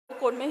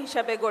কর্মী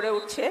হিসাবে গড়ে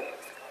উঠছে,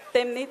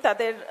 তেমনি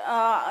তাদের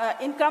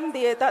ইনকাম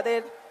দিয়ে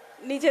তাদের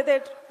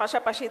নিজেদের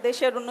পাশাপাশি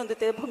দেশের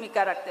উন্নতিতে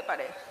ভূমিকা রাখতে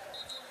পারে।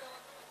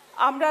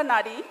 আমরা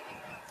নারী,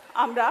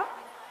 আমরা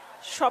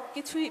সব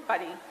কিছুই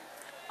পারি।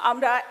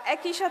 আমরা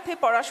একই সাথে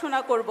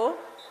পড়াশোনা করব,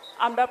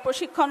 আমরা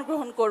প্রশিক্ষণ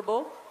গ্রহণ করব,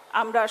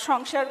 আমরা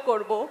সংসার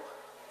করব,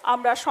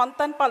 আমরা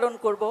সন্তান পালন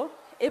করব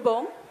এবং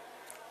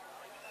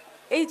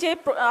এই যে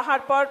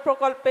হারপার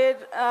প্রকল্পের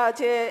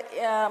যে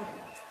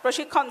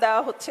প্রশিক্ষণ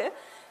দেওয়া হচ্ছে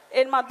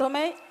এর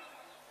মাধ্যমে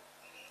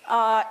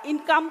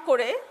ইনকাম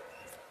করে,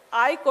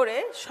 আয় করে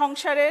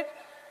সংসারের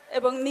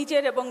এবং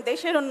নিজের এবং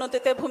দেশের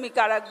উন্নতিতে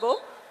ভূমিকা রাখব,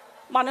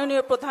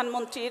 মাননীয়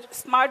প্রধানমন্ত্রীর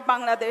স্মার্ট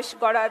বাংলাদেশ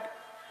গড়ার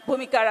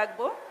ভূমিকা রাখব,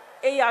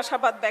 এই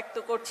আশাবাদ ব্যক্ত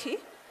করছি।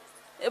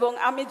 এবং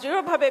আমি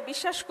দৃঢ়ভাবে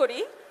বিশ্বাস করি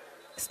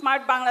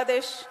স্মার্ট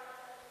বাংলাদেশ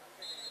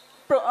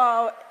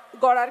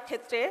গড়ার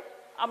ক্ষেত্রে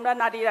আমরা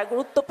নারীরা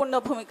গুরুত্বপূর্ণ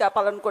ভূমিকা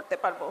পালন করতে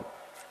পারব।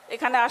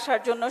 এখানে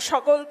আসার জন্য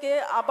সকলকে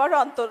আবারও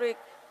আন্তরিক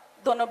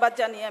ধন্যবাদ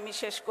জানিয়ে আমি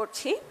শেষ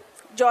করছি।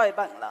 জয়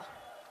বাংলা।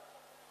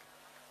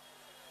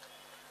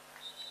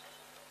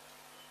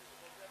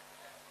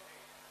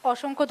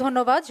 অসংখ্য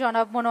ধন্যবাদ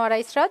জনাব মনোয়ারা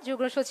ইসরাত,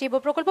 যুগ্ম সচিব ও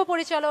প্রকল্প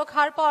পরিচালক,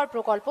 হার পাওয়ার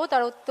প্রকল্প,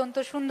 তার অত্যন্ত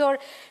সুন্দর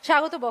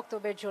স্বাগত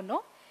বক্তব্যের জন্য।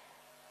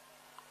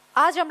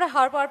 আজ আমরা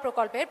হার পাওয়ার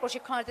প্রকল্পের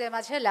প্রশিক্ষণার্থীদের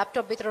মাঝে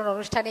ল্যাপটপ বিতরণ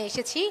অনুষ্ঠানে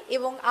এসেছি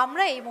এবং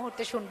আমরা এই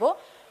মুহূর্তে শুনবো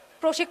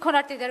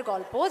প্রশিক্ষণার্থীদের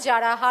গল্প,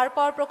 যারা হার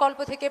পাওয়ার প্রকল্প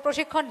থেকে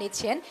প্রশিক্ষণ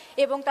নিচ্ছেন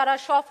এবং তারা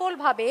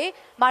সফলভাবে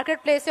মার্কেট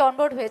প্লেসে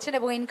অনবোর্ড হয়েছেন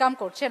এবং ইনকাম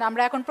করছেন।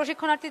 আমরা এখন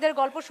প্রশিক্ষণার্থীদের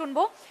গল্প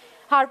শুনবো।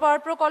 হার পাওয়ার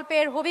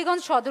প্রকল্পের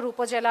হবিগঞ্জ সদর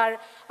উপজেলার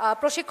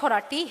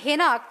প্রশিক্ষণার্থী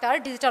হেনা আক্তার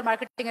ডিজিটাল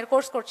মার্কেটিং এর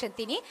কোর্স করছেন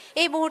তিনি।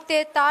 এই মুহূর্তে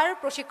তার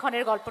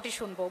প্রশিক্ষণের গল্পটি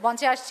শুনবো।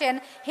 মঞ্চে আসছেন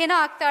হেনা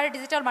আক্তার,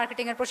 ডিজিটাল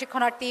মার্কেটিং এর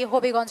প্রশিক্ষণার্থী,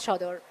 হবিগঞ্জ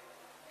সদর।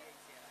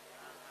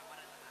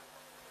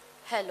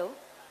 হ্যালো,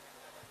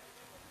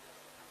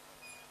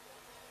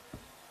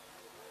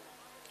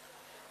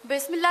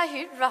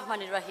 বিসমিল্লাহির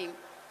রহমানির রহিম।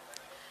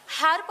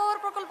 হার পাওয়ার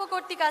প্রকল্প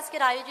কর্তৃক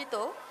আজকের আয়োজিত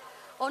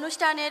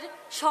অনুষ্ঠানের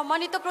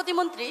সম্মানিত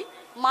প্রতিমন্ত্রী,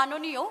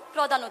 মাননীয়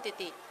প্রধান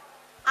অতিথি,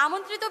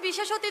 আমন্ত্রিত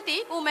বিশেষ অতিথি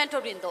ও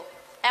মেন্টরবৃন্দ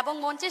এবং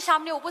মঞ্চের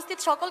সামনে উপস্থিত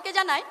সকলকে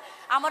জানাই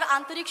আমার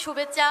আন্তরিক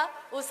শুভেচ্ছা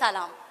ও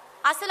সালাম।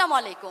 আসসালামু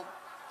আলাইকুম।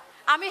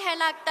 আমি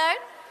হেনা আক্তার।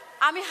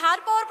 আমি হার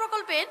পাওয়ার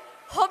প্রকল্পের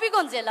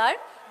হবিগঞ্জ জেলার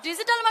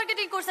ডিজিটাল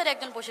মার্কেটিং কোর্সের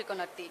একজন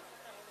প্রশিক্ষণার্থী।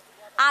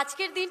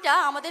 আজকের দিনটা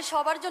আমাদের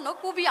সবার জন্য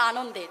খুবই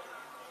আনন্দের।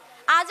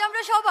 আজ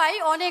আমরা সবাই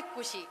অনেক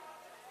খুশি।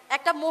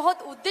 একটা মহৎ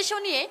উদ্দেশ্য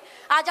নিয়ে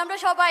আজ আমরা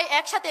সবাই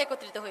একসাথে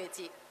একত্রিত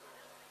হয়েছি।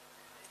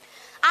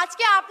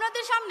 আজকে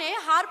আপনাদের সামনে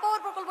হার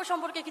পাওয়ার প্রকল্প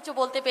সম্পর্কে কিছু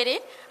বলতে পেরে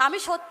আমি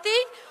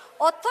সত্যিই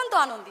অত্যন্ত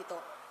আনন্দিত।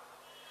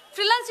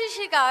 ফ্রিল্যান্সিং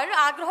শেখার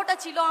আগ্রহটা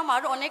ছিল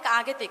আমার অনেক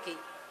আগে থেকেই।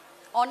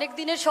 অনেক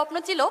দিনের স্বপ্ন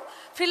ছিল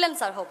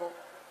ফ্রিল্যান্সার হব,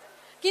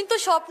 কিন্তু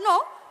স্বপ্ন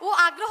ও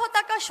আগ্রহ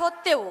থাকা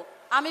সত্ত্বেও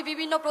আমি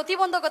বিভিন্ন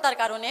প্রতিবন্ধকতার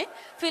কারণে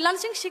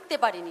ফ্রিল্যান্সিং শিখতে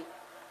পারিনি।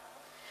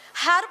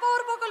 হার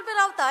পাওয়ার প্রকল্পের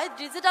আওতায়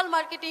ডিজিটাল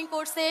মার্কেটিং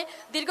কোর্সে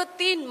দীর্ঘ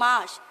 3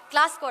 মাস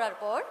ক্লাস করার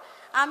পর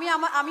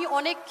আমি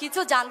অনেক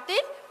কিছু জানতে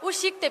ও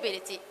শিখতে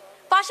পেরেছি।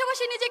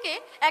 পাশাপাশি নিজেকে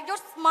একজন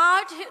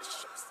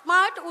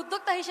স্মার্ট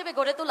উদ্যোক্তা হিসেবে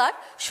গড়ে তোলার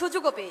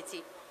সুযোগও পেয়েছি।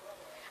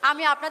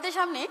 আমি আপনাদের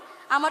সামনে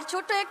আমার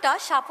ছোট্ট একটা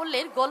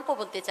সাফল্যের গল্প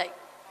বলতে চাই।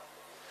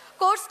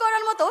 কোর্স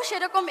করার মতো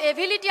সেরকম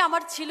এবিলিটি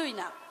আমার ছিলই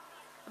না।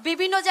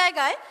 বিভিন্ন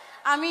জায়গায়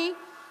আমি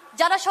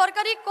যারা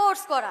সরকারি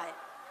কোর্স করায়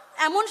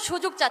এমন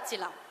সুযোগ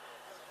চাচ্ছিলাম।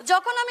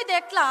 যখন আমি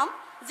দেখলাম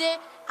যে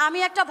আমি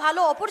একটা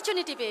ভালো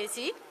অপরচুনিটি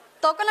পেয়েছি,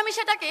 তখন আমি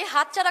সেটাকে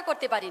হাতছাড়া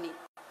করতে পারিনি।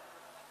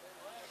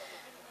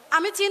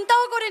 আমি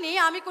চিন্তাও করিনি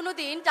আমি কোনো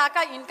দিন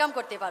টাকা ইনকাম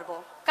করতে পারবো,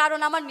 কারণ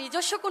আমার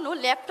নিজস্ব কোনো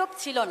ল্যাপটপ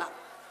ছিল না।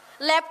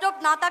 ল্যাপটপ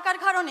না থাকার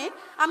কারণে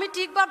আমি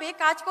ঠিকভাবে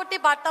কাজ করতে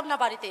পারতাম না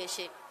বাড়িতে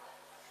এসে।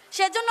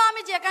 সেজন্য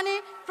আমি যেখানে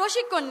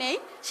প্রশিক্ষণ নেই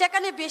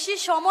সেখানে বেশি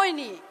সময়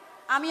নিয়ে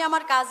আমি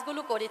আমার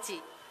কাজগুলো করেছি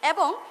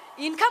এবং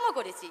ইনকামও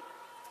করেছি।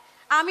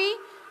 আমি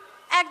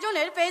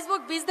একজনের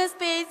ফেসবুক বিজনেস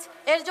পেজ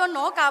এর জন্য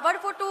কভার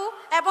ফটো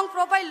এবং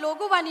প্রোফাইল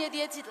লোগো বানিয়ে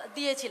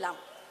দিয়েছিলাম।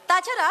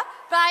 তাছাড়া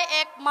প্রায়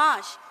 1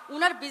 মাস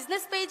উনার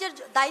বিজনেস পেজের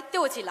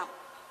দায়িত্বেও ছিলাম।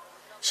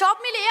 সব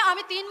মিলিয়ে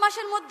আমি 3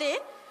 মাসের মধ্যে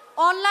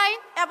অনলাইন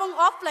এবং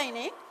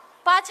অফলাইনে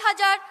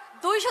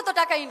 5200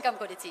 টাকা ইনকাম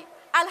করেছি,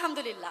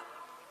 আলহামদুলিল্লাহ।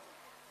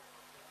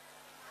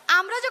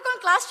 আমরা যখন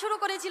ক্লাস শুরু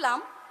করেছিলাম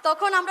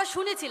তখন আমরা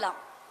শুনেছিলাম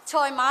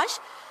 6 মাস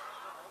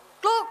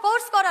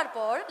কোর্স করার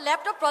পর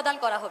ল্যাপটপ প্রদান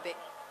করা হবে,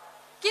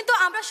 কিন্তু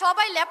আমরা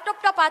সবাই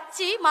ল্যাপটপটা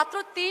পাচ্ছি মাত্র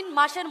 3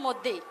 মাসের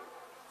মধ্যেই।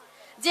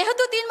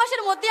 যেহেতু 3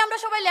 মাসের মধ্যে আমরা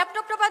সবাই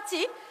ল্যাপটপটা পাচ্ছি,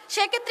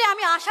 সেক্ষেত্রে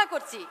আমি আশা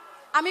করছি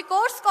আমি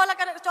কোর্স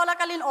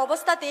চলাকালীন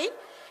অবস্থাতেই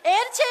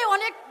এর চেয়ে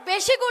অনেক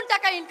বেশি গুণ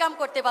টাকা ইনকাম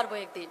করতে পারবো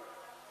একদিন।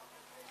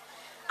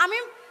 আমি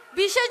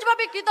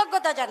বিশেষভাবে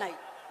কৃতজ্ঞতা জানাই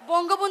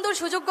বঙ্গবন্ধুর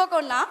সুযোগ্য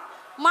কন্যা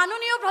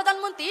মাননীয়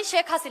প্রধানমন্ত্রী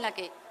শেখ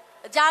হাসিনাকে,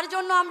 যার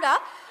জন্য আমরা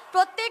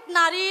প্রত্যেক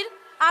নারীর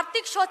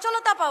আর্থিক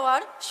সচ্ছলতা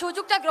পাওয়ার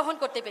সুযোগটা গ্রহণ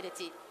করতে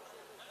পেরেছি।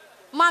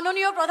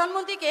 মাননীয়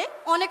প্রধানমন্ত্রীকে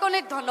অনেক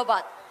অনেক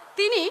ধন্যবাদ।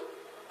 তিনি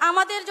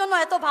আমাদের জন্য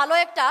এত ভালো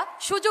একটা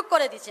সুযোগ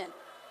করে দিচ্ছেন।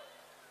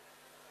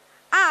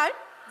 আর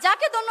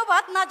যাকে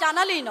ধন্যবাদ না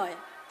জানালেই নয়,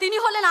 তিনি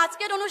হলেন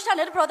আজকের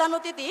অনুষ্ঠানের প্রধান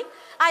অতিথি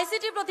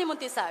আইসিটি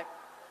প্রতিমন্ত্রী স্যার।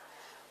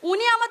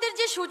 উনি আমাদের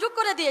যে সুযোগ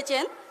করে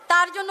দিয়েছেন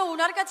তার জন্য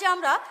উনার কাছে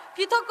আমরা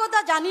কৃতজ্ঞতা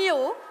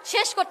জানিয়েও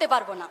শেষ করতে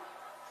পারবো না।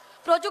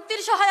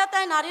 প্রযুক্তির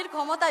সহায়তায় নারীর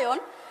ক্ষমতায়ন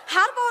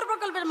হার পাওয়ার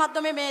প্রকল্পের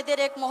মাধ্যমে মেয়েদের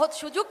এক মহৎ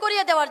সুযোগ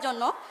করিয়ে দেওয়ার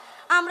জন্য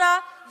আমরা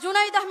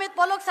জুনাইদ আহমেদ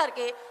পলক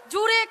স্যারকে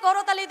জুড়ে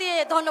করতালি দিয়ে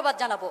ধন্যবাদ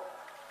জানাবো।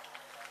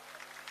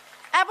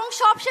 এবং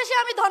সবশেষে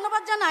আমি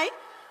ধন্যবাদ জানাই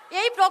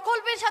এই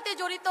প্রকল্পের সাথে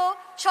জড়িত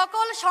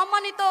সকল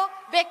সম্মানিত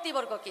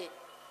ব্যক্তিবর্গকে।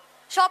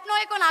 স্বপ্ন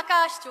এখন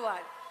আকাশ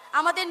ছোঁয়ার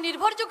আমাদের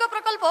নির্ভরযোগ্য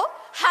প্রকল্প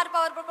হার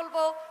পাওয়ার প্রকল্প।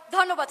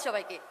 ধন্যবাদ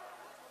সবাইকে।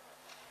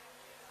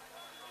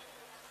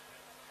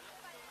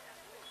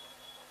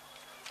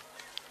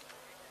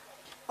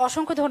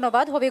 অসংখ্য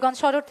ধন্যবাদ। হবিগঞ্জ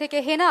সদর থেকে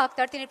হেনা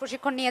আক্তার, তিনি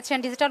প্রশিক্ষণ নিয়েছেন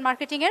ডিজিটাল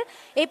মার্কেটিং এর।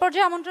 এই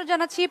পর্যায়ে আমন্ত্রণ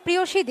জানাচ্ছি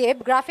প্রিয়সী দেব,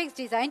 গ্রাফিক্স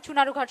ডিজাইন,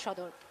 চুনারুঘাট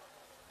সদর।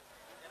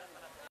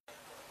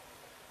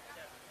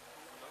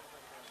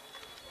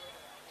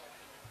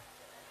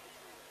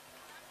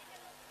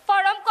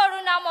 পরম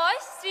করুণাময়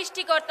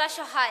সৃষ্টিকর্তা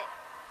সহায়।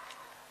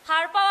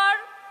 হার পাওয়ার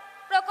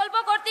প্রকল্প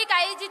কর্তৃক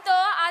আয়োজিত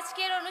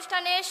আজকের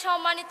অনুষ্ঠানে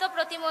সম্মানিত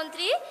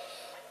প্রতিমন্ত্রী,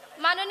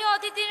 মাননীয়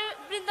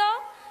অতিথিবৃন্দ,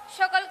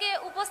 সকলকে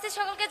উপস্থিত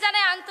সকলকে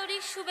জানাই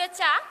আন্তরিক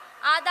শুভেচ্ছা,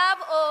 আদাব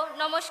ও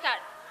নমস্কার।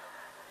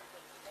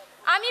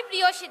 আমি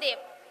প্রিয়সী দেব,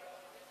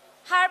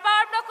 হার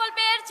পাওয়ার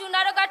প্রকল্পের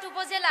চুনারুঘাট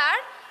উপজেলার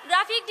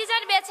গ্রাফিক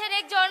ডিজাইন ব্যাচের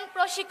একজন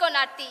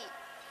প্রশিক্ষণার্থী।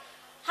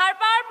 হার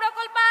পাওয়ার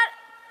প্রকল্পের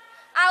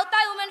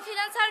আওতায় উমেন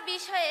ফ্রিল্যান্সার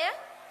বিষয়ে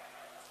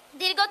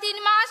দীর্ঘ 3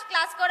 মাস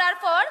ক্লাস করার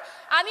পর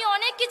আমি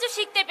অনেক কিছু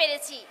শিখতে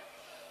পেরেছি,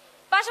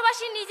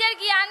 পাশাপাশি নিজের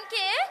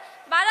জ্ঞানকে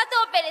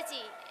বাড়াতেও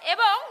পেরেছি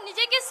এবং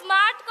নিজেকে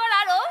স্মার্ট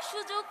করারও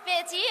সুযোগ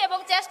পেয়েছি এবং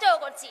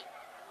চেষ্টাও করছি।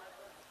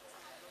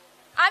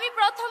 আমি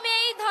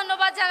প্রথমেই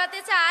ধন্যবাদ জানাতে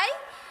চাই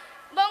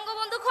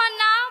বঙ্গবন্ধু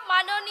কন্যা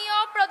মাননীয়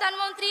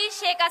প্রধানমন্ত্রী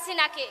শেখ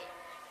হাসিনাকে,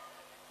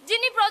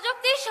 যিনি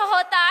প্রযুক্তির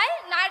সহায়তায়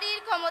নারীর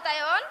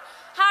ক্ষমতায়ন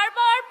হার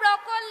পাওয়ার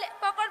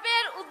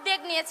প্রকল্পের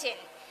উদ্যোগ নিয়েছেন।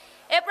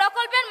 এই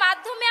প্রকল্পের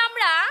মাধ্যমে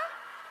আমরা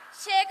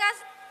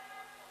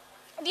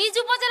নিজ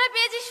উপজেলা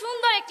পেয়েছি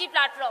সুন্দর একটি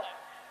প্ল্যাটফর্ম।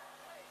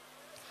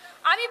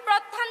 আমি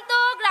প্রত্যন্ত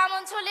গ্রাম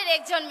অঞ্চলের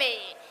একজন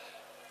মেয়ে।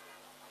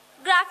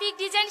 গ্রাফিক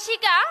ডিজাইন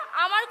শেখা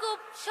আমার খুব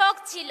শখ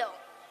ছিল,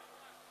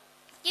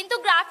 কিন্তু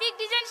গ্রাফিক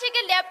ডিজাইন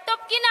শিখে ল্যাপটপ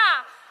কিনা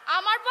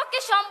আমার পক্ষে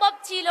সম্ভব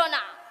ছিল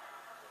না।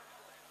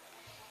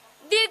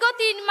 দীর্ঘ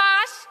 3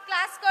 মাস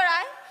ক্লাস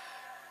করায়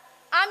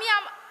আমি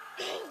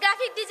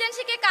গ্রাফিক ডিজাইন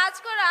শিখে কাজ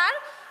করার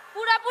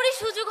পুরোপুরি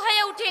সুযোগ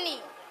হয়ে ওঠেনি,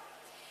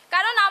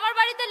 কারণ আমার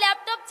বাড়িতে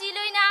ল্যাপটপ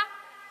ছিলই না।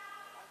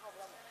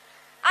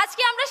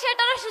 আজকে আমরা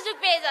সেটারও সুযোগ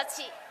পেয়ে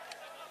যাচ্ছি।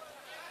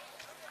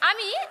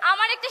 আমি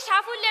আমার একটা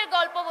সাফল্যের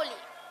গল্প বলি।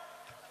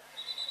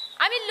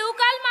 আমি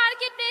লোকাল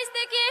মার্কেট প্লেস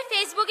থেকে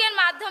ফেসবুকের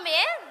মাধ্যমে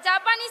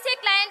জাপানিজে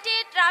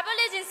ক্লায়েন্টের ট্রাভেল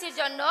এজেন্সির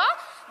জন্য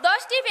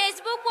 10টি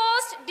ফেসবুক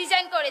পোস্ট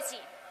ডিজাইন করেছি,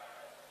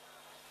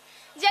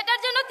 যেটার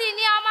জন্য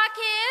তিনি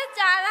আমাকে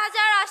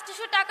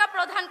 4800 টাকা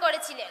প্রদান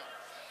করেছিলেন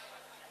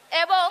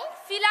এবং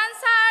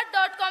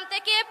freelancer.com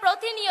থেকে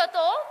প্রতিনিয়ত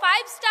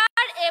 5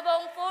 স্টার এবং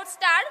 4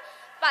 স্টার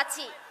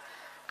পাচ্ছি।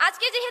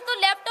 আজকে যেহেতু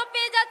ল্যাপটপ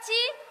পেয়ে যাচ্ছি,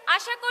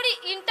 আশা করি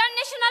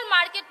ইন্টারন্যাশনাল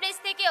মার্কেট প্লেস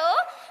থেকেও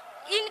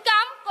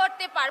ইনকাম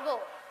করতে পারবো।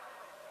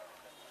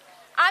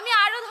 আমি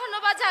আরো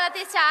ধন্যবাদ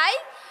জানাতে চাই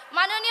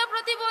মাননীয়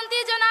প্রতিমন্ত্রী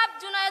জনাব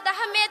জুনাইদ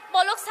আহমেদ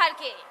পলক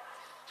স্যারকে,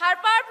 হার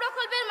পাওয়ার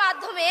প্রকল্পের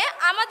মাধ্যমে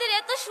আমাদের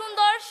এত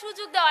সুন্দর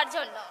সুযোগ দেওয়ার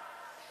জন্য।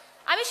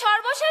 আমি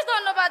সর্বশেষ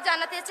ধন্যবাদ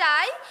জানাতে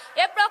চাই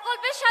এই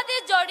প্রকল্পের সাথে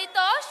জড়িত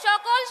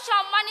সকল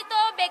সম্মানিত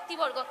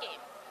ব্যক্তিবর্গকে।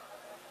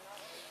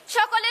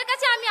 সকলের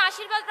কাছে আমি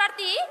আশীর্বাদ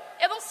প্রার্থী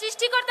এবং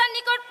সৃষ্টিকর্তার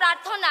নিকট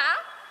প্রার্থনা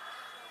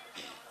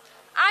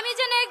আমি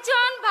যেন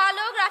একজন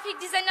ভালো গ্রাফিক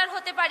ডিজাইনার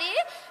হতে পারি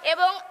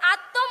এবং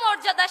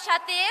আত্মমর্যাদার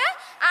সাথে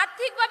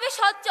আর্থিকভাবে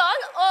সচ্ছল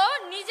ও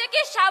নিজেকে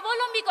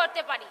স্বাবলম্বী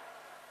করতে পারি।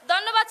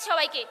 ধন্যবাদ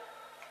সবাইকে।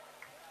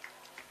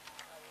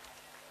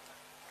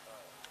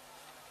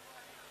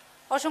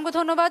 অসংখ্য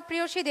ধন্যবাদ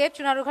প্রিয়সী দেব,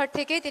 চুনারুঘাট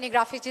থেকে তিনি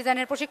গ্রাফিক্স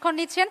ডিজাইনের প্রশিক্ষণ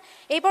নিচ্ছেন।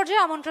 এই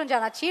পর্যায়ে আমন্ত্রণ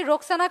জানাচ্ছি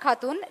রোকসানা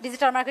খাতুন,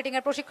 ডিজিটাল মার্কেটিং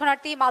এর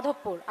প্রশিক্ষণার্থী,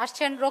 মাধবপুর।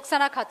 আসছেন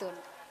রোকসানা খাতুন।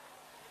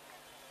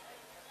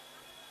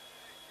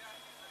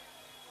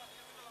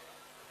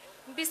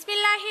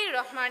 বিসমিল্লাহির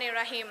রহমানির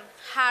রহিম।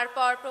 হার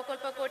পাওয়ার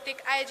প্রকল্প কর্তৃক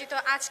আয়োজিত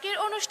আজকের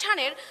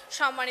অনুষ্ঠানের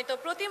সম্মানিত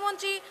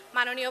প্রতিমন্ত্রী,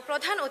 মাননীয়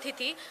প্রধান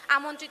অতিথি,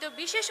 আমন্ত্রিত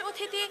বিশেষ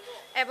অতিথি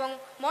এবং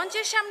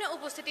মঞ্চের সামনে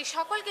উপস্থিতি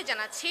সকলকে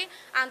জানাচ্ছি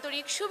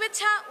আন্তরিক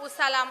শুভেচ্ছা ও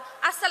সালাম।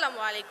 আসসালামু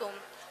আলাইকুম।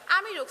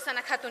 আমি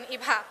রোকসানা খাতুন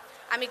ইভা।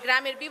 আমি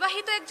গ্রামের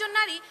বিবাহিত একজন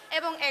নারী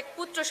এবং এক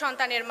পুত্র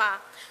সন্তানের মা।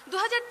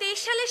 2023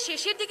 সালের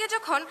শেষের দিকে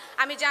যখন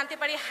আমি জানতে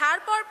পারি হার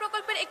পাওয়ার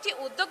প্রকল্পের একটি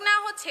উদ্যোগ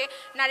নেওয়া হচ্ছে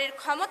নারীর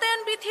ক্ষমতায়ন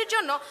বৃদ্ধির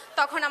জন্য,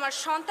 তখন আমার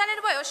সন্তানের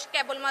বয়স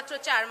কেবলমাত্র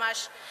 4 মাস।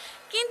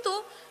 কিন্তু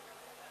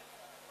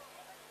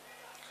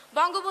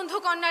বঙ্গবন্ধু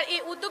কন্যার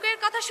এই উদ্যোগের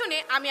কথা শুনে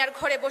আমি আর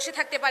ঘরে বসে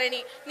থাকতে পারিনি।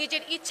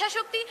 নিজের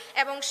ইচ্ছাশক্তি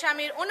এবং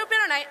স্বামীর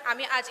অনুপ্রেরণায়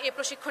আমি আজ এই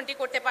প্রশিক্ষণটি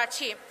করতে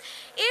পারছি।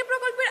 এই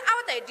প্রকল্পের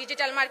আওতায়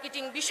ডিজিটাল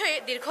মার্কেটিং বিষয়ে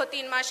দীর্ঘ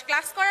 3 মাস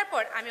ক্লাস করার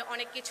পর আমি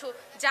অনেক কিছু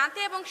জানতে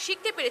এবং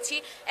শিখতে পেরেছি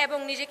এবং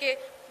নিজেকে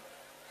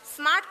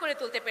স্মার্ট করে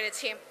তুলতে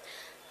পেরেছি।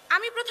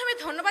 আমি প্রথমে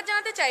ধন্যবাদ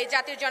জানাতে চাই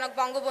জাতির জনক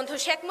বঙ্গবন্ধু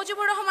শেখ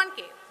মুজিবুর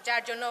রহমানকে,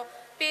 যার জন্য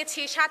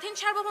পেয়েছি স্বাধীন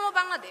সার্বভৌম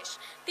বাংলাদেশ।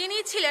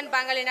 তিনিই ছিলেন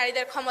বাঙালি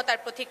নারীদের ক্ষমতার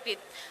পথিকৃৎ।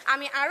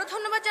 আমি আরও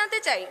ধন্যবাদ জানাতে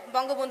চাই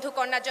বঙ্গবন্ধু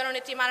কন্যা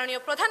জননেত্রী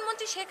মাননীয়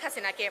প্রধানমন্ত্রী শেখ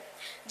হাসিনাকে,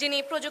 যিনি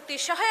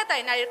প্রযুক্তির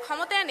সহায়তায় নারীর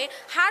ক্ষমতায়নে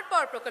হাড়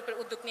পাওয়ার প্রকল্পের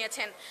উদ্যোগ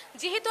নিয়েছেন।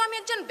 যেহেতু আমি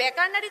একজন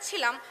বেকার নারী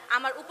ছিলাম,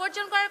 আমার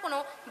উপার্জন করার কোনো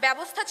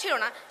ব্যবস্থা ছিল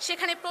না,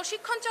 সেখানে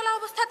প্রশিক্ষণ চলা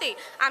অবস্থাতেই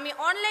আমি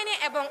অনলাইনে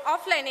এবং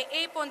অফলাইনে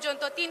এই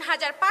পর্যন্ত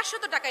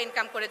 ৩,৫০০ টাকা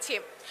ইনকাম করেছি,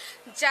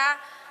 যা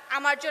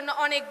আমার জন্য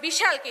অনেক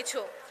বিশাল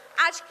কিছু।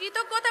 আজ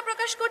কৃতজ্ঞতা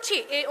প্রকাশ করছি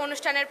এই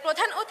অনুষ্ঠানের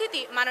প্রধান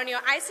অতিথি মাননীয়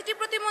আইসিটি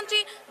প্রতিমন্ত্রী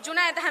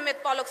জুনায়েদ আহমেদ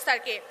পলক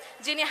স্যারকে,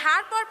 যিনি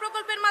হাড় পাওয়ার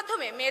প্রকল্পের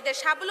মাধ্যমে মেয়েদের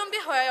স্বাবলম্বী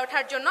হয়ে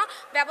ওঠার জন্য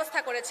ব্যবস্থা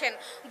করেছেন।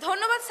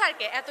 ধন্যবাদ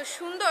স্যারকে এত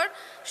সুন্দর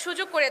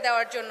সুযোগ করে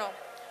দেওয়ার জন্য।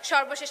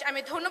 সর্বশেষ আমি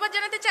ধন্যবাদ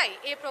জানাতে চাই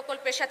এই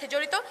প্রকল্পের সাথে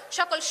জড়িত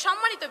সকল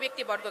সম্মানিত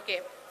ব্যক্তিবর্গকে।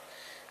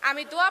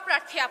 আমি দোয়া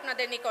প্রার্থী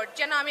আপনাদের নিকট,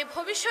 যেন আমি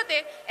ভবিষ্যতে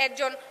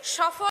একজন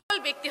সফল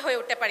ব্যক্তি হয়ে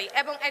উঠতে পারি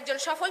এবং একজন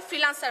সফল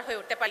ফ্রিল্যান্সার হয়ে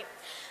উঠতে পারি।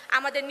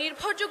 আমাদের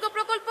নির্ভরযোগ্য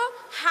প্রকল্প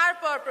হাড়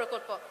পাওয়ার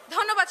প্রকল্প।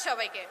 ধন্যবাদ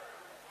সবাইকে।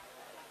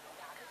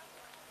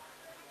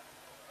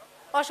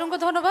 অসংখ্য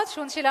ধন্যবাদ।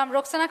 শুনছিলাম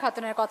রোকসানা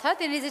খাতুনের কথা।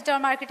 তিনি ডিজিটাল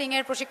মার্কেটিং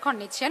এর প্রশিক্ষণ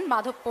নিচ্ছেন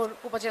মাধবপুর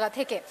উপজেলা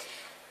থেকে।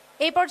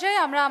 এই পর্যায়ে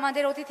আমরা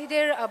আমাদের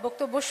অতিথিদের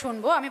বক্তব্য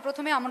শুনবো। আমি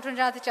প্রথমে আমন্ত্রণ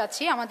জানাতে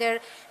চাচ্ছি আমাদের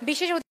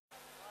বিশেষ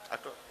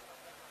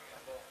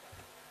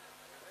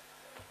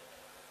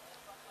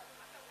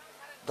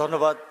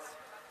ধন্যবাদ।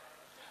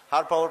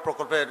 হাড় পাওয়ার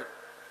প্রকল্পের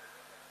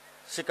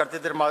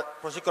শিক্ষার্থীদের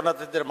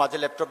প্রশিক্ষণার্থীদের মাঝে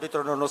ল্যাপটপ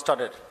বিতরণ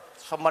অনুষ্ঠানের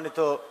সম্মানিত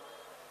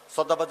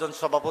শ্রদ্ধাভাজন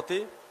সভাপতি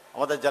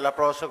আমাদের জেলা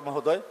প্রশাসক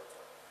মহোদয়,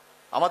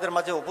 আমাদের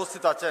মাঝে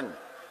উপস্থিত আছেন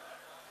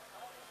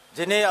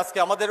যিনি আজকে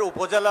আমাদের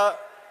উপজেলা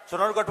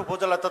চুনারঘাট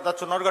উপজেলা তথা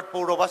চুনারঘাট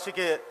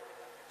পৌরবাসীকে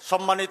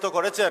সম্মানিত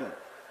করেছেন,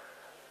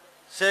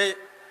 সেই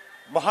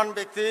মহান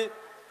ব্যক্তি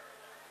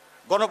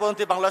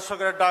গণপ্রজাতন্ত্রী বাংলা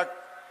সরকারের ডাক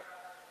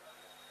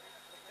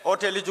ও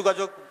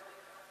টেলিযোগাযোগ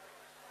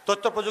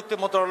তথ্য প্রযুক্তি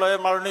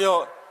মন্ত্রণালয়ের মাননীয়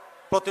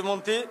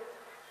প্রতিমন্ত্রী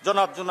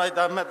জনাব জুনাইদ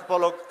আহমেদ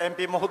পলক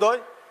এমপি মহোদয়,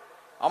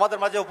 আমাদের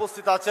মাঝে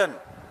উপস্থিত আছেন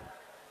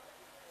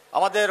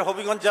আমাদের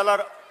হবিগঞ্জ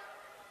জেলার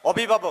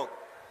অভিভাবক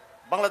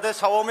বাংলাদেশ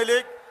আওয়ামী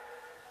লীগ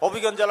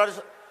হবিগঞ্জ জেলার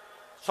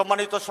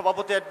সম্মানিত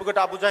সভাপতি অ্যাডভোকেট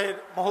আবু জাহির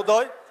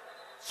মহোদয়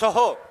সহ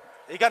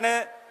এখানে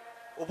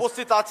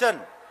উপস্থিত আছেন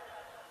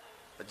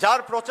যার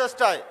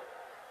প্রচেষ্টায়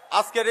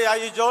আজকের এই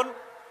আয়োজন,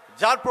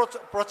 যার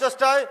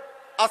প্রচেষ্টায়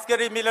আজকের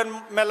এই মিলন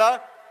মেলা,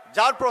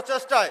 যার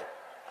প্রচেষ্টায়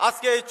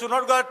আজকে এই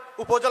চুনারঘাট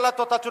উপজেলা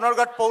তথা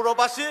চুনারঘাট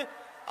পৌরবাসী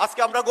আজকে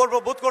আমরা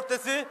গর্ববোধ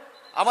করতেছি।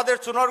 আমাদের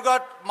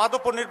চুনারঘাট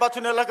মাধবপুর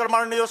নির্বাচনী এলাকার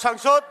মাননীয়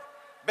সাংসদ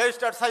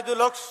ব্যারিস্টার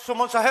সাইদুল হক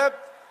সুমন সাহেব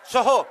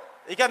সহ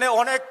এখানে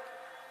অনেক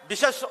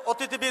বিশেষ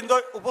অতিথিবৃন্দ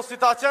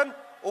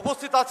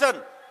উপস্থিত আছেন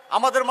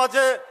আমাদের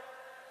মাঝে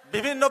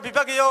বিভিন্ন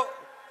বিভাগীয়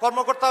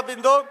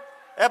কর্মকর্তাবৃন্দ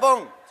এবং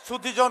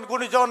সুধীজন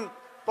গুণীজন।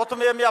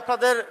 প্রথমে আমি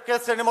আপনাদেরকে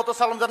শ্রেণী মতো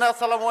সালাম জানাই,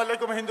 আসসালামু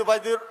আলাইকুম হিন্দু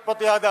ভাইদের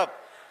প্রতি আদাব।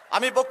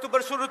 আমি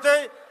বক্তব্যের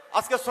শুরুতেই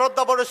আজকে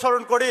শ্রদ্ধা ভরে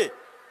স্মরণ করি,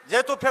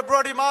 যেহেতু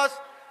ফেব্রুয়ারি মাস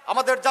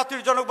আমাদের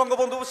জাতির জনক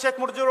বঙ্গবন্ধু শেখ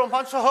মুজিবুর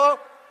রহমান সহ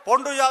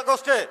 15ই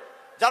আগস্টে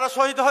যারা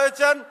শহীদ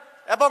হয়েছেন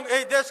এবং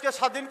এই দেশকে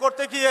স্বাধীন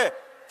করতে গিয়ে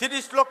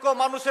 30 লক্ষ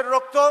মানুষের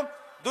রক্ত,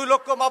 2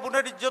 লক্ষ মা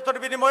বোনের ইজ্জতের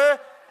বিনিময়ে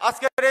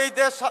আজকের এই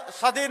দেশ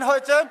স্বাধীন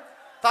হয়েছে,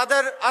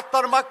 তাদের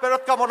আত্মার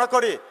মাগফিরাত কামনা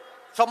করি।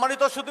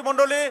 সম্মানিত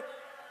সুধীমণ্ডলী,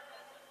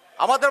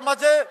 আমাদের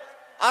মাঝে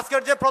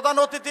আজকের যে প্রধান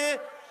অতিথি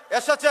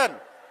এসেছেন,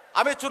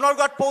 আমি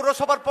চুনারঘাট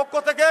পৌরসভার পক্ষ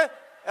থেকে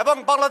এবং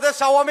বাংলাদেশ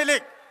আওয়ামী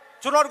লীগ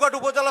চুনারঘাট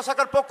উপজেলা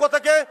শাখার পক্ষ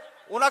থেকে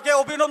ওনাকে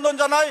অভিনন্দন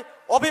জানাই,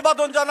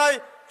 অভিবাদন জানাই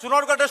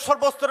চুনারঘাটের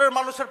সর্বস্তরের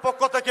মানুষের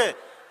পক্ষ থেকে।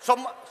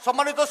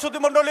 সম্মানিত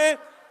সুধীমণ্ডলী,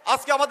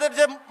 আজকে আমাদের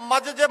যে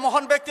মাঝে যে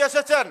মহান ব্যক্তি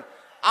এসেছেন,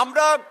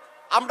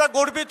 আমরা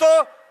গর্বিত,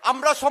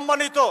 আমরা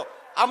সম্মানিত।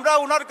 আমরা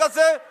ওনার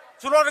কাছে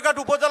চুনারঘাট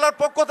উপজেলার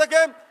পক্ষ থেকে,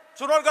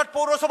 চুনারঘাট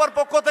পৌরসভার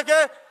পক্ষ থেকে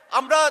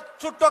আমরা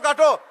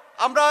ছোট্টখাটো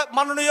আমরা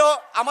মাননীয়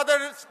আমাদের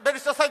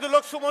ব্যারিস্টার সাইদুল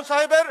হক সুমন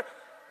সাহেবের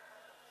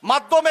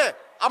মাধ্যমে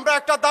আমরা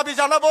একটা দাবি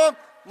জানাবো।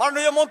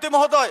 মাননীয় মন্ত্রী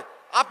মহোদয়,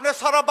 আপনি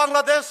সারা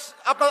বাংলাদেশ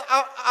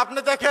আপনি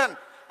দেখেন,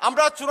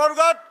 আমরা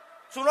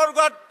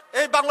চুনারঘাট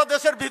এই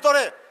বাংলাদেশের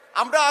ভিতরে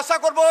আমরা আশা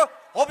করব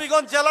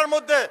হবিগঞ্জ জেলার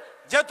মধ্যে,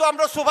 যেহেতু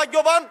আমরা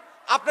সৌভাগ্যবান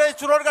আপনি এই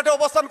চুনারঘাটে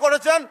অবস্থান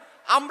করেছেন,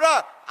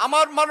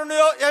 আমার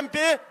মাননীয়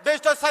এমপি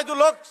ব্যারিস্টার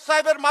সাইদুল হক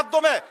সাহেবের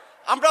মাধ্যমে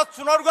আমরা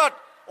চুনারঘাট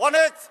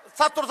অনেক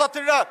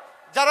ছাত্রছাত্রীরা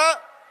যারা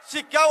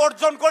শিক্ষা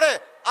অর্জন করে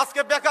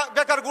আজকে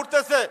বেকার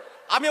ঘুরতেছে,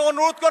 আমি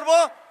অনুরোধ করব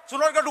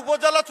চুনারঘাট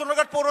উপজেলা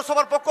চুনারঘাট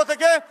পৌরসভার পক্ষ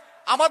থেকে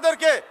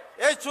আমাদেরকে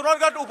এই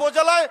চুনারঘাট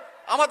উপজেলায়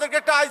আমাদেরকে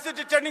একটা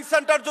আইসিটি ট্রেনিং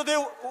সেন্টার যদি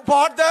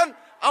উপহার দেন,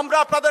 আমরা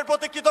আপনাদের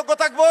প্রতি কৃতজ্ঞ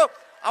থাকবো।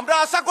 আমরা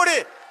আশা করি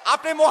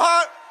আপনি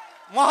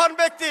মহান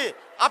ব্যক্তি,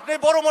 আপনি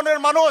বড় মনের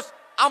মানুষ।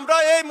 আমরা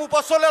এই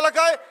মুফাসল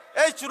এলাকায়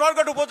এই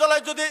চুনারঘাট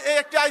উপজেলায় যদি এই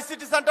একটি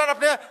আইসিটি সেন্টার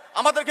আপনি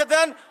আমাদেরকে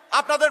দেন,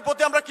 আপনাদের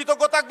প্রতি আমরা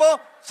কৃতজ্ঞ থাকবো।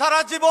 সারা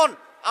জীবন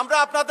আমরা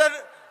আপনাদের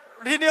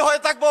ঋণী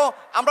হয়ে থাকবো।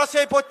 আমরা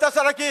সেই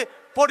প্রত্যাশা রাখি।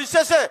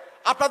 পরিশেষে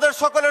আপনাদের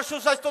সকলের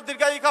সুস্বাস্থ্য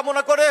দীর্ঘায়ু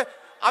কামনা করে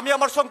আমি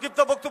আমার সংক্ষিপ্ত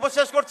বক্তব্য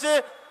শেষ করছি।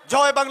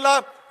 জয় বাংলা,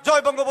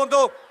 জয়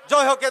বঙ্গবন্ধু,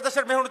 জয় হোক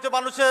এদেশের মেহনতি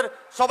মানুষের।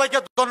 সবাইকে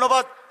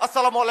ধন্যবাদ।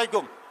 আসসালামু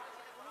আলাইকুম।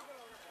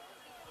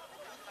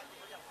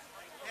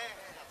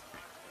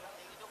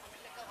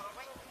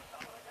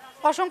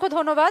 অসংখ্য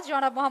ধন্যবাদ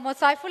জনাব মোহাম্মদ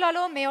সাইফুল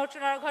আলম, মেয়র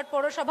চুনারঘাট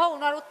পৌরসভা,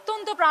 ওনার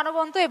অত্যন্ত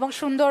প্রাণবন্ত এবং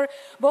সুন্দর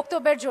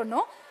বক্তব্যের জন্য।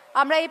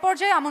 আমরা এই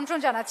পর্যায়ে আমন্ত্রণ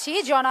জানাচ্ছি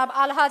জনাব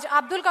আলহাজ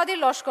আব্দুল কাদির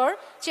লস্কর,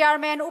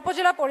 চেয়ারম্যান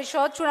উপজেলা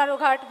পরিষদ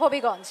চুনারুঘাট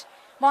হবিগঞ্জ।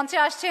 মঞ্চে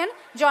আসছেন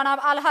জনাব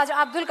আলহাজ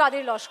আব্দুল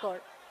কাদির লস্কর।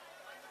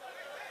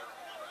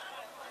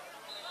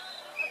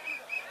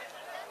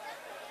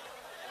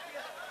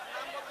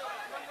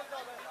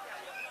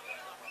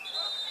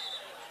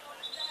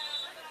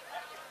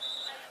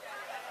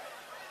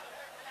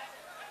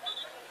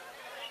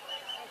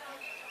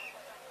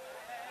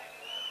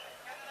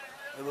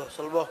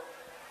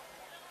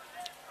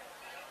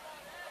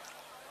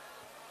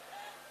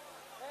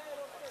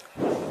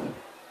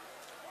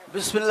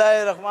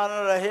 বিসমিল্লাহির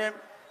রহমানির রহিম।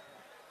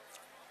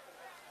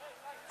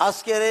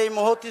 আজকের এই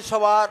মহতী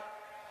সভার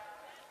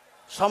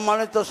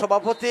সম্মানিত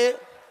সভাপতি,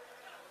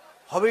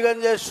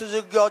 হবিগঞ্জের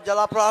সুযোগ্য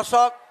জেলা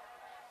প্রশাসক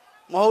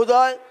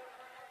মহোদয়,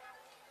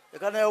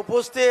 এখানে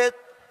উপস্থিত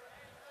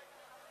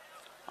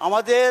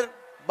আমাদের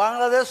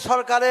বাংলাদেশ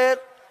সরকারের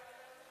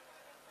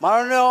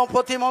মাননীয়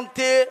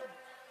প্রতিমন্ত্রী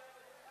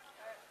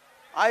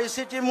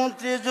আইসিটি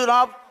মন্ত্রী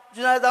জনাব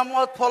জুনাইদ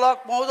আহমদ ফলক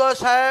মহোদয়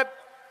সাহেব,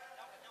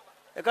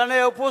 এখানে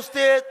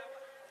উপস্থিত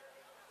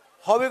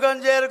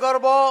হবিগঞ্জের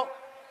গর্ব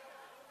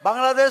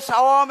বাংলাদেশ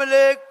আওয়ামী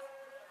লীগ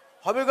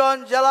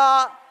হবিগঞ্জ জেলা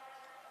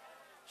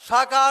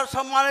শাখার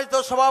সম্মানিত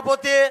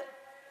সভাপতি,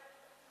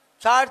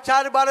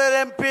 চারবারের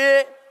এমপি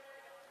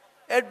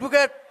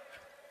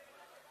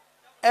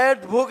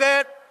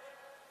অ্যাডভোকেট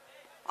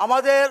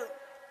আমাদের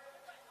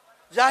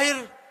জাহির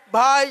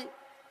ভাই,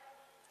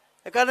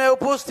 এখানে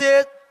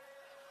উপস্থিত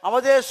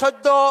আমাদের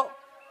সদ্য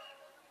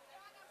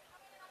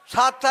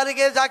 7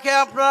 তারিখে যাকে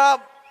আপনারা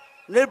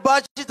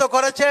নির্বাচিত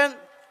করেছেন,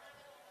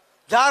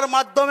 যার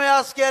মাধ্যমে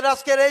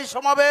আজকের এই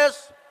সমাবেশ,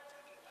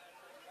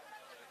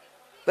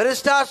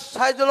 ব্যারিস্টার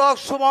সাইদুল হক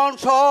সুমন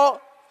সহ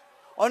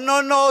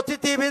অন্যান্য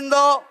অতিথিবৃন্দ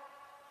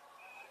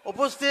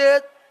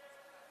উপস্থিত।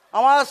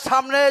 আমার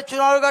সামনে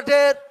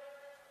চুনারঘাটের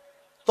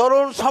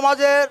তরুণ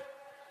সমাজের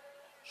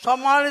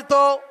সম্মানিত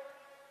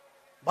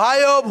ভাই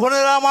ও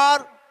বোনেরা, আমার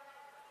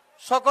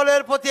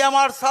সকলের প্রতি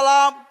আমার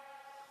সালাম,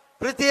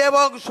 প্রীতি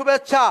এবং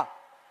শুভেচ্ছা।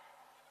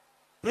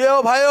 প্রিয়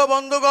ভাই ও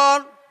বন্ধুগণ,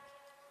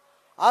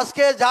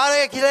 আজকে যার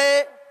ঘিরে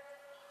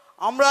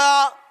আমরা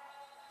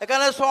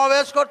এখানে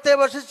সমাবেশ করতে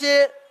বসেছি,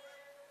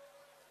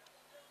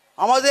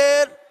 আমাদের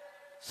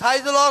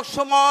সাইদুল হক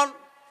সুমন,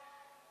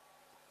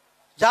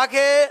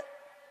 যাকে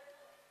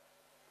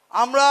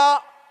আমরা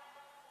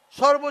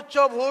সর্বোচ্চ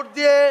ভোট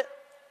দিয়ে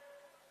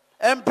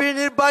এমপি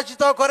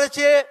নির্বাচিত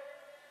করেছি,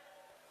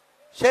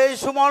 সেই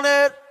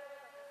সুমনের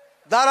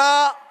দ্বারা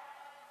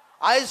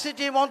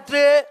আইসিটি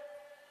মন্ত্রী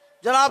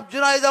জনাব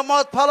জুনাইদ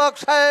আহমদ ফলক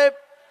সাহেব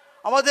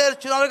আমাদের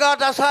চুনারঘাট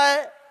আসায়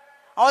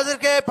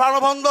আমাদেরকে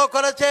প্রাণবন্ধ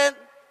করেছেন,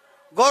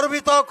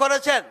 গর্বিত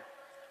করেছেন।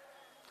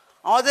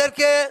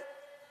 আমাদেরকে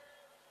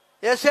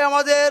এসে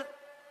আমাদের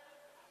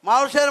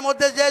মানুষের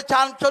মধ্যে যে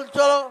চাঞ্চল্য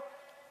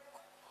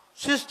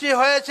সৃষ্টি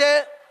হয়েছে,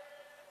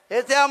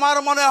 এতে আমার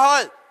মনে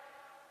হয়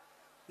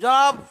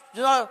জনাব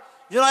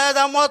জুনাইদ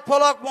আহমদ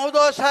ফলক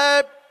মহোদয়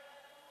সাহেব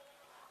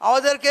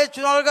আমাদেরকে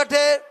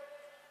চুনারঘাটে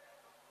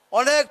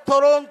অনেক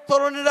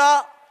তরুণীরা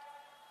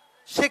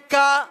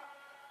শিক্ষা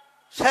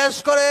শেষ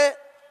করে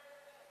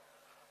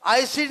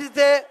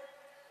আইসিটিতে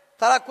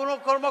তারা কোনো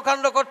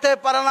কর্মকাণ্ড করতে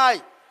পারে নাই।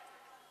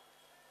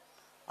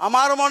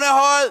 আমার মনে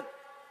হয়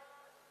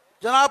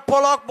জনাব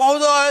ফলক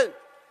মহোদয়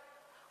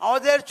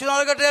আমাদের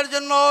চুনারঘাটের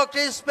জন্য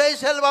একটি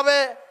স্পেশালভাবে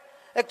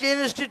একটি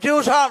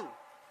ইনস্টিটিউশন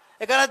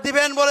এখানে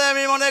দিবেন বলে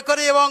আমি মনে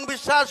করি এবং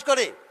বিশ্বাস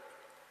করি।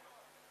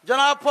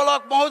 জনাব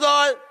ফলক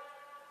মহোদয়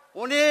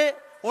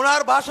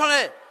ওনার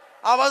ভাষণে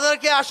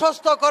আমাদেরকে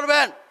আশ্বস্ত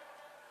করবেন।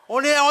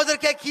 উনি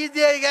আমাদেরকে কি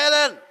দিয়ে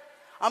গেলেন,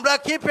 আমরা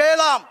কি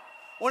পেলাম,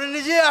 উনি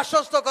নিজেই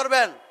আশ্বস্ত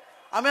করবেন।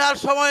 আমি আর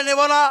সময়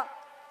নেব না।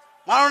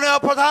 মাননীয়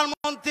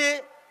প্রধানমন্ত্রী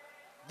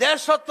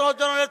দেশরত্ন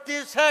জননেত্রী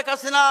শেখ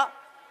হাসিনা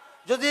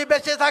যদি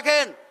বেঁচে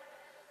থাকেন,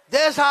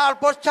 দেশ আর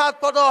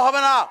পশ্চাৎপদ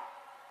হবে না।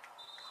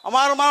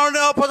 আমার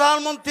মাননীয়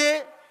প্রধানমন্ত্রী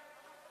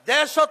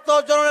দেশরত্ন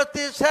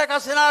জননেত্রী শেখ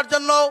হাসিনার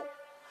জন্য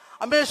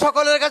আমি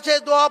সকলের কাছে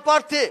দোয়া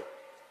প্রার্থী।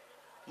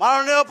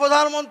 মাননীয়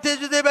প্রধানমন্ত্রী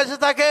যদি বেঁচে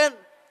থাকেন,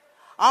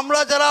 আমরা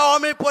যারা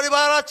আওয়ামী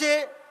পরিবার আছি,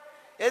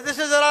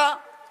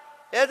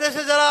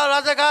 এদেশে যারা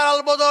রাজাকার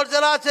আলবদর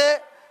যারা আছে,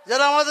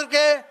 যারা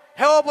আমাদেরকে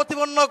হেয়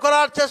প্রতিপন্ন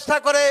করার চেষ্টা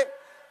করে,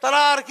 তারা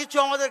আর কিছু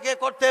আমাদেরকে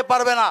করতে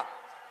পারবে না।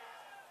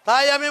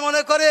 তাই আমি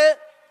মনে করি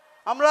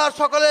আমরা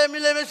সকলে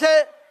মিলেমিশে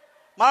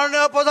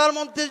মাননীয়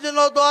প্রধানমন্ত্রীর জন্য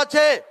দোয়া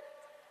আছে।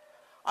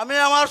 আমি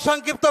আমার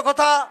সংক্ষিপ্ত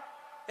কথা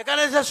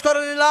এখানে শেষ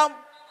করে নিলাম।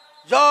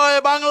 জয়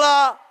বাংলা,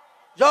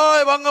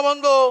 জয়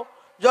বঙ্গবন্ধু,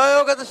 জয়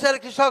হোক দেশের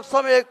কৃষক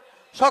শ্রমিক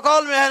সকল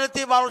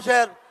মেহনতি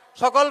মানুষের।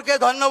 সকলকে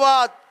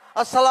ধন্যবাদ।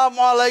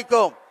 আসসালামু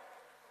আলাইকুম।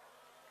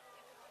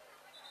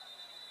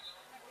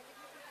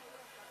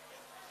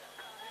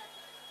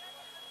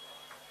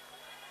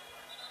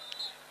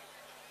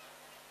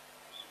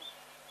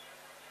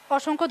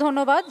 অসংখ্য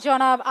ধন্যবাদ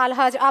জনাব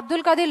আলহাজ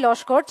আব্দুল কাদের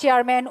লস্কর,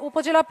 চেয়ারম্যান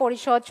উপজেলা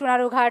পরিষদ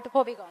চুনারুঘাট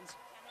হবিগঞ্জ।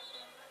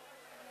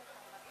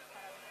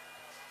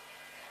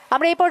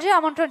 আমরা এই পর্যায়ে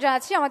আমন্ত্রণ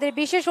জানাচ্ছি আমাদের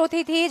বিশেষ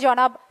অতিথি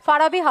জনাব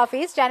ফারাবি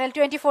হাফিজ, চ্যানেল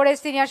 24 এর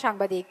সিনিয়র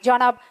সাংবাদিক।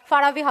 জনাব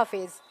ফারাবি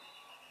হাফিজ।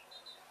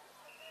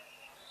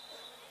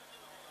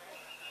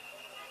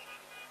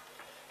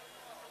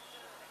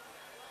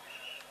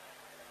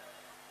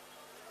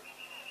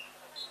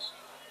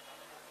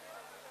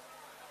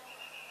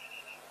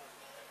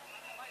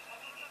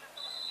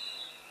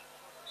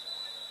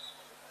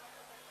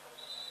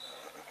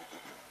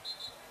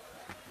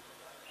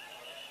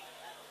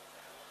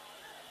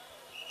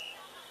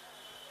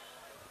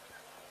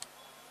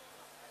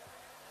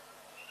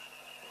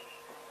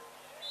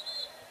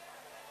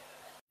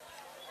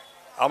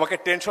 আমাকে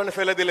টেনশনে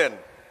ফেলে দিলেন।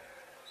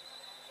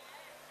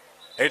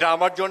 এটা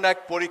আমার জন্য এক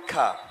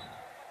পরীক্ষা।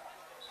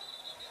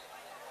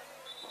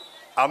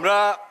 আমরা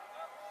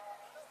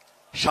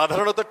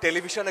সাধারণত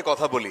টেলিভিশনে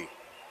কথা বলি,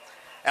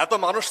 এত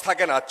মানুষ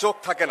থাকে না, চোখ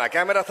থাকে না,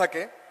 ক্যামেরা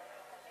থাকে।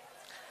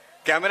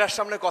 ক্যামেরার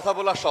সামনে কথা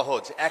বলা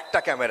সহজ, একটা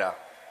ক্যামেরা।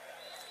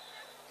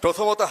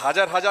 প্রথমত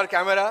হাজার হাজার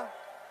ক্যামেরা,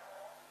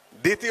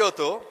 দ্বিতীয়ত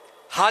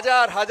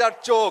হাজার হাজার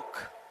চোখ।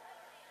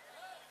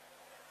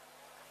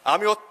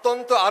 আমি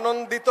অত্যন্ত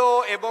আনন্দিত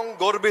এবং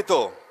গর্বিত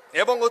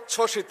এবং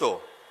উচ্ছ্বসিত।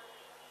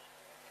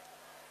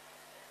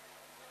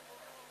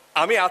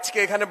 আমি আজকে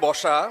এখানে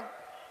বসা,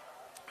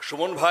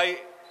 সুমন ভাই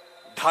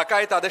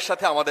ঢাকায়, তাদের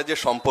সাথে আমাদের যে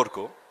সম্পর্ক,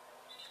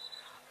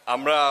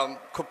 আমরা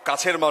খুব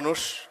কাছের মানুষ,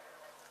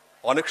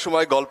 অনেক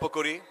সময় গল্প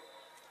করি।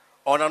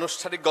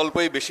 অনানুষ্ঠানিক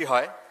গল্পই বেশি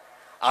হয়,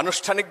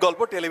 আনুষ্ঠানিক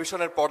গল্প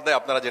টেলিভিশনের পর্দায়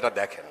আপনারা যেটা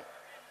দেখেন।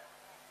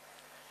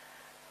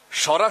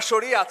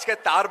 সরাসরি আজকে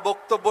তার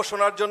বক্তব্য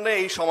শোনার জন্য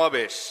এই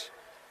সমাবেশ।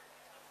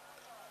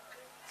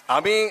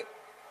 আমি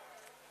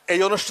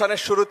এই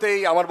অনুষ্ঠানের শুরুতেই,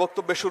 আমার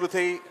বক্তব্যের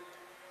শুরুতেই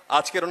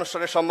আজকের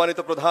অনুষ্ঠানের সম্মানিত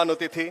প্রধান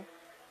অতিথি,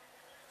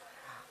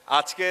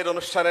 আজকের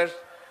অনুষ্ঠানের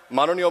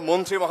মাননীয়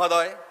মন্ত্রী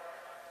মহোদয়,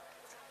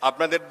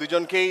 আপনাদের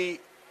দুজনকেই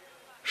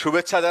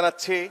শুভেচ্ছা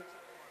জানাচ্ছি,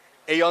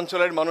 এই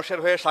অঞ্চলের মানুষের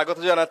হয়ে স্বাগত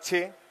জানাচ্ছি।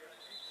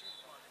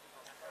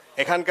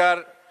 এখানকার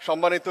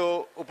সম্মানিত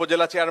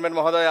উপজেলা চেয়ারম্যান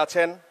মহোদয়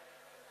আছেন,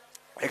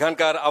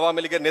 এখানকার আওয়ামী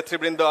লীগের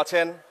নেতৃবৃন্দ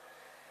আছেন,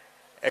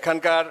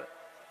 এখানকার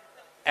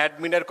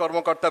অ্যাডমিনের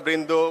কর্মকর্তা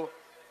বৃন্দ,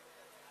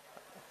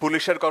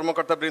 পুলিশের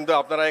কর্মকর্তা বৃন্দ,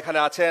 আপনারা এখানে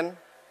আছেন।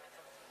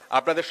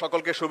 আপনাদের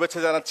সকলকে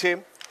শুভেচ্ছা জানাচ্ছি।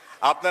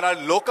 আপনারা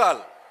লোকাল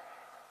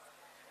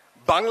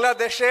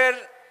বাংলাদেশের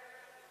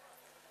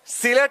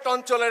সিলেট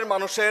অঞ্চলের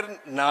মানুষের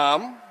নাম,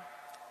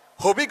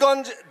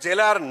 হবিগঞ্জ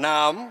জেলার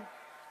নাম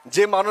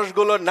যে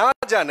মানুষগুলো না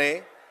জানে,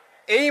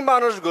 এই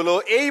মানুষগুলো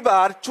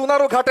এইবার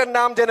চুনারুঘাটের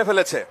নাম জেনে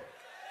ফেলেছে।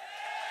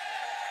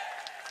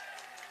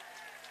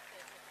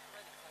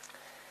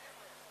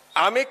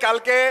 আমি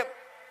কালকে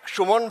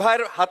সুমন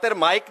ভাইয়ের হাতের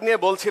মাইক নিয়ে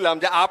বলছিলাম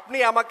যে আপনি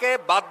আমাকে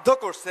বাধ্য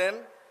করছেন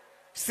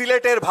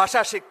সিলেটের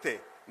ভাষা শিখতে।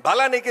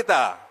 ভালা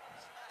নিকিতা,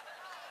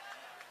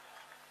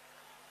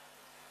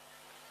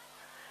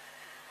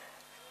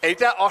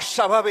 এইটা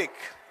অস্বাভাবিক।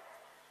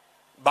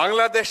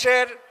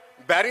 বাংলাদেশের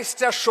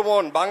ব্যারিস্টার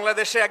সুমন,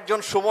 বাংলাদেশে একজন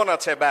সুমন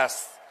আছে, ব্যাস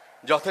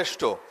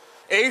যথেষ্ট।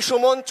 এই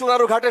সুমন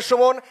চুনারুঘাটের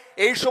সুমন,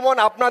 এই সুমন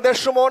আপনাদের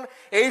সুমন,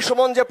 এই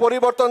সুমন যে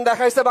পরিবর্তন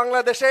দেখাইছে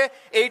বাংলাদেশে,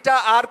 এইটা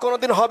আর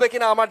কোনোদিন হবে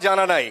কিনা আমার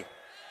জানা নাই।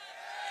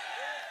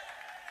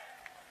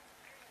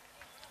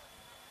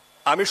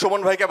 আমি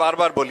সুমন ভাইকে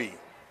বারবার বলি,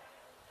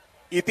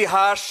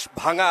 ইতিহাস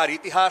ভাঙার,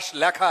 ইতিহাস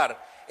লেখার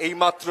এই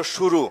মাত্র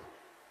শুরু।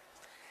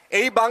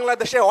 এই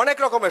বাংলাদেশে অনেক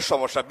রকমের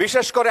সমস্যা,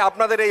 বিশেষ করে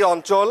আপনাদের এই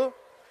অঞ্চল,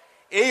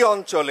 এই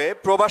অঞ্চলে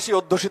প্রবাসী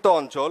অধ্যুষিত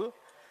অঞ্চল।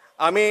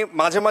 আমি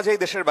মাঝে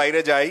মাঝেই দেশের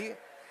বাইরে যাই,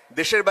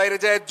 দেশের বাইরে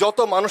যায় যত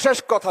মানুষের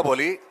কথা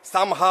বলি,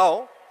 সামহাও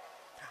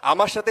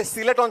আমার সাথে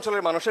সিলেট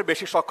অঞ্চলের মানুষের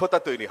বেশি সখ্যতা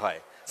তৈরি হয়।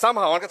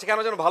 সামহাও আমার কাছে কেন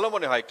যেন ভালো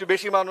মনে হয়, একটু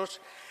বেশি মানুষ,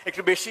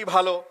 একটু বেশি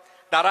ভালো,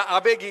 তারা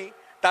আবেগী,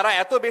 তারা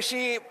এত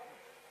বেশি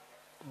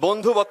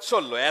বন্ধু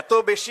বৎসল্য, এত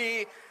বেশি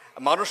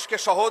মানুষকে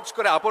সহজ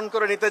করে আপন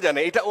করে নিতে জানে,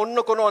 এটা অন্য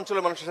কোনো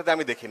অঞ্চলের মানুষের সাথে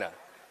আমি দেখি না।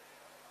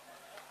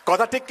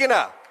 কথা ঠিক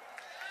কিনা?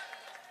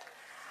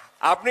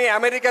 আপনি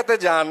আমেরিকাতে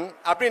যান,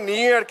 আপনি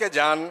নিউ ইয়র্কে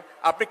যান,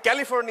 আপনি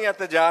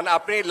ক্যালিফোর্নিয়াতে যান,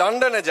 আপনি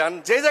লন্ডনে যান,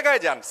 যে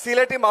জায়গায় যান,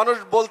 সিলেটি মানুষ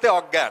বলতে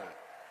অজ্ঞান।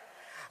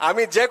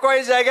 আমি যে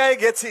কয় জায়গায়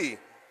গেছি,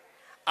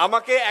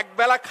 আমাকে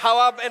একবেলা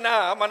খাওয়াবে না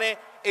মানে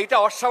এইটা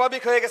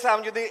অস্বাভাবিক হয়ে গেছে।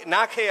 আমি যদি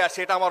না খেয়ে আসি,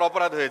 এটা আমার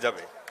অপরাধ হয়ে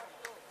যাবে।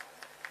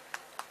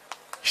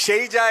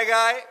 সেই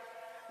জায়গায়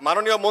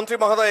মাননীয় মন্ত্রী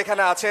মহোদয়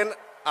এখানে আছেন,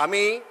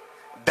 আমি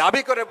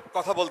দাবি করে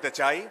কথা বলতে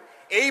চাই,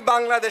 এই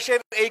বাংলাদেশের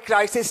এই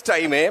ক্রাইসিস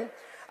টাইমে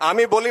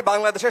আমি বলি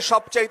বাংলাদেশের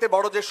সবচাইতে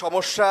বড় যে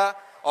সমস্যা,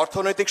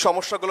 অর্থনৈতিক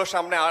সমস্যাগুলো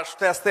সামনে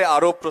আস্তে আস্তে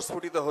আরো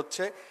প্রস্ফুটিত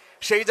হচ্ছে,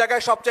 সেই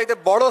জায়গায় সবচাইতে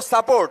বড়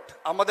সাপোর্ট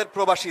আমাদের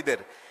প্রবাসীদের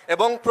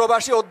এবং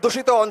প্রবাসী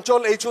অধ্যুষিত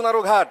অঞ্চল এই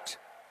চুনারুঘাট।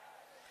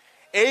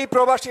 এই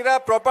প্রবাসীরা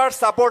প্রপার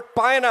সাপোর্ট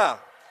পায় না,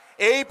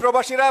 এই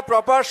প্রবাসীরা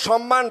প্রপার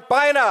সম্মান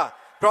পায় না,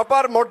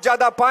 প্রপার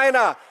মর্যাদা পায়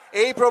না।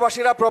 এই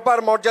প্রবাসীরা প্রপার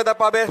মর্যাদা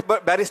পাবে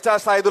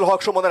ব্যারিস্টার সাইদুল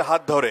হক সুমনের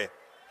হাত ধরে।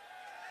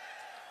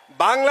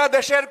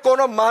 বাংলাদেশের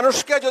কোনো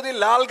মানুষকে যদি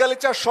লাল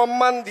গালিচার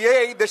সম্মান দিয়ে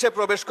এই দেশে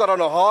প্রবেশ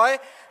করানো হয়,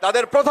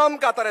 তাদের প্রথম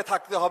কাতারে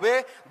থাকতে হবে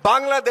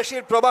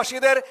বাংলাদেশের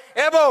প্রবাসীদের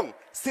এবং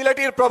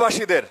সিলেটের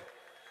প্রবাসীদের।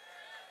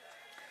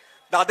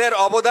 তাদের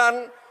অবদান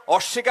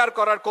অস্বীকার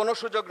করার কোনো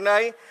সুযোগ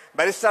নাই।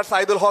 ব্যারিস্টার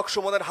সাইদুল হক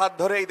সুমনের হাত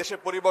ধরে এই দেশে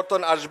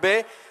পরিবর্তন আসবে,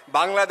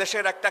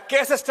 বাংলাদেশের একটা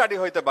কেস স্টাডি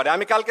হইতে পারে।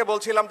 আমি কালকে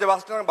বলছিলাম যে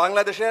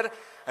বাংলাদেশের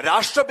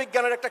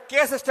রাষ্ট্রবিজ্ঞানের একটা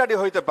কেস স্টাডি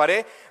হইতে পারে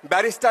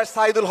ব্যারিস্টার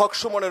সাইদুল হক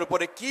সুমনের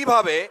উপরে,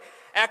 কিভাবে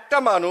একটা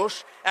মানুষ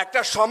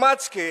একটা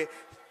সমাজকে,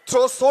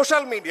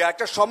 সোশ্যাল মিডিয়া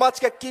একটা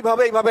সমাজকে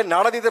কিভাবে এইভাবে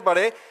নাড়া দিতে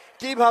পারে,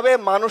 কিভাবে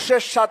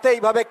মানুষের সাথে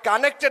এইভাবে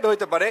কানেক্টেড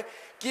হইতে পারে,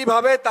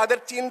 কিভাবে তাদের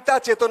চিন্তা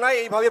চেতনায়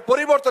এইভাবে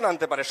পরিবর্তন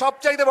আনতে পারে।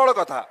 সবচাইতে বড়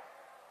কথা,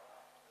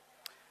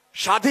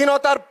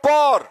 স্বাধীনতার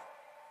পর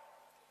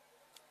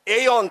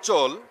এই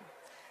অঞ্চল,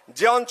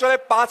 যে অঞ্চলে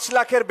 5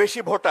 লাখের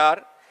বেশি ভোটার,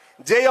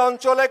 যেই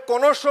অঞ্চলে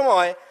কোনো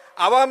সময়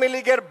আওয়ামী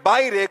লীগের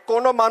বাইরে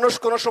কোনো মানুষ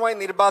কোনো সময়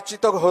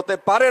নির্বাচিত হতে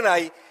পারে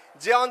নাই,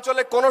 যে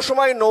অঞ্চলে কোনো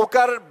সময়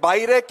নৌকার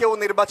বাইরে কেউ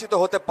নির্বাচিত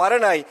হতে পারে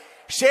নাই,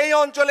 সেই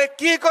অঞ্চলে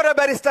কি করে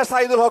ব্যারিস্টার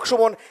সাইদুল হক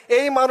সুমন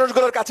এই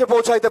মানুষগুলোর কাছে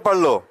পৌঁছাইতে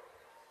পারলো?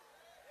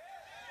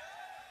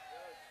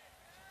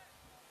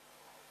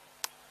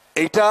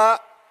 এইটা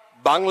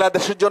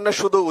বাংলাদেশের জন্য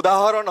শুধু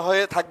উদাহরণ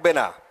হয়ে থাকবে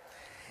না,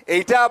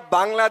 এইটা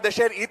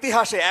বাংলাদেশের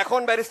ইতিহাসে,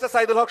 এখন ব্যারিস্টার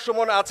সাইদুল হক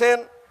সুমন আছেন,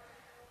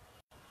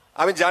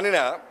 আমি জানি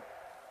না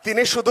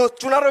তিনি শুধু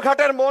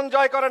চুনারুঘাটের মন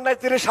জয় করেন নাই,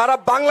 তিনি সারা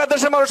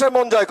বাংলাদেশের মানুষের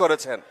মন জয়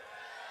করেছেন।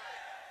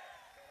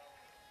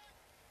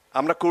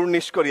 আমরা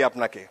কুর্নিশ করি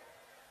আপনাকে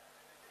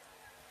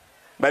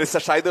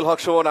ব্যারিস্টার সাইদুল হক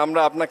সুমন,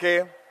 আমরা আপনাকে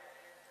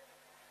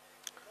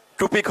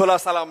টুপি খোলা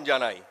সালাম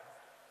জানাই,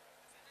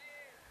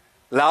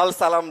 লাল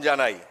সালাম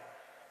জানাই।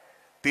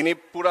 তিনি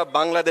পুরা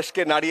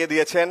বাংলাদেশকে নাড়িয়ে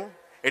দিয়েছেন,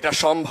 এটা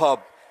সম্ভব।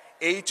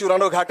 এই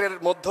চুরানোঘাটের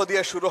মধ্য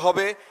দিয়ে শুরু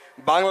হবে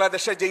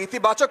বাংলাদেশের যে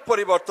ইতিবাচক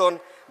পরিবর্তন,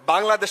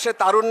 বাংলাদেশের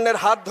তারুণ্যের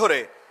হাত ধরে।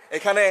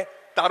 এখানে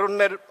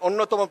তারুণ্যের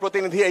অন্যতম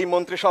প্রতিনিধি এই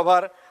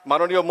মন্ত্রিসভার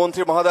মাননীয়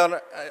মন্ত্রী মহোদয়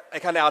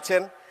এখানে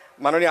আছেন,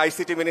 মাননীয়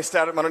আইসিটি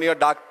মিনিস্টার, মাননীয়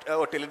ডাক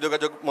ও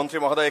টেলিযোগাযোগ মন্ত্রী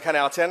মহোদয় এখানে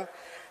আছেন।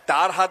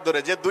 তার হাত ধরে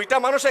যে দুইটা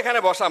মানুষ এখানে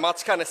বসা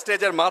মাঝখানে,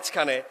 স্টেজের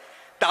মাঝখানে,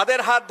 তাদের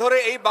হাত ধরে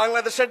এই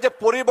বাংলাদেশের যে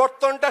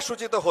পরিবর্তনটা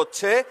সূচিত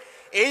হচ্ছে,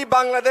 এই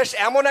বাংলাদেশ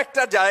এমন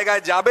একটা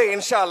জায়গায় যাবে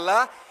ইনশাআল্লাহ,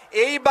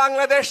 এই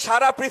বাংলাদেশ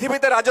সারা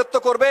পৃথিবীতে রাজত্ব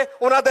করবে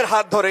ওনাদের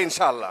হাত ধরে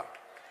ইনশাআল্লাহ।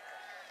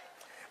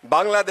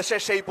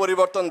 বাংলাদেশের সেই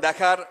পরিবর্তন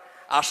দেখার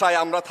আশায়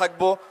আমরা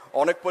থাকব।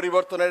 অনেক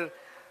পরিবর্তনের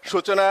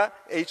সূচনা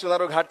এই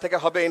চুনারুঘাট থেকে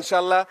হবে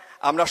ইনশাআল্লাহ।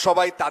 আমরা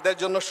সবাই তাদের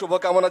জন্য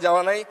শুভকামনা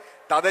জানাই।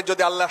 তাদের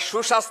যদি আল্লাহ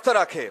সুস্বাস্থ্য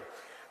রাখে,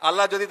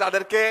 আল্লাহ যদি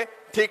তাদেরকে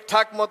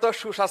ঠিকঠাক মতো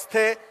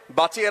সুস্বাস্থ্যে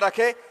বাঁচিয়ে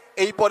রাখে,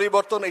 এই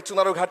পরিবর্তন এই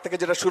চুনারুঘাট থেকে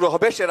যেটা শুরু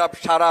হবে সেটা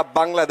সারা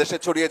বাংলাদেশে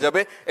ছড়িয়ে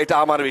যাবে, এটা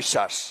আমার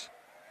বিশ্বাস।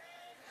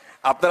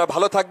 আপনারা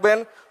ভালো থাকবেন,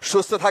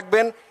 সুস্থ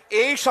থাকবেন।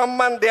 এই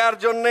সম্মান দেওয়ার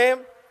জন্যে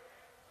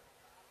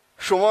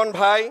সুমন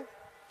ভাই,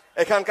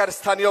 এখানকার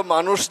স্থানীয়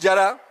মানুষ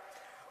যারা,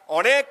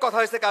 অনেক কথা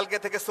হয়েছে কালকে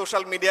থেকে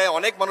সোশ্যাল মিডিয়ায়,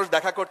 অনেক মানুষ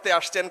দেখা করতে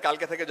আসছেন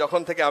কালকে থেকে,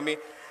 যখন থেকে আমি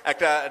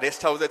একটা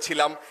রেস্ট হাউসে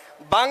ছিলাম।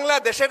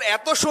 বাংলাদেশের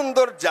এত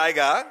সুন্দর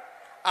জায়গা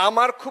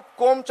আমার খুব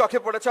কম চোখে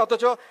পড়েছে,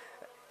 অথচ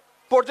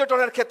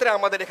পর্যটনের ক্ষেত্রে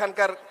আমাদের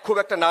এখানকার খুব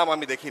একটা নাম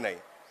আমি দেখি নাই।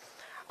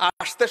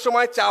 আসতে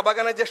সময় চা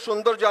বাগানের যে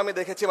সৌন্দর্য আমি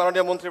দেখেছি,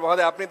 মাননীয় মন্ত্রী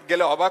মহোদয় আপনি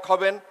গেলে অবাক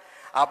হবেন,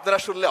 আপনারা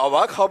শুনলে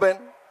অবাক হবেন।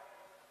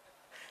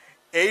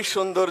 এই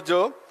সৌন্দর্য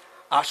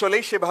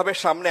আসলেই সেভাবে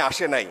সামনে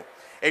আসে নাই।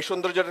 এই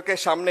সৌন্দর্যটাকে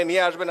সামনে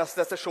নিয়ে আসবেন আস্তে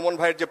আস্তে। সুমন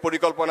ভাইয়ের যে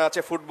পরিকল্পনা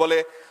আছে ফুটবলে,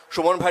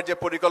 সুমন ভাইয়ের যে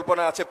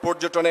পরিকল্পনা আছে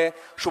পর্যটনে,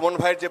 সুমন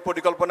ভাইয়ের যে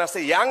পরিকল্পনা আছে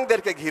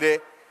ইয়াংদেরকে ঘিরে,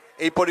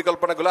 এই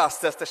পরিকল্পনাগুলো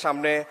আস্তে আস্তে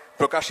সামনে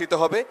প্রকাশিত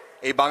হবে।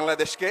 এই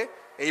বাংলাদেশকে,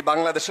 এই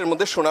বাংলাদেশের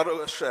মধ্যে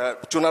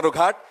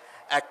চুনারুঘাট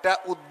একটা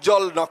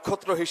উজ্জ্বল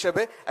নক্ষত্র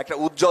হিসেবে, একটা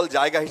উজ্জ্বল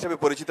জায়গা হিসেবে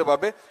পরিচিত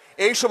পাবে।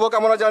 এই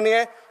শুভকামনা জানিয়ে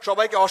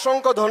সবাইকে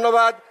অসংখ্য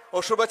ধন্যবাদ ও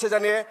শুভেচ্ছা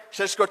জানিয়ে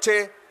শেষ করছি।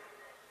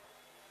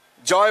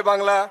 জয়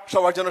বাংলা,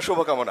 সবার জন্য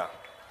শুভকামনা।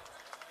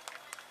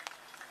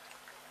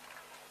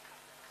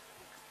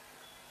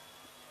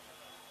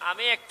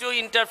 আমি একটু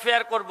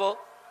ইন্টারফেয়ার করব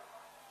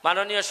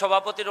মাননীয়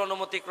সভাপতির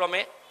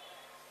অনুমতিক্রমে।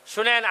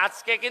 শুনেন,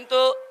 আজকে কিন্তু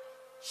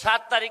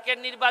 7 তারিখের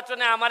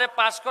নির্বাচনে আমারে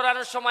পাশ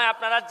করানোর সময়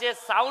আপনারা যে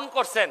সাউন্ড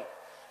করছেন,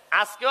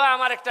 আজকেও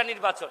আমার একটা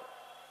নির্বাচন।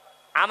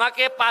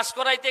 আমাকে পাশ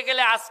করাইতে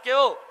গেলে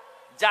আজকেও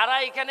যারা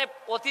এখানে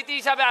অতিথি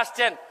হিসাবে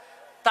আসছেন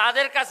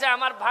তাদের কাছে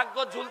আমার ভাগ্য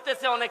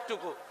ঝুলতেছে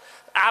অনেকটুকু।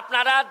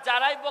 আপনারা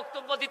যারাই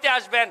বক্তব্য দিতে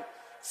আসবেন,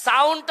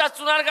 সাউন্ডটা,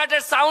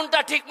 চুনারঘাটের সাউন্ডটা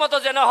ঠিক মতো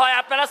যেন হয়।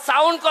 আপনারা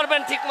সাউন্ড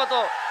করবেন ঠিক মতো।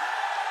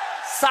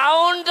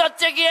 সাউন্ড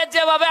হচ্ছে গিয়ে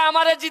যেভাবে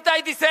আমারে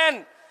জিতাই দিছেন,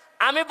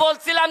 আমি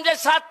বলছিলাম যে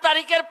 7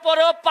 তারিখের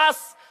পরেও 5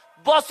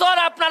 বছর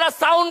আপনারা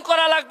সাউন্ড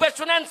করা লাগবে।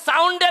 শুনেন,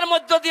 সাউন্ডের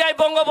মধ্য দিয়ে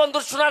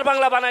বঙ্গবন্ধুর সোনার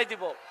বাংলা বানাই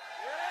দিব।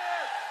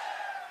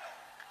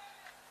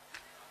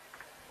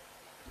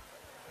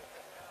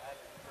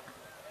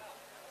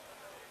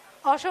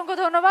 অসংখ্য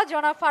ধন্যবাদ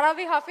জনাব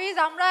ফারাবি হাফিজ।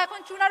 আমরা এখন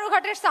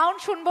চুনারুঘাটের সাউন্ড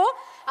শুনবো।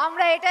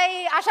 আমরা এটাই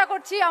আশা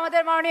করছি,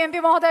 আমাদের মাননীয় এমপি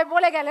মহোদয়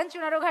বলে গেলেন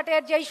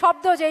চুনারুঘাটের যেই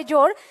শব্দ, যেই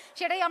জোর,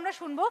 সেটাই আমরা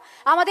শুনবো।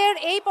 আমাদের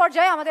এই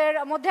পর্যায়ে আমাদের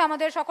মধ্যে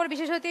আমাদের সকল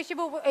বিশেষ অতিথি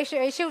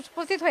এসে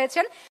উপস্থিত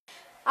হয়েছেন।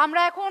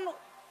 আমরা এখন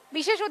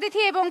বিশেষ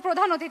অতিথি এবং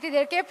প্রধান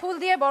অতিথিদেরকে ফুল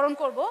দিয়ে বরণ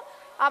করব।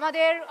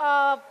 আমাদের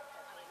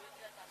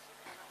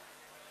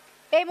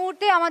এই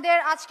মুহূর্তে আমাদের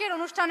আজকের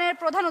অনুষ্ঠানের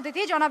প্রধান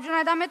অতিথি জনাব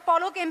জুনায়েদ আহমেদ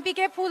পলক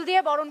এমপিকে ফুল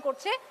দিয়ে বরণ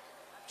করছে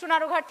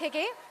চুনারুঘাট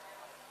থেকে।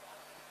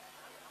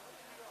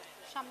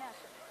 সামনে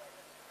আসে,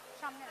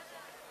 সামনে আসে,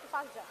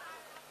 ফাস্ট যা।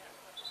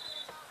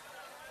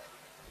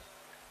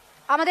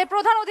 আমাদের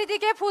প্রধান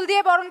অতিথিকে ফুল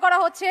দিয়ে বরণ করা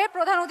হচ্ছে।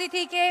 প্রধান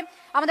অতিথিকে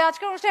আমাদের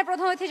আজকের অনুষ্ঠানের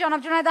প্রধান অতিথি জনাব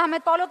জুনায়েদ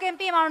আহমেদ পলক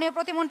এমপি, মাননীয়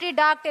প্রতিমন্ত্রী,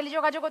 ডাক,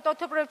 টেলিযোগাযোগ ও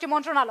তথ্য প্রযুক্তি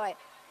মন্ত্রণালয়।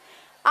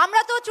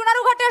 আমরা তো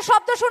চুনারুঘাটের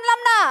শব্দ শুনলাম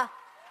না,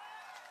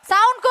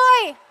 সাউন্ড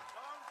কই?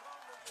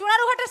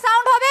 চুনারুঘাটের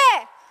সাউন্ড হবে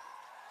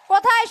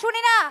কোথায়?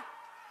 শুনি না।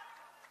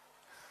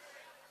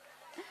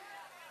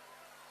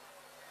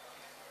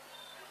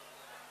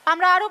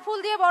 আমরা আরো ফুল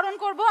দিয়ে বরণ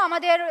করব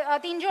আমাদের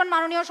তিনজন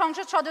মাননীয়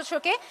সংসদ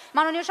সদস্যকে।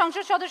 মাননীয়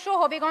সংসদ সদস্য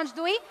হবিগঞ্জ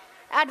 2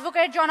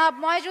 অ্যাডভোকেট জনাব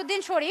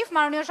ময়েজউদ্দিন শরীফ,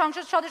 মাননীয়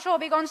সংসদ সদস্য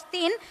হবিগঞ্জ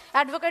 3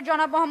 অ্যাডভোকেট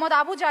জনাব মোহাম্মদ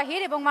আবু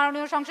জাহির এবং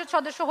মাননীয় সংসদ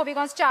সদস্য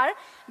হবিগঞ্জ 4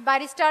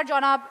 ব্যারিস্টার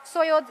জনাব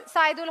সৈয়দ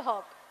সাইদুল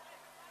হক।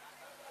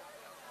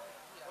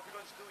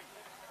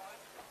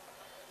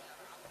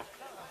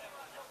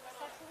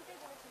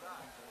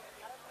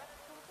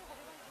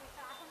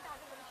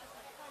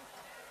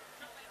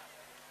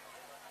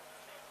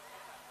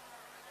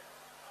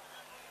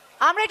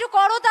 আমরা একটু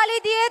করতালি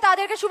দিয়ে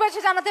তাদেরকে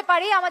শুভেচ্ছা জানাতে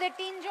পারি। আমাদের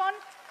তিনজন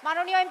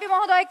মাননীয় এমপি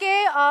মহোদয়কে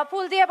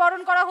ফুল দিয়ে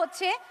বরণ করা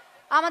হচ্ছে।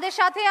 আমাদের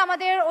সাথে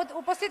আমাদের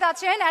উপস্থিত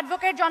আছেন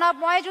অ্যাডভোকেট জনাব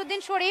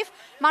ময়েজউদ্দিন শরীফ,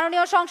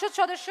 মাননীয় সংসদ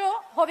সদস্য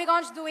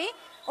হবিগঞ্জ 2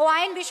 ও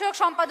আইন বিষয়ক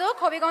সম্পাদক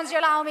হবিগঞ্জ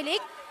জেলা আওয়ামী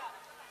লীগ,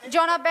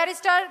 জনাব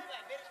ব্যারিস্টার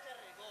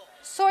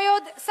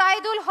সৈয়দ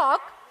সাইদুল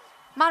হক,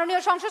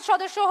 মাননীয় সংসদ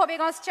সদস্য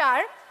হবিগঞ্জ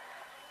 4,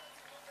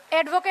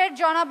 অ্যাডভোকেট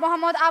জনাব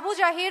মোহাম্মদ আবু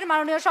জাহির,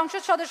 মাননীয়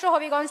সংসদ সদস্য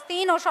হবিগঞ্জ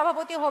 3 ও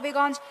সভাপতি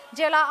হবিগঞ্জ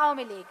জেলা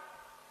আওয়ামী লীগ।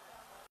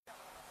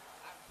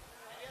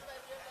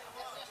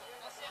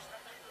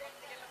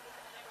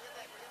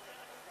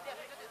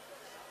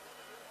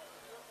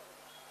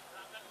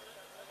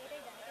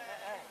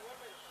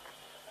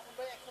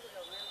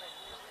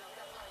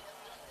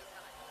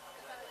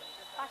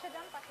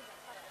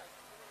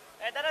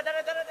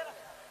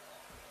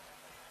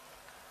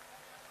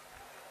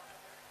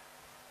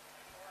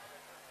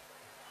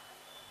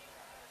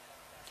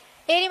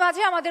 এরই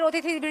মাঝে আমাদের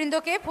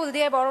অতিথিবৃন্দকে ফুল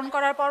দিয়ে বরণ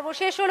করার পর্ব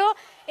শেষ হলো।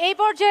 এই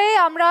পর্যায়ে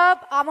আমরা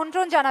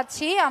আমন্ত্রণ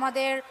জানাচ্ছি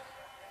আমাদের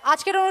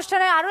আজকের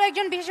অনুষ্ঠানে আরও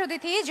একজন বিশেষ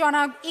অতিথি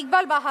জনাব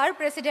ইকবাল বাহার,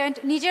 প্রেসিডেন্ট,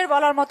 নিজের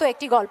বলার মতো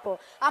একটি গল্প।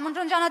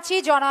 আমন্ত্রণ জানাচ্ছি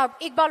জনাব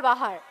ইকবাল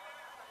বাহার।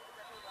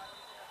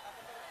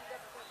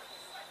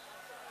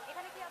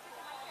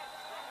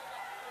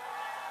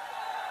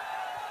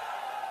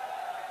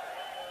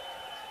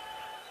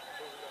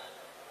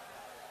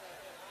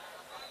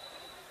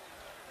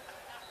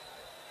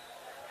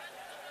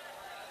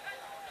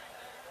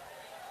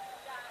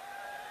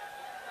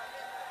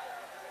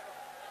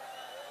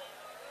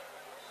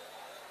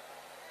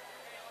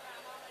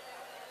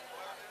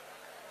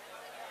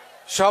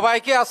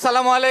 সবাইকে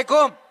আসসালামু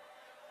আলাইকুম।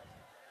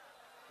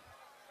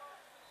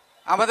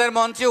 আমাদের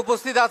মঞ্চে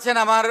উপস্থিত আছেন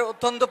আমার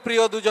অত্যন্ত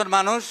প্রিয় দুজন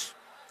মানুষ।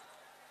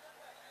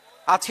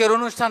 আজকের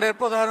অনুষ্ঠানের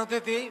প্রধান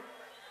অতিথি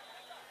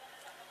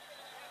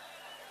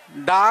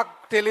ডাক,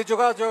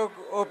 টেলিযোগাযোগ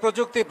ও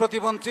প্রযুক্তি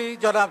প্রতিমন্ত্রী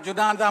জনাব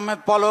জুনায়েদ আহমেদ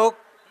পলক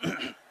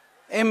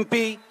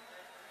এমপি,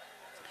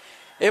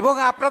 এবং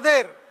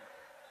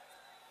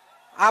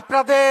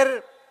আপনাদের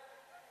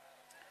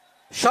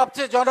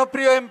সবচেয়ে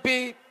জনপ্রিয় এমপি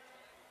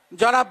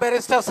জনাব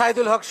ব্যারিস্টার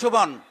সাইদুল হক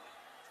সুমন।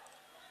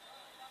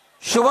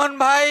 সুমন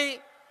ভাই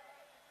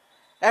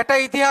একটা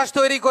ইতিহাস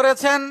তৈরি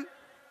করেছেন।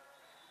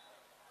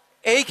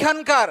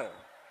 এইখানকার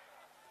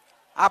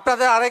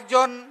আপনাদের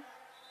আরেকজন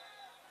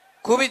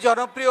খুবই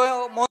জনপ্রিয়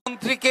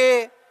মন্ত্রীকে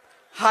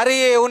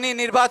হারিয়ে উনি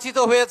নির্বাচিত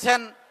হয়েছেন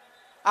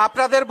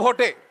আপনাদের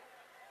ভোটে।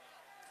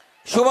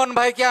 সুমন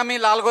ভাইকে আমি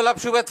লাল গোলাপ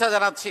শুভেচ্ছা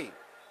জানাচ্ছি।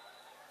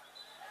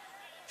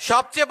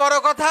 সবচেয়ে বড়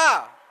কথা,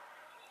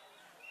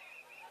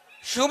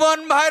 সুমন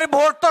ভাইয়ের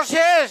ভোট তো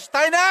শেষ,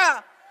 তাই না?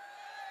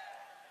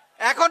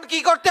 এখন কি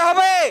করতে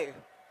হবে?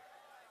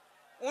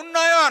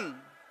 উন্নয়ন।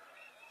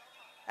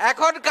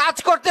 এখন কাজ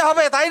করতে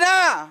হবে, তাই না?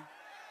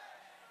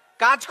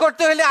 কাজ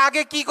করতে হলে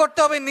আগে কি করতে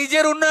হবে?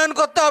 নিজের উন্নয়ন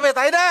করতে হবে,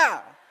 তাই না?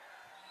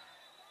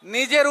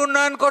 নিজের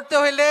উন্নয়ন করতে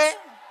হলে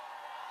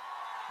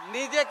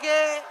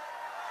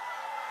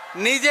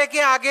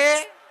নিজেকে আগে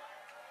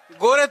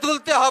গড়ে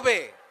তুলতে হবে।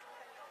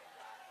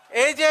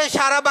 এই যে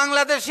সারা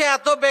বাংলাদেশে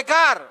এত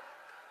বেকার,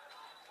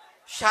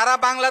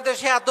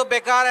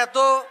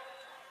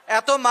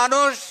 এত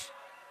মানুষ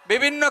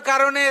বিভিন্ন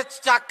কারণে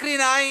চাকরি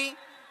নাই,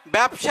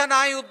 ব্যবসা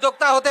নাই,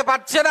 উদ্যোক্তা হতে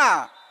পারছে না,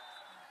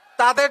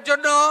 তাদের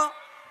জন্য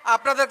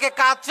আপনাদেরকে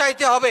কাজ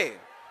চাইতে হবে।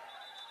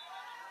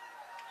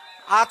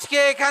 আজকে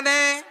এখানে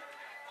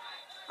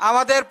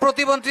আমাদের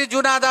প্রতিমন্ত্রী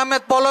জুনায়েদ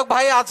আহমেদ পলক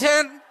ভাই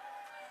আছেন।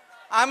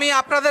 আমি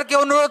আপনাদেরকে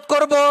অনুরোধ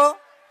করব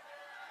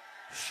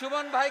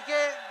সুমন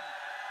ভাইকে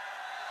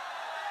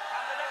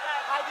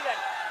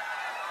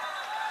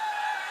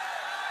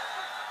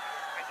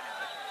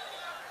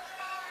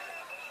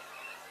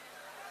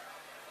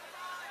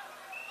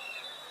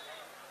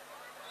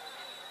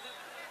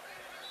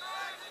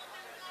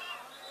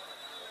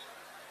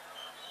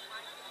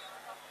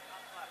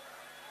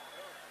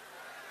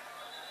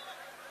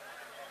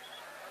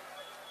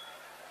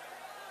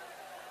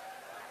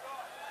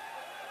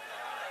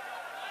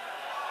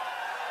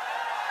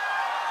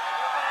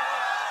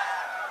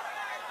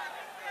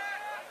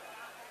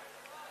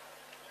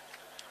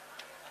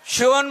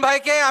সুমন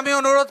ভাইকে আমি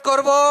অনুরোধ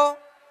করব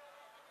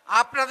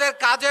আপনাদের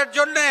কাজের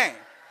জন্যে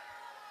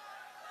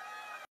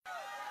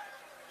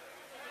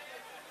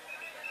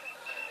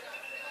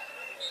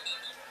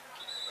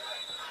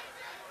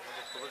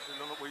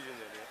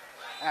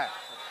হ্যাঁ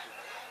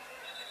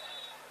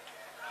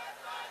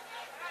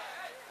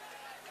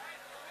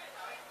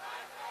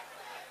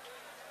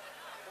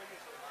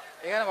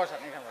এখানে বসান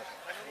এখানে বসান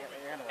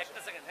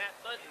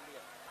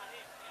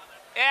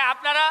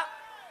আপনারা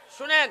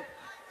শুনেন,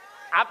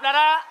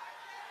 আপনারা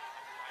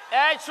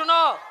এই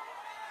শুনো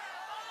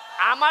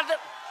আমাদের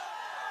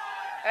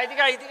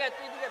এইদিকে এইদিকে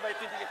তুই দিকে ভাই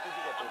তুই দিকে তুই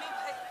দিকে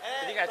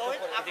এদিকে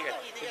এদিকে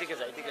এদিকে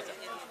যা এদিকে যা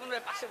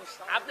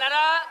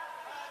আপনারা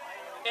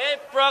এই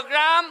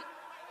প্রোগ্রাম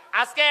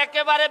আজকে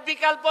একেবারে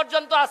বিকাল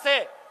পর্যন্ত আছে।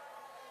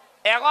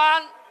 এখন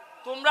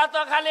তোমরা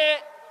তো খালি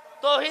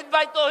তৌহিদ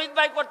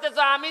ভাই করতেছ।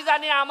 আমি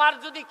জানি আমার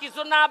যদি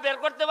কিছু না বের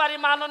করতে পারি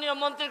মাননীয়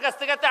মন্ত্রীর কাছ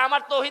থেকে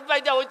আমার তৌহিদ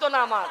ভাই দেওয়া হইতো না।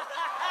 আমার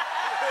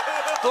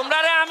তোমরা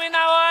আমি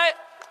না হয়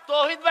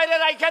তৌহিদ ভাইরে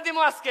রাইখা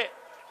দিমু আজকে,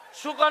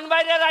 সুকন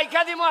ভাইরে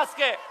রাইখা দিমু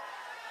আজকে।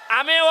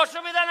 আমি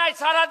অসুবিধা নাই,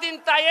 সারাদিন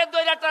তাইয়ের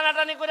দইরা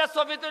টানাটানি করে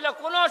ছবি তুলে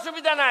কোনো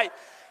অসুবিধা নাই,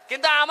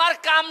 কিন্তু আমার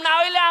কাম না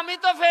হইলে আমি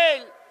তো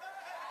ফেল।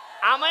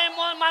 আমি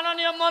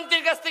মাননীয়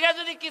মন্ত্রীর কাছ থেকে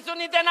যদি কিছু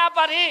নিতে না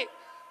পারি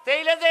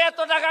তাইলে যে এত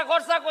টাকা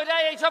খরচা করে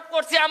এইসব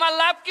করছি আমার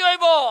লাভ কি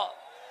হইব?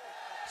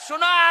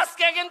 শুনো,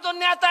 আজকে কিন্তু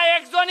নেতা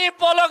একজনই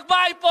পলক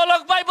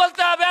ভাই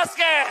বলতে হবে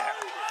আজকে।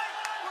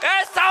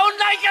 এই সাউন্ড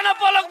নাই কেন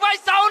পলক ভাই?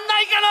 সাউন্ড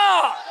নাই কেন?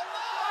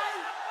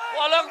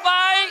 পলক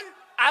ভাই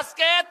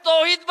আজকে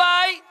তৌহিদ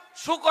ভাই,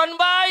 সুকন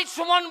ভাই,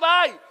 সুমন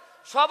ভাই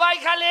সবাই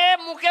খালি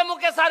মুখে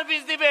মুখে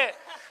সার্ভিস দিবে,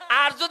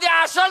 আর যদি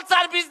আসল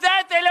সার্ভিস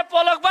দেয় তাহলে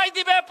পলক ভাই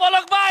দিবে।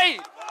 পলক ভাই,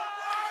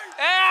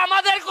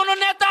 আমাদের কোন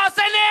নেতা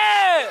আছে নে?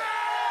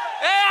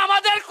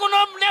 আমাদের কোন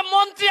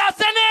মন্ত্রী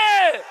আছে নে?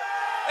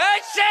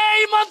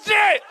 সেই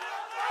মন্ত্রী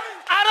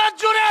আরো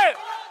জোরে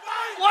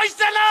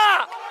কইছে না,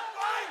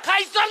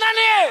 খাইছো না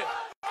নে?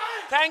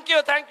 Thank you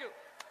thank you.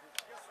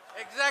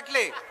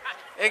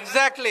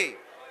 Exactly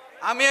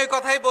আমি ওই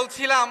কথাই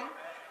বলছিলাম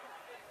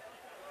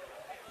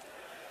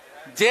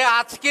যে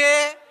আজকে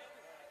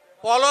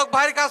পলক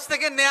ভাইয়ের কাছ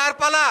থেকে নেয়ার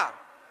পালা।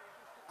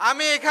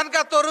 আমি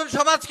এখানকার তরুণ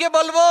সমাজকে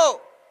বলবো,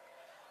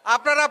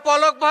 আপনারা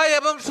পলক ভাই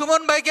এবং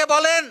সুমন ভাইকে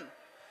বলেন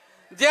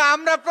যে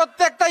আমরা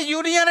প্রত্যেকটা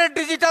ইউনিয়নের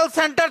ডিজিটাল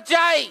সেন্টার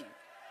চাই,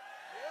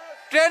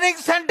 ট্রেনিং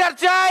সেন্টার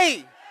চাই,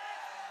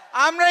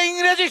 আমরা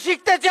ইংরেজি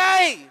শিখতে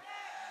চাই,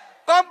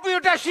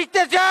 কম্পিউটার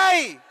শিখতে চাই,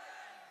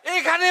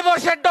 এখানে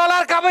বসে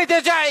ডলার কামাইতে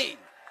চাই।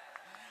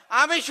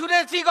 আমি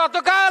শুনেছি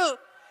গতকাল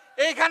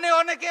এখানে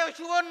অনেকে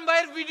সুমন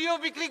ভাইয়ের ভিডিও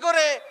বিক্রি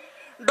করে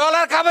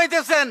ডলার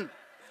কামাইতেছেন,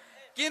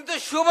 কিন্তু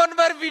সুমন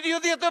ভাইয়ের ভিডিও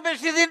দিয়ে তো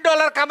বেশি দিন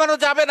ডলার কামানো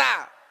যাবে না।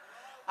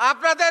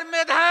 আপনাদের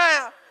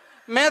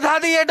মেধা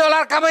দিয়ে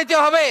ডলার কামাইতে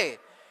হবে,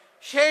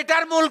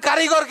 সেইটার মূল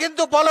কারিগর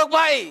কিন্তু পলক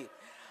ভাই।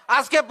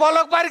 আজকে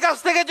পলক ভাইয়ের কাছ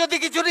থেকে যদি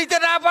কিছু নিতে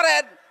না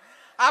পারেন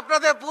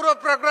আপনাদের পুরো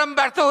প্রোগ্রাম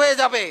ব্যর্থ হয়ে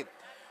যাবে।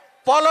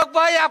 পলক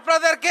ভাই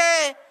আপনাদেরকে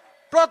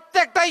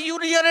প্রত্যেকটা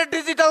ইউনিয়নের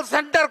ডিজিটাল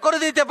সেন্টার করে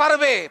দিতে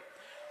পারবে,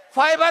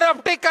 ফাইবার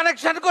অপটিক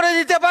কানেকশন করে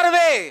দিতে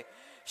পারবে,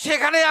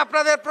 সেখানে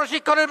আপনাদের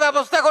প্রশিক্ষণের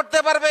ব্যবস্থা করতে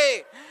পারবে।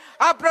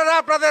 আপনারা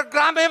আপনাদের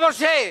গ্রামে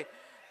বসে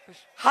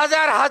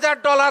হাজার হাজার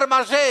ডলার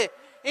মাসে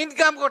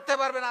ইনকাম করতে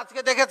পারবেন।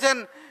 আজকে দেখেছেন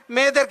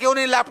মেয়েদেরকে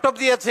উনি ল্যাপটপ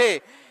দিয়েছে।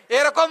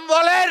 এরকম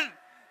বলেন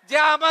যে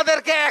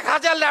আমাদেরকে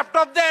 1000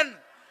 ল্যাপটপ দেন,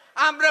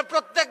 আমরা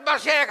প্রত্যেক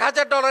মাসে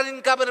 1000 ডলার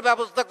ইনকামের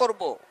ব্যবস্থা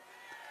করব।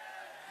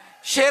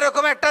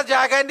 সেরকম একটা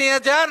জায়গায় নিয়ে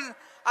যান।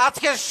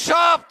 আজকে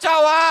সব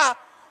চাওয়া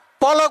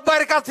পলক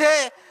ভাইয়ের কাছে,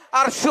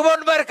 আর সুমন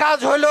ভাইয়ের কাজ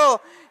হলো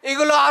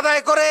এগুলো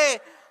আদায় করে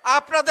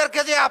আপনাদেরকে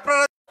যে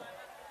আপনারা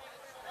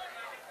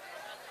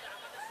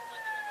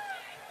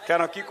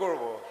কেন কি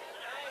করব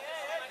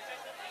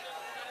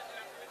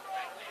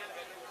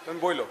তুমি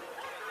বইলো।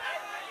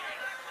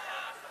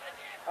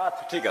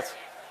 আচ্ছা ঠিক আছে।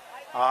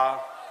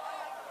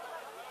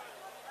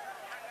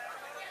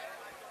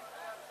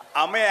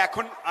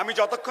 আমি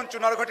যতক্ষণ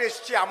চুনারঘাটে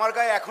এসেছি আমার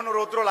গায়ে এখনো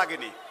রৌদ্র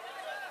লাগেনি।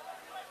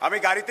 আমি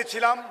গাড়িতে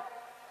ছিলাম,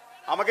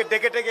 আমাকে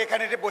ডেকে ডেকে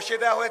এখানে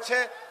বসিয়ে দেওয়া হয়েছে,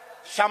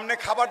 সামনে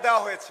খাবার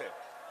দেওয়া হয়েছে।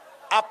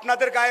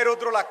 আপনাদের গায়ে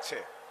রৌদ্র লাগছে।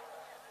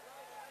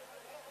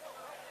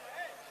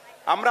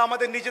 আমরা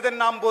আমাদের নিজেদের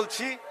নাম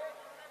বলছি,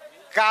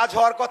 কাজ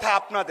হওয়ার কথা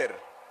আপনাদের।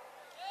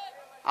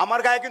 আমার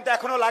গায়ে কিন্তু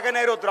এখনো লাগে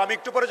নাই রৌদ্র। আমি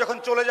একটু পরে যখন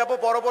চলে যাব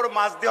বড় বড়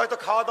মাছ দিয়ে হয়তো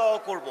খাওয়া দাওয়া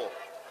করব।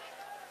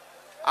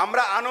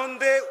 আমরা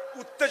আনন্দে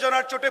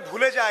উত্তেজনার চোটে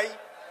ভুলে যাই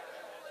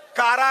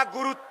কারা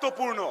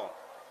গুরুত্বপূর্ণ।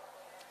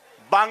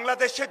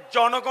 বাংলাদেশের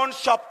জনগণ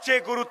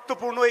সবচেয়ে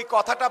গুরুত্বপূর্ণ, এই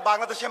কথাটা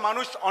বাংলাদেশের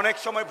মানুষ অনেক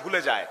সময়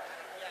ভুলে যায়,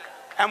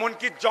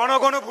 এমনকি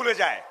জনগণও ভুলে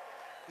যায়।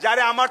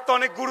 যারে আমার তো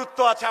অনেক গুরুত্ব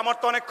আছে, আমার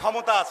তো অনেক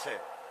ক্ষমতা আছে।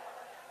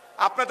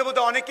 আপনাদের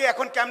মধ্যে অনেকে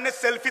এখন কেমনে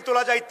সেলফি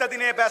তোলা যায় ইত্যাদি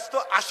নিয়ে ব্যস্ত,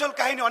 আসল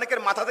কাহিনী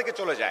অনেকের মাথা থেকে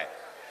চলে যায়।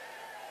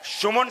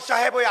 সুমন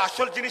সাহেব ওই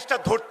আসল জিনিসটা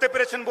ধরতে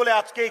পেরেছেন বলে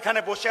আজকে এখানে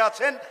বসে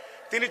আছেন।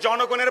 তিনি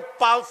জনগণের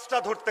পালসটা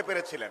ধরতে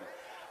পেরেছিলেন।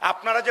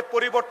 আপনারা যে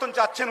পরিবর্তন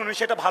চাচ্ছেন উনি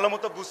সেটা ভালো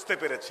মতো বুঝতে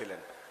পেরেছিলেন।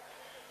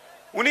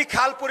 উনি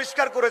খাল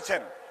পরিষ্কার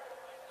করেছেন,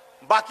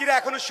 বাকিরা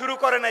এখনো শুরু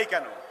করে নাই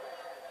কেন?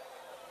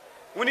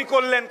 উনি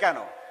করলেন কেন?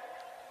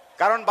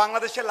 কারণ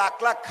বাংলাদেশে লাখ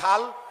লাখ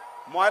খাল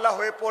ময়লা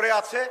হয়ে পড়ে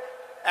আছে,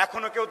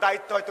 এখনো কেউ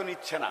দায়িত্ব হয়তো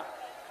নিচ্ছে না।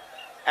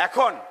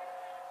 এখন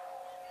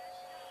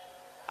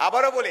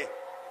আবারও বলি,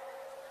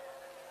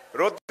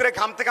 রোদ্রে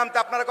ঘামতে ঘামতে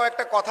আপনারা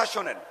কয়েকটা কথা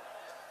শোনেন।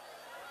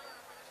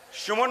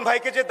 সুমন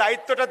ভাইকে যে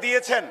দায়িত্বটা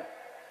দিয়েছেন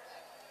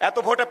এত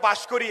ভোটে পাশ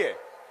করিয়ে,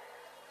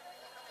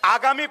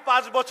 আগামী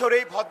 5 বছর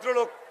এই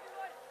ভদ্রলোক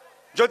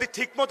যদি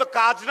ঠিকমতো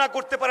কাজ না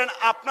করতে পারেন,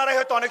 আপনারাই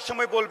হয়তো অনেক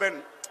সময় বলবেন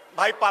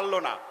ভাই পারলো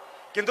না,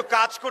 কিন্তু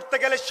কাজ করতে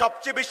গেলে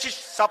সবচেয়ে বেশি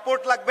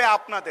সাপোর্ট লাগবে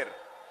আপনাদের।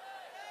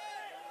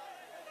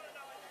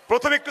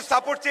 প্রথমে একটু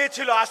সাপোর্ট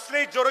চেয়েছিল,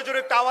 আসলেই জোরে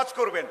জোরে একটু আওয়াজ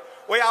করবেন।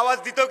 ওই আওয়াজ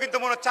দিতেও কিন্তু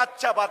মনে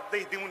চাচ্ছা বাদ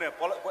দেই দিমুনে,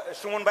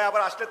 সুমন ভাই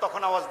আবার আসলে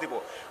তখন আওয়াজ দিব।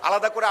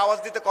 আলাদা করে আওয়াজ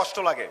দিতে কষ্ট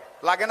লাগে,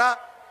 লাগে না?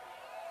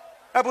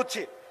 হ্যাঁ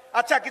বুঝছি।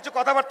 আচ্ছা, কিছু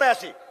কথাবার্তায়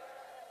আসি।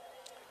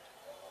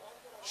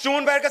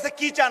 সুমন ভাইয়ের কাছে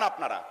কি চান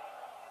আপনারা?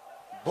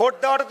 ভোট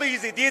দেওয়াটা তো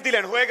ইজি, দিয়ে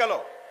দিলেন, হয়ে গেল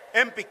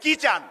এমপি। কি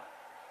চান?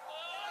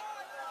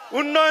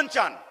 উন্নয়ন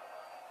চান।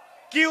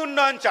 কি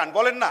উন্নয়ন চান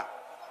বলেন না?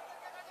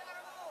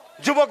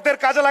 যুবকদের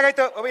কাজে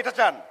লাগাইতে হবে, এটা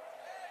চান।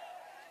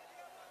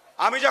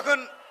 আমি যখন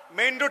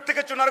মেইন রোড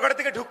থেকে চুনারঘাট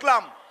থেকে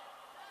ঢুকলাম,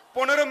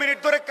 15 মিনিট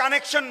ধরে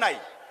কানেকশন নাই,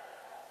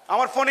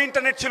 আমার ফোনে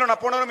ইন্টারনেট ছিল না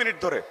 15 মিনিট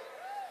ধরে।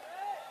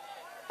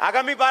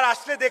 আগামীবার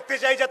আসলে দেখতে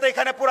চাই যাতে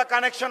এখানে পুরো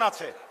কানেকশন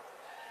আছে।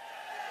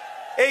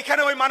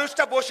 এইখানে ওই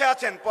মানুষটা বসে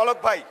আছেন পলক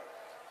ভাই,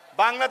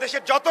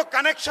 বাংলাদেশের যত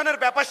কানেকশনের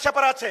ব্যাপার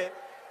স্যাপার আছে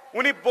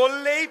উনি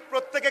বললেই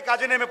প্রত্যেকে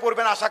কাজে নেমে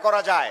পড়বেন আশা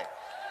করা যায়।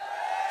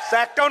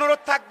 একটা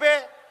অনুরোধ থাকবে,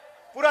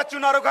 পুরা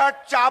চুনারঘাট,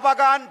 চা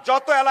বাগান,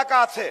 যত এলাকা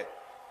আছে,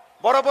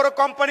 বড় বড়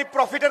কোম্পানি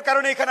প্রফিটের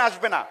কারণে এখানে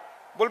আসবে না,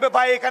 বলবে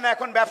ভাই এখানে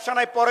এখন ব্যবসা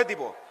নাই, পরে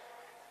দিব।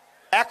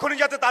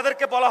 এখনই যাতে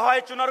তাদেরকে বলা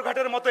হয়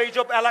চুনারঘাটের মতো এই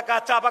সব এলাকা,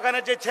 চা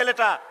বাগানের যে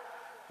ছেলেটা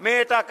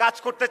মেয়েটা কাজ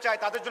করতে চায়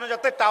তাদের জন্য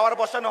যাতে টাওয়ার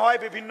বসানো হয়,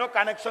 বিভিন্ন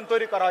কানেকশন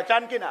তৈরি করা হয়।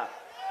 চান কি না?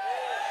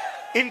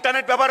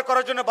 ইন্টারনেট ব্যবহার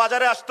করার জন্য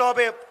বাজারে আসতে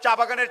হবে, চা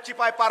বাগানের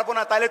চিপায় পারবো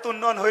না, তাইলে তো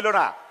উন্নয়ন হইল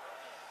না।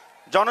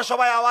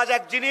 জনসভায় আওয়াজ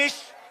এক জিনিস,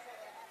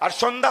 আর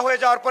সন্ধ্যা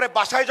হয়ে যাওয়ার পরে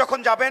বাসায় যখন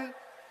যাবেন,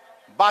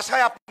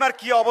 বাসায় আপনার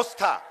কি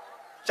অবস্থা,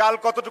 চাল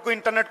কতটুকু,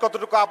 ইন্টারনেট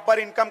কতটুকু, আব্বার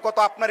ইনকাম কত,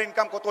 আপনার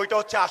ইনকাম কত, ওইটা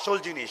হচ্ছে আসল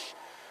জিনিস।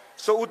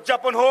 সো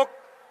উদযাপন হোক,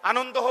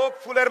 আনন্দ হোক,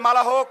 ফুলের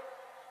মালা হোক,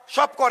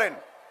 সব করেন।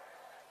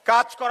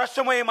 কাজ করার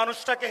সময় এই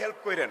মানুষটাকে হেল্প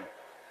করেন।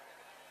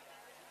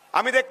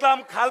 আমি দেখলাম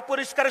খাল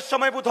পরিষ্কারের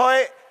সময়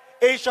বোধহয়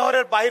এই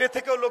শহরের বাইরে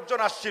থেকেও লোকজন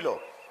আসছিল।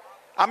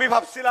 আমি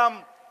ভাবছিলাম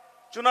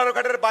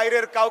চুনারঘাটের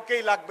বাইরের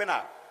কাউকেই লাগবে না,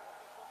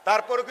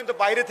 তারপরেও কিন্তু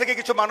বাইরে থেকে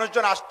কিছু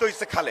মানুষজন আসতে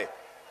হইছে খালে।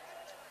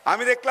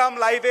 আমি দেখলাম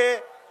লাইভে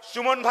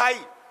সুমন ভাই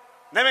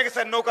নেমে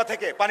গেছেন নৌকা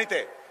থেকে পানিতে।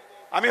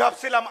 আমি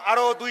ভাবছিলাম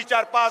আরো 2,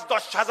 4, 5,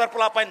 10 হাজার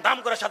পোলা পাইন দাম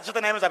করে সাথে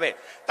সাথে নেমে যাবে,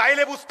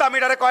 তাইলে বুঝতাম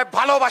এটারে কয়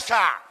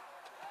ভালোবাসা।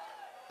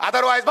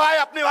 আদারওয়াইজ ভাই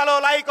আপনি ভালো,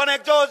 লাইক অনেক,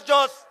 জোস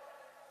জোস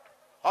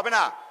হবে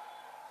না।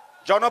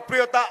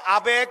 জনপ্রিয়তা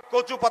আবেগ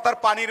কচু পাতার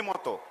পানির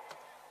মতো।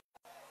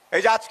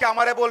 এই যে আজকে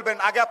আমারে বলবেন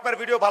আগে আপনার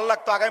ভিডিও ভালো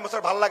লাগতো, আগামী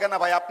বছর ভালো লাগে না,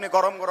 ভাই আপনি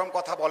গরম গরম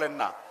কথা বলেন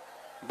না।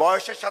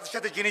 বয়সের সাথে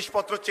সাথে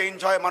জিনিসপত্র চেঞ্জ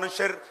হয়,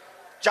 মানুষের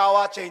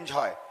চাওয়া চেঞ্জ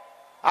হয়।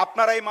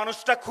 আপনারা এই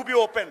মানুষটা খুবই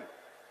ওপেন,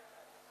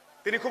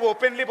 তিনি খুব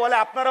ওপেনলি বলে,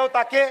 আপনারাও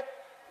তাকে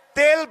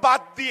তেল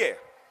বাদ দিয়ে,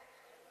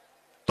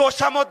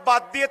 তোষামত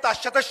বাদ দিয়ে তার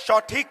সাথে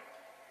সঠিক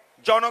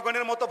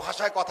জনগণের মতো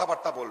ভাষায়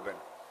কথাবার্তা বলবেন।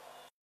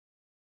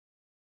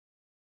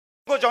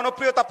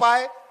 জনপ্রিয়তা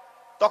পায়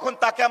তখন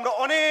তাকে আমরা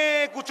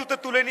অনেক উঁচুতে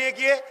তুলে নিয়ে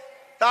গিয়ে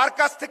তার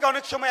কাছ থেকে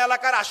অনেক সময়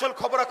এলাকার আসল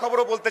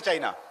খবরাখবরও বলতে চাই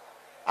না।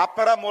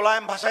 আপনারা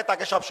মোলায়েম ভাষায়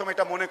তাকে সবসময়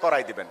এটা মনে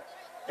করাই দিবেন।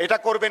 এটা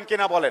করবেন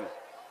কিনা বলেন?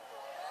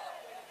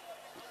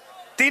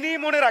 তিনি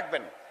মনে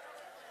রাখবেন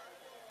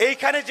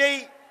এইখানে যেই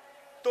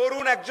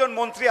তরুণ একজন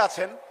মন্ত্রী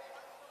আছেন,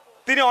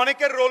 তিনি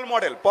অনেকের রোল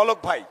মডেল। পলক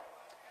ভাই,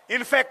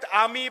 ইনফ্যাক্ট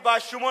আমি বা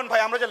সুমন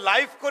ভাই, আমরা যে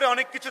লাইভ করে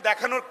অনেক কিছু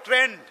দেখানোর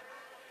ট্রেন্ড,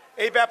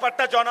 এই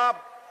ব্যাপারটা জনাব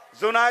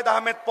জুনায়েদ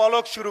আহমেদ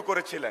পলক শুরু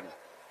করেছিলেন।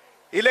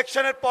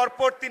 ইলেকশনের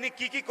পরপর তিনি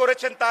কি কি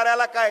করেছেন তার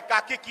এলাকায়,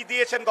 কাকে কি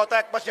দিয়েছেন গত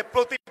 1 মাসে,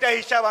 প্রতিটা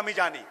হিসাব আমি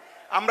জানি,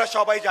 আমরা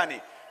সবাই জানি,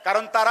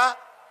 কারণ তারা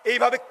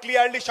এইভাবে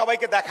ক্লিয়ারলি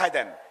সবাইকে দেখায়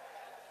দেন।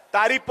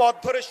 তারই পথ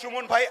ধরে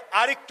সুমন ভাই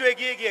আরেকটু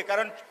এগিয়ে গিয়ে,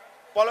 কারণ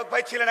পলক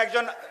ভাই ছিলেন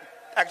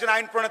একজন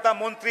আইন প্রণেতা,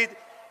 মন্ত্রী,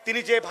 তিনি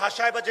যে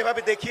ভাষায় বা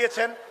যেভাবে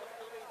দেখিয়েছেন,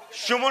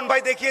 সুমন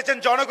ভাই দেখিয়েছেন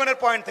জনগণের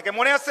পয়েন্ট থেকে।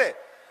 মনে আছে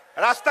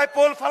রাস্তায়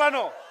পোল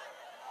ফালানো,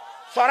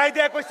 সরাই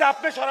দেয়া কইছে,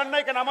 আপনি সরান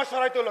নাই কেন, আমার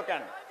সরাইতে হলো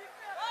কেন?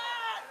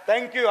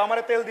 থ্যাংক ইউ, আমার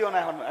তেল দিও না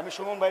এখন, আমি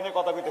সুমন ভাই নিয়ে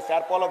কথা কইতেছি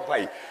আর পলক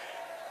ভাই।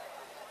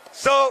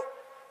 সো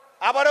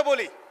আবারও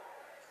বলি,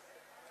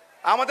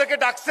 আমাদেরকে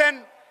ডাকছেন,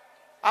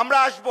 আমরা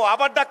আসবো,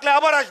 আবার ডাকলে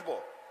আবার আসবো।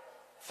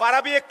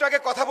 ফারাবি একটু আগে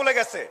কথা বলে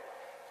গেছে,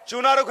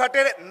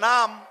 চুনারঘাটের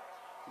নাম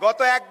গত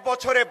 1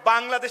 বছরে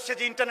বাংলাদেশে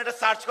যে ইন্টারনেটে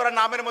সার্চ করা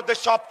নামের মধ্যে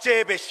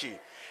সবচেয়ে বেশি।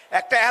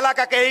 একটা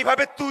এলাকাকে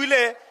এইভাবে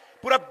তুইলে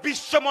পুরো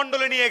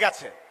বিশ্বমণ্ডলে নিয়ে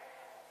গেছে।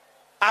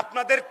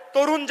 আপনাদের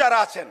তরুণ যারা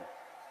আছেন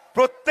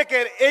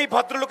প্রত্যেকের এই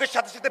ভদ্রলোকের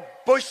সাথে সাথে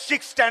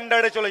বৈশ্বিক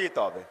স্ট্যান্ডার্ডে চলে যেতে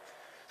হবে।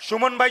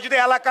 সুমন ভাই যদি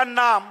এলাকার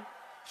নাম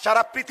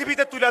সারা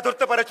পৃথিবীতে তুলে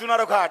ধরতে পারে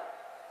চুনারঘাট,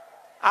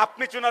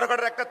 আপনি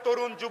চুনারগড়ের একটা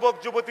তরুণ যুবক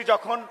যুবতী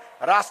যখন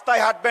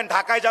রাস্তায় হাঁটবেন,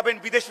 ঢাকায় যাবেন,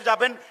 বিদেশে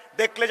যাবেন,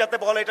 দেখলে যাতে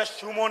বলে এটা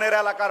সুমনের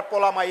এলাকার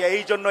পোলামাইয়া,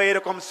 এই জন্য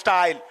এরকম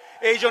স্টাইল,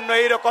 এই জন্য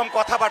এইরকম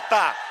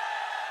কথাবার্তা।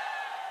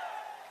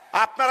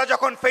 আপনারা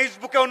যখন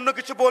ফেসবুকে অন্য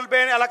কিছু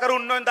বলবেন, এলাকার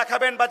উন্নয়ন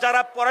দেখাবেন, বা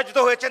যারা পরাজিত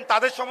হয়েছেন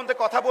তাদের সম্বন্ধে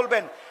কথা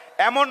বলবেন,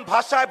 এমন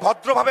ভাষায়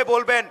ভদ্রভাবে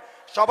বলবেন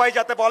সবাই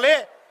যাতে বলে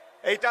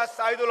এইটা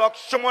সাইদুল হক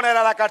সুমনের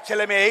এলাকার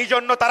ছেলে মেয়ে। এই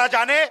জন্য তারা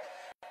জানে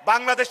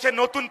বাংলাদেশের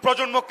নতুন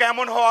প্রজন্ম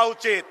কেমন হওয়া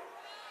উচিত।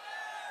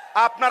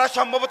 আপনারা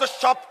সম্ভবত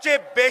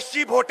সবচেয়ে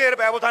বেশি ভোটের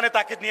ব্যবধানে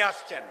তাকে নিয়ে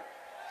আসছেন,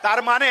 তার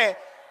মানে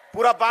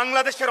পুরা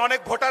বাংলাদেশের অনেক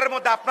ভোটারের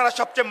মধ্যে আপনারা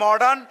সবচেয়ে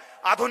মডার্ন,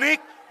 আধুনিক,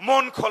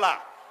 মন খোলা।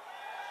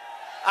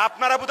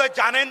 আপনারা বোধহয়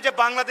জানেন যে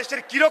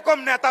বাংলাদেশের কিরকম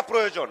নেতা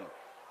প্রয়োজন,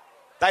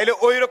 তাইলে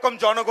ওই রকম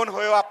জনগণ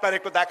হয়েও আপনারা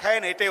একটু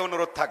দেখায়েন, এটাই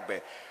অনুরোধ থাকবে।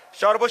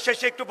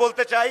 সর্বশেষে একটু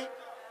বলতে চাই,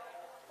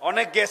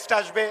 অনেক গেস্ট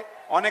আসবে,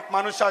 অনেক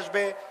মানুষ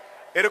আসবে,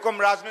 এরকম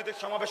রাজনৈতিক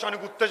সমাবেশ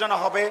অনেক উত্তেজনা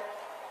হবে,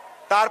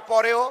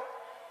 তারপরেও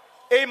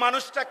এই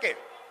মানুষটাকে,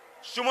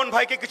 সুমন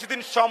ভাইকে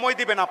কিছুদিন সময়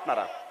দিবেন,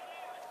 আপনারা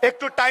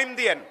একটু টাইম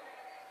দিয়েন।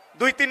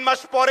 2-3 মাস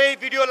পরেই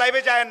ভিডিও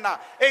লাইভে যায়েন না,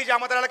 এই যে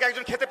আমাদের এলাকায়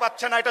একজন খেতে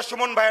পাচ্ছে না, এটা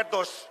সুমন ভাইয়ের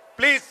দোষ।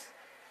 প্লিজ,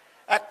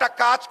 একটা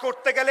কাজ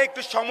করতে গেলে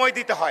একটু সময়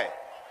দিতে হয়,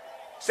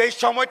 সেই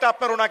সময়টা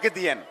আপনার ওনাকে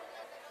দিয়েন।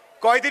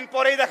 কয়দিন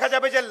পরেই দেখা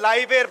যাবে যে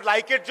লাইভের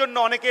লাইকের জন্য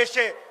অনেকে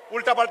এসে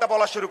উল্টাপাল্টা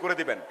বলা শুরু করে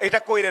দিবেন, এটা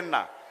কইরেন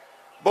না।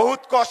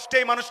 বহুত কষ্টে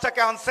এই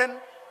মানুষটাকে আনছেন,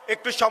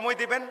 একটু সময়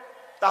দিবেন,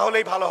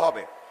 তাহলেই ভালো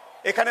হবে।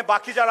 এখানে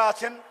বাকি যারা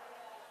আছেন,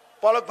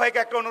 পলক ভাইকে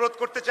একটা অনুরোধ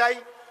করতে চাই,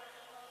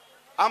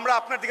 আমরা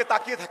আপনার দিকে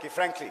তাকিয়ে থাকি।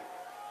 ফ্র্যাঙ্কলি,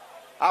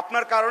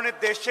 আপনার কারণে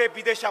দেশে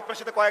বিদেশে আপনার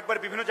সাথে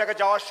কয়েকবার বিভিন্ন জায়গায়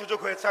যাওয়ার সুযোগ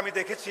হয়েছে, আমি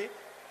দেখেছি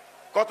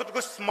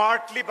কতটুকু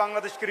স্মার্টলি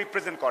বাংলাদেশকে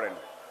রিপ্রেজেন্ট করেন।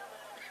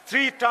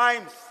 3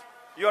 times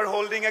you are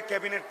holding a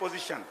cabinet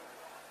position.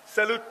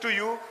 Salute to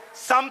you.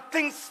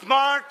 Something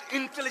smart,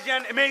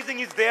 intelligent, amazing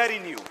is there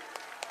in you.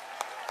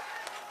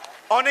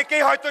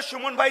 অনেকেই হয়তো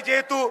সুমন ভাই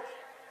যেহেতু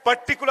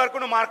পার্টিকুলার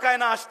কোনো মার্কায়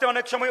না আসতে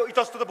অনেক সময়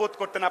ইতস্তত বোধ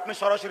করতেন, আপনি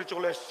সরাসরি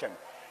চলে এসেছেন।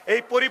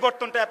 এই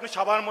পরিবর্তনটা আপনি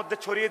সবার মধ্যে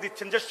ছড়িয়ে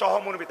দিচ্ছেন যে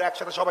সহমর্মিতা,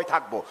 একসাথে সবাই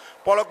থাকবো।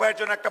 পলক ভাইয়ের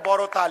জন্য একটা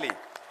বড় তালি।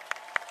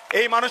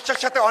 এই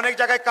মানুষটার সাথে অনেক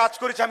জায়গায় কাজ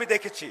করেছি, আমি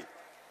দেখেছি।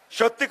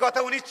 সত্যি কথা,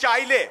 উনি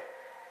চাইলে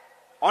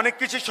অনেক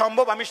কিছু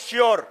সম্ভব। আমি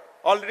শিওর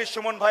অলরেডি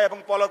সুমন ভাই এবং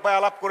পলক ভাই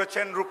আলাপ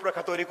করেছেন,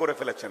 রূপরেখা তৈরি করে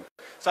ফেলেছেন।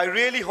 সো আই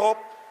রিয়েলি হোপ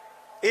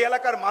এই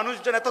এলাকার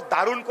মানুষজন এত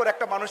দারুণ করে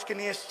একটা মানুষকে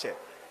নিয়ে এসছে,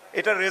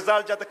 এটার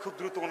রেজাল্ট যাতে খুব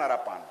দ্রুত ওনারা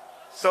পান।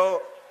 So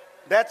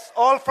that's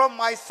all from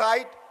my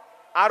side.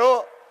 আরো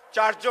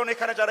 4 জন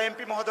এখানে যারা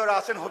এমপি মহোদয়রা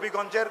আছেন,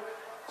 হবিগঞ্জের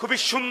খুবই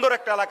সুন্দর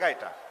একটা এলাকা,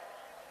 এটা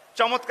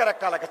চমৎকার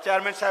একটা এলাকা।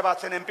 চেয়ারম্যান সাহেব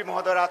আছেন, এমপি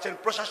মহোদয়রা আছেন,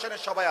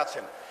 প্রশাসনের সবাই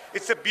আছেন।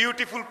 ইটস এ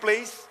বিউটিফুল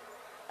প্লেস,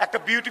 একটা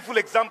বিউটিফুল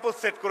এক্সাম্পল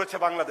সেট করেছে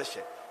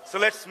বাংলাদেশে। So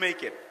let's make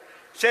it.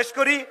 শেষ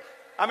করি,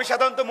 আমি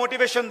সাধারণত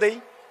মোটিভেশন দেই,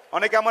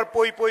 অনেকে আমার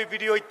পই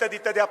ভিডিও ইত্যাদি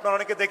ইত্যাদি আপনারা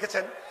অনেকে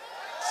দেখেছেন।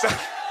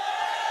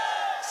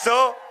 সো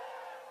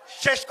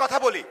শেষ কথা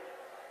বলি,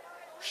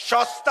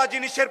 সস্তা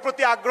জিনিসের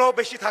প্রতি আগ্রহ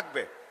বেশি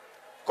থাকবে,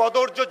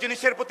 কদর্য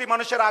জিনিসের প্রতি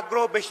মানুষের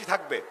আগ্রহ বেশি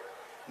থাকবে,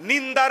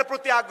 নিন্দার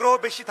প্রতি আগ্রহ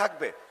বেশি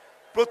থাকবে,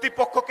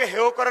 প্রতিপক্ষকে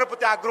হেয় করার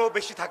প্রতি আগ্রহ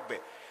বেশি থাকবে।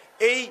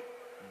 এই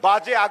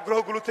বাজে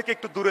আগ্রহগুলো থেকে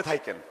একটু দূরে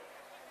থাকেন।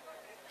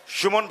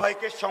 সুমন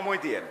ভাইকে সময়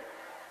দিয়েন,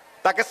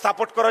 তাকে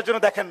সাপোর্ট করার জন্য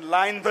দেখেন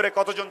লাইন ধরে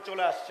কতজন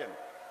চলে আসছেন,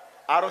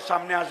 আরো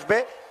সামনে আসবে।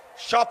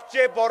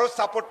 সবচেয়ে বড়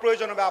সাপোর্ট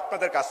প্রয়োজন হবে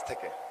আপনাদের কাছ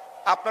থেকে,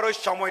 আপনার ওই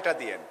সময়টা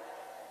দিয়েন।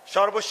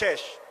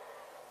 সর্বশেষ,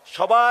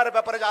 সবার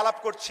ব্যাপারে যে আলাপ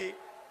করছি,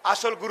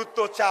 আসল গুরুত্ব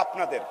হচ্ছে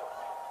আপনাদের।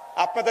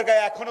 আপনাদের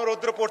গায়ে এখনো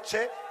রৌদ্র পড়ছে,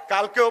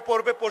 কালকেও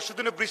পড়বে,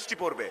 পরশুদিনও বৃষ্টি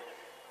পড়বে।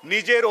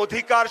 নিজের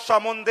অধিকার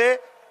সম্বন্ধে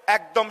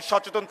একদম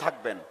সচেতন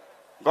থাকবেন।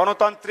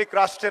 গণতান্ত্রিক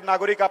রাষ্ট্রের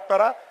নাগরিক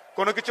আপনারা,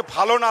 কোনো কিছু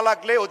ভালো না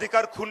লাগলে,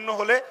 অধিকার ক্ষুণ্ণ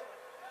হলে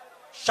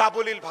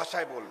সাবলীল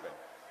ভাষায় বলবেন।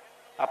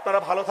 আপনারা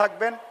ভালো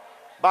থাকবেন।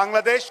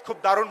 বাংলাদেশ খুব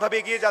দারুণভাবে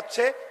এগিয়ে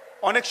যাচ্ছে,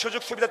 অনেক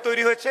সুযোগ সুবিধা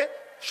তৈরি হয়েছে,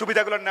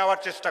 সুবিধাগুলো নেওয়ার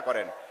চেষ্টা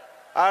করেন।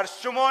 আর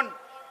সুমন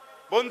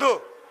বন্ধু,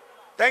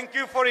 thank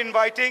you for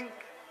inviting,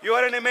 you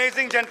R N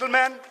amazing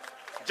gentleman.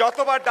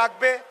 যতবার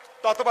ডাকবে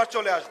ততবার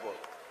চলে আসবো।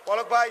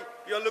 পলক ভাই,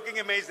 you are looking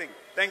amazing,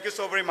 thank you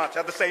so very much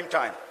at the same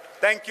time.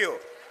 Thank you,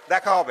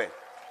 দেখা হবে।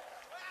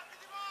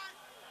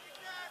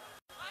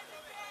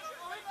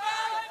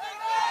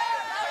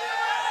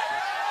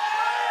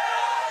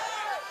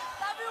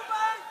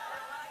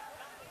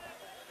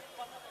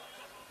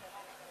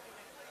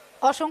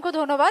 অসংখ্য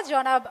ধন্যবাদ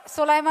জনাব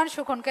সোলাইমান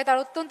সুখনকে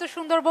তার অত্যন্ত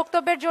সুন্দর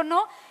বক্তব্যের জন্য।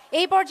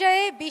 এই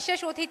পর্যায়ে বিশেষ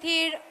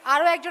অতিথির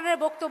আরো একজনের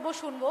বক্তব্য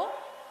শুনবো।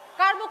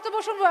 কার বক্তব্য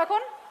শুনবো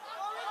এখন?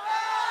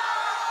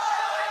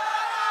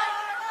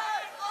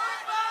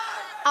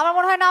 আমার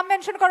মনে হয় নাম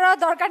মেনশন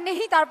করার দরকার নেই,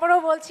 তারপরেও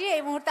বলছি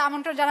এই মুহূর্তে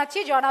আমন্ত্রণ জানাচ্ছি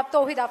জনাব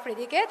তৌহিদ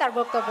আফ্রিদিকে তার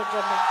বক্তব্যের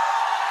জন্য।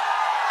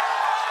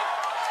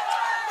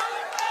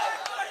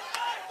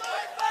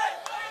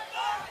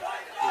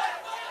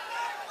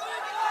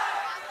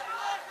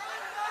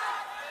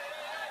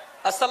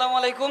 আসসালামু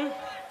আলাইকুম।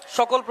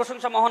 সকল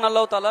প্রশংসা মহান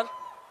আল্লাহ তাআলার।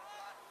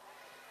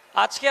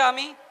 আজকে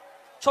আমি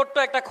ছোট্ট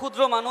একটা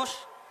ক্ষুদ্র মানুষ,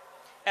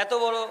 এত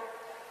বড়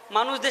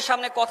মানুষদের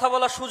সামনে কথা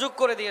বলার সুযোগ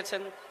করে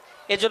দিয়েছেন,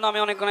 এর জন্য আমি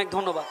অনেক অনেক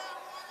ধন্যবাদ।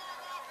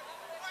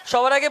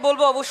 সবার আগে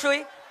বলবো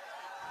অবশ্যই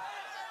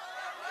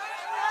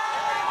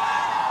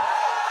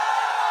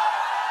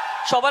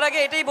সবার আগে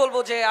এটাই বলবো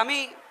যে আমি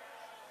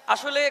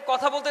আসলে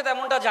কথা বলতে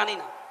তেমনটা জানি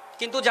না,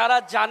 কিন্তু যারা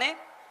জানে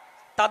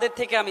তাদের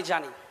থেকে আমি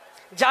জানি।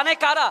 জানে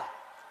কারা?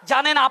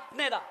 জানেন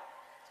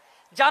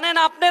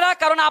আপনারা,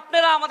 কারণ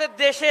আপনারা আমাদের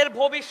দেশের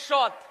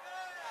ভবিষ্যৎ।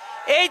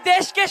 এই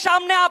দেশকে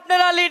সামনে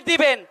আপনারা লিড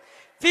দিবেন।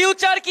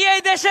 ফিউচার কি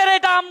এই দেশের,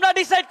 এটা আমরা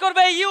ডিসাইড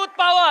করবে। ইউথ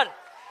পাওয়ার,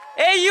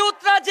 এই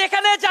ইউথরা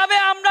যেখানে যাবে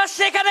আমরা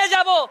সেখানে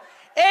যাব।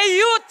 এই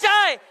ইউথ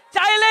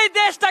চাইলেই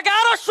দেশটাকে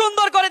আরো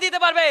সুন্দর করে দিতে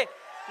পারবে।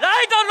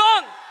 Right or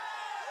wrong?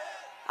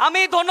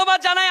 আমি ধন্যবাদ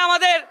জানাই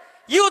আমাদের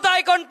ইউথ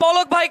আইকন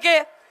পলক ভাইকে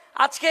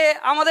আজকে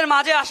আমাদের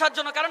মাঝে আসার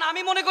জন্য, কারণ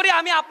আমি মনে করি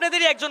আমি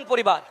আপনাদেরই একজন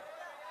পরিবার।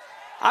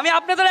 আমি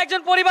আপনাদের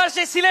একজন পরিবার।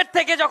 সেই সিলেট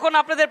থেকে যখন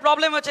আপনাদের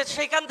প্রবলেম হচ্ছে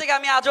সেখান থেকে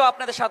আমি আজও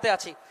আপনাদের সাথে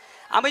আছি।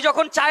 আমি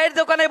যখন চায়ের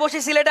দোকানে বসে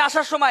সিলেটে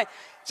আসার সময়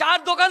চার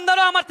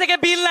দোকানদারও আমার থেকে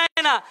বিল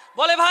নেয় না,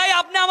 বলে ভাই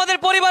আপনি আমাদের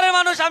পরিবারের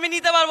মানুষ, আমি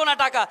নিতে পারবো না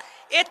টাকা।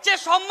 এর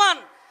চেয়ে সম্মান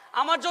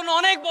আমার জন্য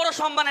অনেক বড়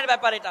সম্মানের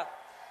ব্যাপার এটা।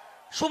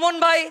 সুমন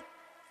ভাই,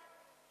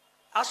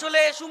 আসলে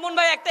সুমন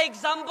ভাই একটা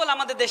এক্সাম্পল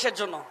আমাদের দেশের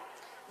জন্য,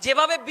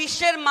 যেভাবে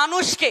বিশ্বের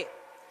মানুষকে,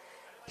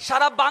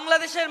 সারা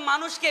বাংলাদেশের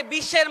মানুষকে,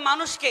 বিশ্বের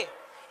মানুষকে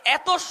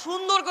এত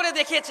সুন্দর করে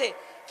দেখিয়েছে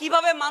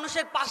কিভাবে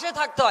মানুষের পাশে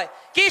থাকতে হয়।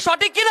 কি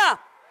সঠিক কিনা?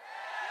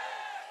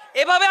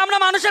 এভাবে আমরা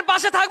মানুষের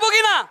পাশে থাকবো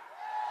কিনা?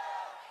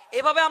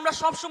 এভাবে আমরা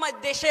সব সময়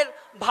দেশের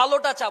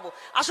ভালোটা চাবো।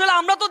 আসলে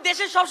আমরা তো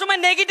দেশের সবসময়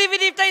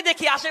নেগেটিভিটিটাই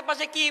দেখি,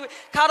 আশেপাশে কি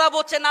খারাপ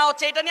হচ্ছে না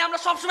হচ্ছে এটা নিয়ে আমরা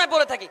সবসময়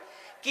পড়ে থাকি,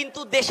 কিন্তু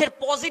দেশের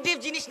পজিটিভ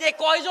জিনিস নিয়ে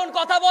কয়জন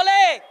কথা বলে?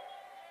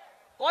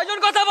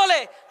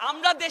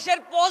 আমরা দেশের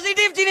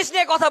পজিটিভ জিনিস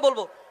নিয়ে কথা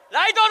বলবো।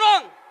 Right or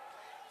wrong?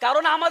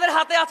 কারণ আমাদের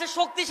হাতে আছে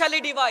শক্তিশালী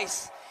ডিভাইস,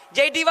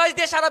 যেই ডিভাইস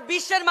দিয়ে সারা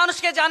বিশ্বের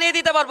মানুষকে জানিয়ে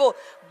দিতে পারবো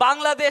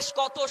বাংলাদেশ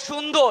কত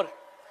সুন্দর।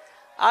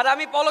 আর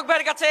আমি পলক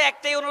ভাইয়ের কাছে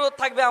একটাই অনুরোধ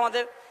থাকবে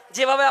আমাদের,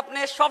 যেভাবে আপনি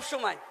সব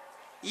সময়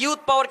ইউথ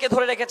পাওয়ারকে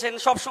ধরে রেখেছেন,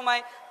 সব সময়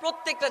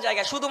প্রত্যেকটা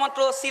জায়গায়, শুধুমাত্র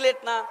সিলেট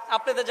না,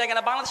 আপনাদের জায়গায়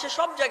না, বাংলাদেশের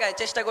সব জায়গায়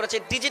চেষ্টা করেছে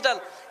ডিজিটাল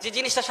যে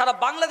জিনিসটা সারা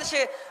বাংলাদেশে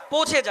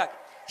পৌঁছে যাক,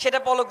 সেটা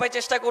পলক ভাই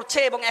চেষ্টা করছে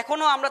এবং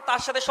এখনো আমরা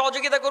তার সাথে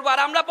সহযোগিতা করবো। আর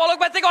আমরা পলক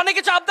ভাই থেকে অনেক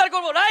কিছু আবদার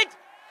করবো। রাইট?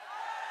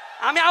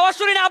 আমি আওয়াজ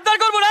শুনি না, আবদার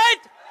করবো।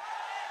 রাইট?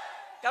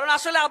 কারণ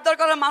আসলে আবদার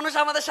করার মানুষ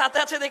আমাদের সাথে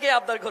আছে দেখে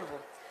আবদার করব।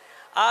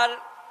 আর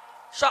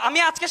আমি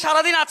আজকে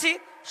সারাদিন আছি,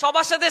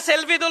 সবার সাথে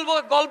সেলফি তুলবো,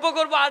 গল্প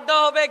করবো, আড্ডা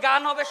হবে,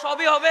 গান হবে,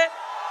 সবই হবে।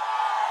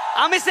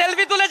 আমি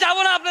সেলফি তুলে যাব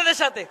না আপনাদের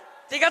সাথে,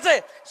 ঠিক আছে?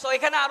 সো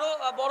এখানে আরো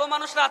বড়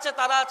মানুষরা আছে,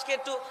 তারা আজকে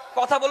একটু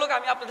কথা বলুক,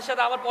 আমি আপনাদের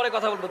সাথে আবার পরে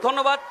কথা বলবো।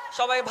 ধন্যবাদ,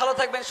 সবাই ভালো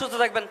থাকবেন, সুস্থ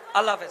থাকবেন।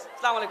 আল্লাহ হাফেজ,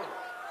 আসসালামু আলাইকুম।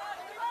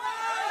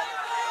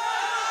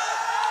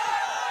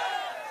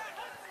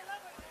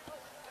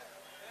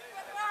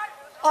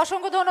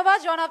 অসংখ্য ধন্যবাদ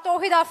জনাব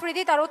তৌহিদ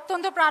আফ্রিদি তার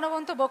অত্যন্ত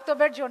প্রাণবন্ত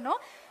বক্তব্যের জন্য।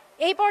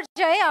 এই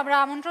পর্যায়ে আমরা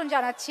আমন্ত্রণ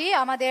জানাচ্ছি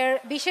আমাদের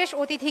বিশেষ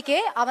অতিথিকে।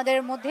 আমাদের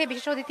মধ্যে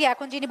বিশেষ অতিথি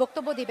এখন যিনি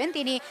বক্তব্য দিবেন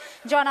তিনি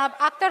জনাব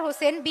আক্তার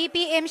হোসেন,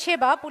 বিপিএম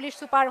সেবা, পুলিশ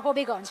সুপার,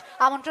 হবিগঞ্জ।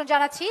 আমন্ত্রণ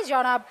জানাচ্ছি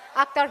জনাব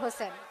আক্তার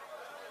হোসেন।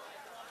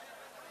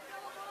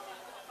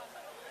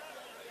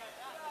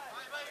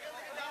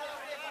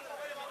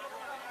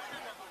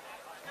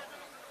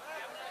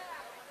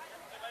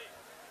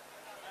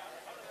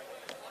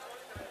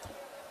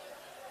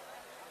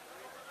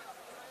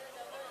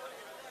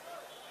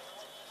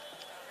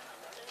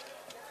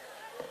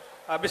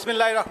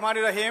 বিসমিল্লাহির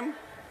রহমানির রহিম।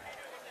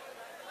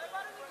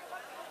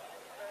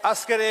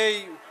 আজকের এই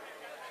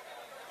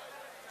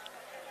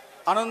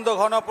আনন্দ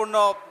ঘনপূর্ণ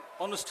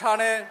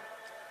অনুষ্ঠানে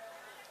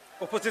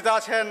উপস্থিত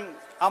আছেন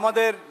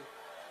আমাদের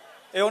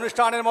এই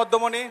অনুষ্ঠানের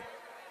মধ্যমণি,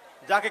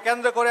 যাকে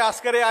কেন্দ্র করে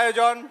আজকের এই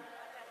আয়োজন,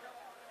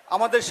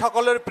 আমাদের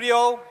সকলের প্রিয়,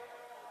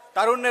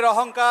 তারুণ্যের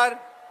অহংকার,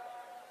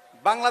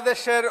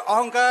 বাংলাদেশের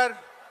অহংকার,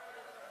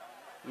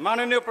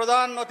 মাননীয়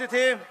প্রধান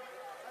অতিথি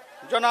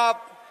জনাব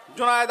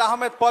জুনায়েদ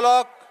আহমেদ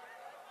পলক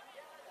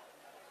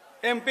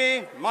এমপি,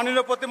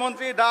 মাননীয়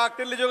প্রতিমন্ত্রী ডাক,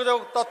 টেলিযোগাযোগ,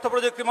 তথ্য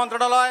প্রযুক্তি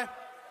মন্ত্রণালয়।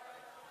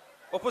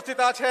 উপস্থিত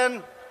আছেন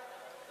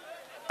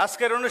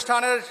আজকের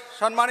অনুষ্ঠানের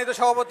সম্মানিত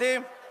সভাপতি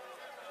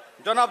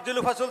জনাব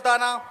জুলুফা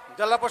সুলতানা,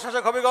 জেলা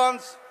প্রশাসক,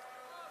 হবিগঞ্জ।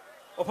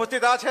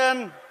 উপস্থিত আছেন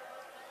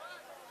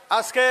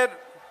আজকের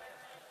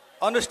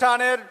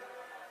অনুষ্ঠানের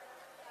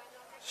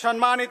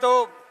সম্মানিত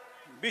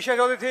বিশেষ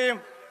অতিথি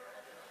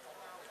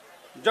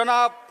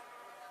জনাব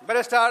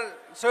ব্যারিস্টার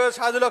সৈয়দ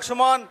শাহজুল হক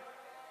সুমন,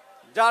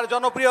 যার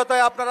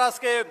জনপ্রিয়তায় আপনারা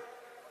আজকে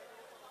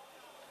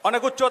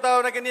অনেক উচ্চতায়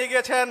অনেকে নিয়ে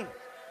গিয়েছেন।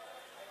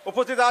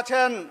 উপস্থিত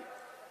আছেন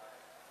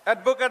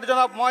অ্যাডভোকেট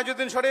জনাব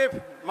মহিজুদ্দিন শরীফ,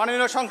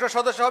 মাননীয় সংসদ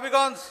সদস্য,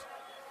 হবিগঞ্জ।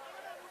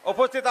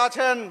 উপস্থিত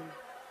আছেন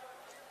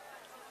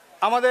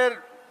আমাদের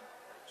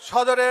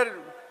সদরের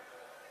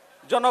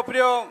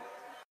জনপ্রিয়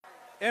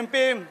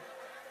এমপি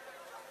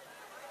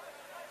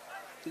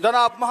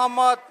জনাব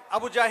মোহাম্মদ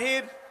আবু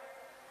জাহির।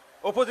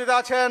 উপস্থিত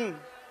আছেন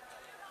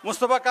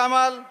মুস্তফা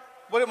কামাল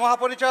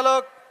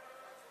মহাপরিচালক,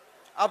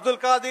 আব্দুল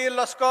কাদির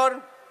লস্কর,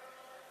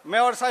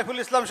 মেয়র সাইফুল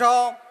ইসলাম সহ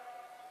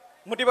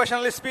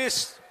মোটিভেশনাল স্পিচ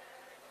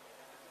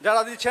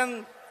যারা দিচ্ছেন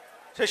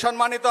সেই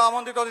সম্মানিত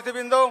আমন্ত্রিত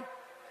অতিথিবৃন্দ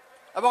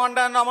এবং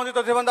অন্যান্য আমন্ত্রিত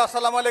অতিথিবৃন্দ,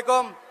 আসসালামু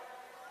আলাইকুম।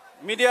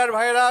 মিডিয়ার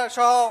ভাইয়েরা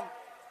সহ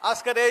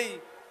আজকের এই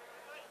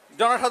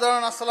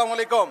জনসাধারণ, আসসালামু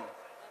আলাইকুম।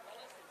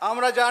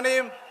 আমরা জানি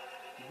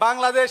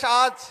বাংলাদেশ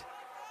আজ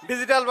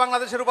ডিজিটাল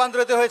বাংলাদেশে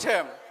রূপান্তরিত হয়েছে।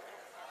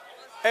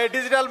 এই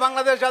ডিজিটাল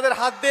বাংলাদেশ যাদের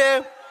হাত দিয়ে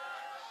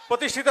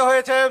প্রতিষ্ঠিত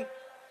হয়েছে,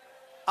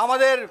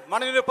 আমাদের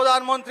মাননীয়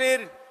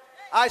প্রধানমন্ত্রীর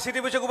আইসিটি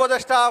বিষয়ক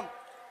উপদেষ্টা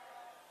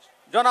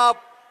জনাব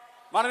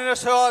মাননীয়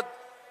সৈয়দ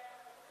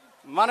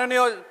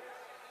মাননীয়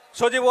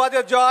সজীব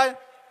ওয়াজেদ জয়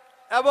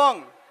এবং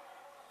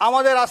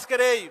আমাদের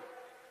আজকের এই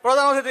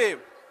প্রধান অতিথি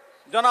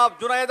জনাব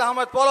জুনাইদ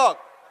আহমেদ পলক,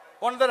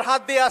 ওনাদের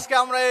হাত দিয়ে আজকে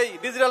আমরা এই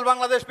ডিজিটাল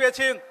বাংলাদেশ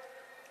পেয়েছি।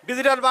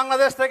 ডিজিটাল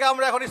বাংলাদেশ থেকে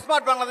আমরা এখন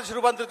স্মার্ট বাংলাদেশে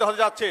রূপান্তরিত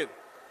হতে যাচ্ছি।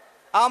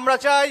 আমরা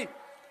চাই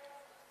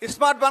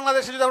স্মার্ট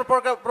বাংলাদেশে যদি আমরা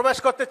প্রবেশ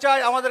করতে চাই,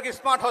 আমাদেরকে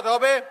স্মার্ট হতে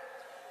হবে।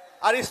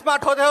 আর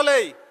স্মার্ট হতে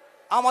হলেই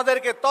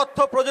আমাদেরকে তথ্য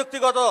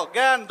প্রযুক্তিগত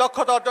জ্ঞান,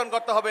 দক্ষতা অর্জন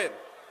করতে হবে।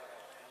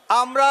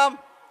 আমরা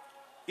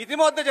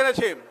ইতিমধ্যে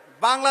জেনেছি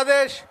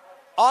বাংলাদেশ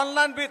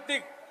অনলাইন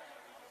ভিত্তিক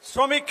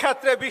শ্রমিক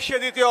ক্ষেত্রে বিশ্বে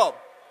দ্বিতীয়।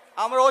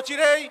 আমরা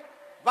অচিরেই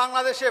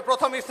বাংলাদেশে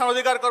প্রথম স্থান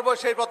অধিকার করব,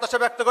 সেই প্রত্যাশা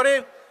ব্যক্ত করি।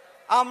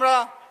 আমরা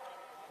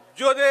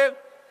যদি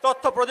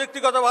তথ্য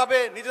প্রযুক্তিগতভাবে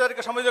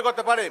নিজেদেরকে সমৃদ্ধ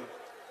করতে পারি,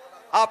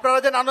 আপনারা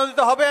যেন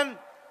আনন্দিত হবেন।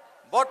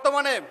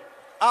 বর্তমানে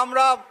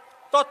আমরা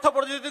তথ্য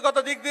প্রযুক্তিগত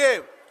দিক দিয়ে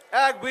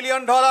 $1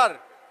 বিলিয়ন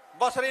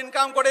বছরে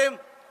ইনকাম করি।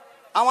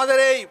 আমাদের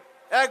এই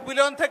 $1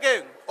 বিলিয়ন থেকে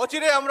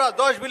অচিরে আমরা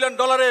 $10 বিলিয়ন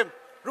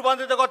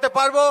রূপান্তরিত করতে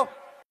পারবো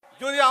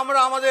যদি আমরা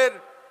আমাদের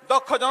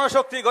দক্ষ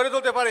জনশক্তি গড়ে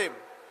তুলতে পারি।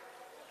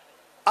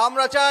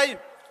 আমরা চাই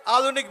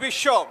আধুনিক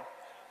বিশ্ব।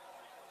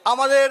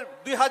 আমাদের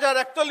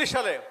 2041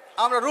 সালে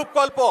আমরা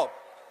রূপকল্প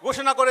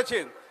ঘোষণা করেছি।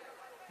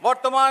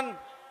 বর্তমান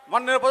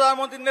মাননীয়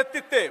প্রধানমন্ত্রীর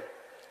নেতৃত্বে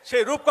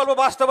সেই রূপকল্প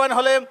বাস্তবায়ন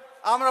হলে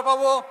আমরা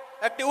পাবো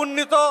একটি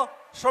উন্নত,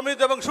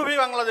 সমৃদ্ধ এবং সুখী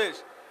বাংলাদেশ।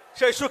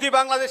 সেই সুখী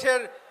বাংলাদেশের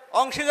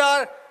অংশীদার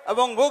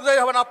এবং ভোগদারী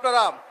হবেন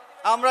আপনারা।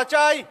 আমরা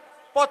চাই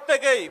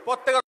প্রত্যেক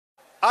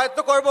আয়ত্ত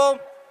করব,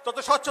 তত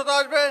স্বচ্ছতা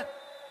আসবে,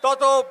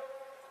 তত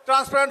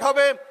ট্রান্সপারেন্ট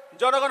হবে,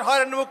 জনগণ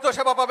হয়রানিমুক্ত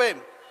সেবা পাবে।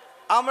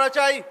 আমরা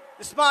চাই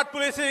স্মার্ট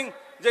পুলিশিং,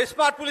 যে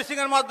স্মার্ট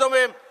পুলিশিংয়ের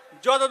মাধ্যমে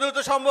যত দ্রুত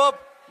সম্ভব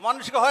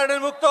মানুষকে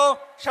হয়রানিমুক্ত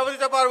সেবা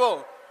দিতে পারবো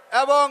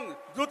এবং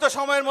দ্রুত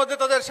সময়ের মধ্যে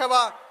তাদের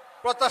সেবা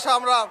প্রত্যাশা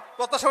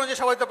অনুযায়ী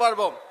সেবা দিতে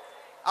পারবো।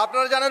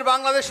 আপনারা জানেন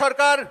বাংলাদেশ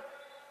সরকার,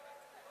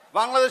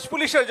 বাংলাদেশ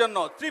পুলিশের জন্য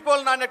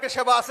 999 একটা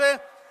সেবা আছে।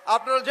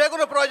 আপনারা যে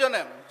কোনো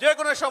প্রয়োজনে, যে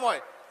কোনো সময়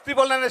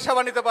 999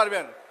 সেবা নিতে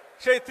পারবেন।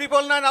 সেই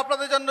 999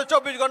 আপনাদের জন্য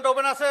 24 ঘন্টা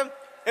ওপেন আছে।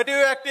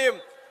 এটিও একটি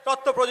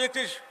তথ্য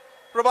প্রযুক্তির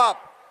প্রভাব।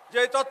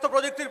 যে তথ্য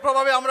প্রযুক্তির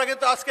প্রভাবে আমরা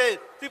কিন্তু আজকে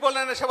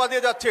 999 সেবা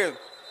দিয়ে যাচ্ছি।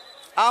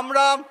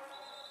 আমরা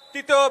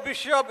তৃতীয়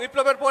বিশ্ব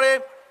বিপ্লবের পরে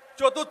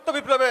চতুর্থ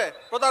বিপ্লবে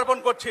পদার্পণ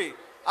করছি।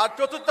 আর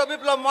চতুর্থ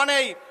বিপ্লব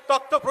মানেই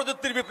তথ্য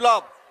প্রযুক্তির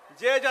বিপ্লব।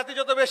 যে জাতি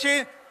যত বেশি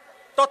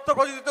তথ্য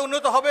প্রযুক্তিতে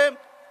উন্নত হবে,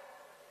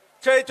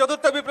 সেই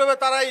চতুর্থ বিপ্লবে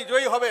তারাই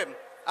জয়ী হবে।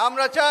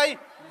 আমরা চাই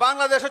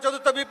বাংলাদেশ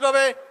চতুর্থ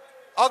বিপ্লবে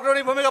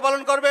অগ্রণী ভূমিকা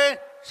পালন করবে,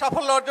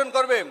 সাফল্য অর্জন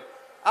করবে।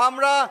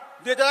 আমরা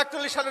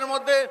 2041 সালের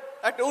মধ্যে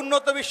একটা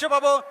উন্নত বিশ্ব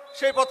পাবো,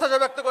 সেই প্রত্যাশা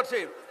ব্যক্ত করছি।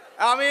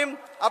 আমি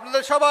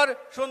আপনাদের সবার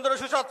সুন্দর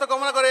সুস্বাস্থ্য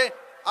কামনা করে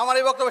আমার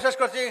এই বক্তব্য শেষ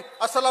করছি।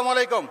 আসসালামু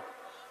আলাইকুম।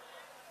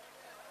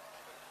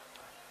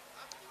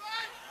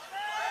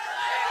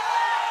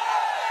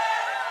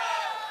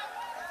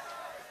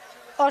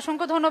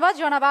 অসংখ্য ধন্যবাদ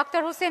জনাব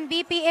আক্তার হোসেন,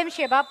 বিপিএম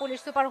সেবা, পুলিশ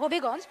সুপার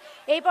হবিগঞ্জ।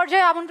 এই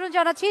পর্যায়ে আমন্ত্রণ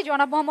জানাচ্ছি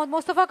জনাব মোহাম্মদ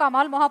মোস্তফা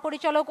কামাল,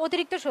 মহাপরিচালক,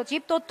 অতিরিক্ত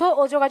সচিব, তথ্য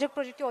ও যোগাযোগ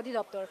প্রযুক্তি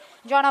অধিদপ্তর।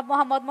 জনাব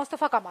মোহাম্মদ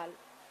মোস্তফা কামাল।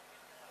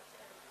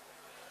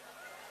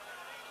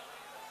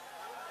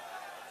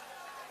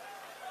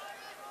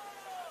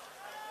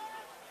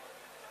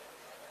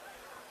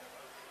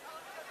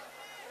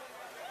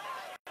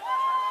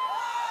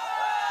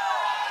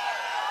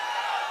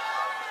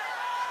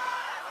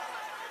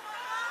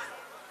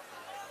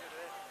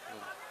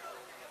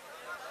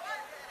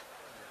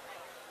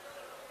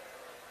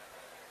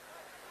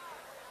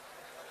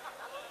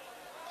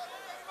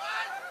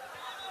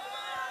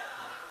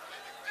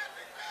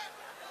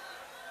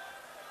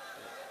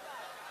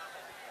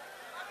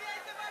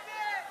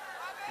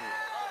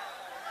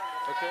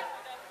 Okay.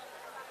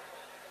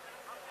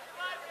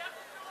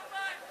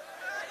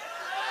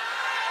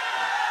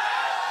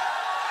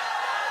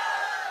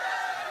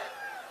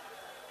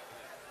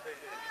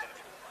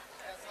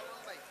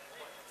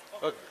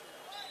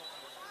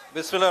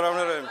 বিসমিল্লাহির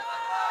রহমানির রহিম।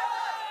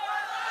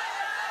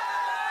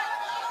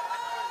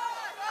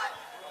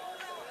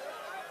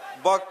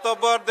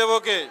 বক্তব্য দেব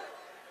কে?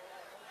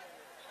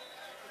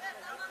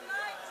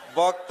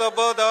 বক্তব্য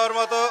দেওয়ার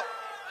মতো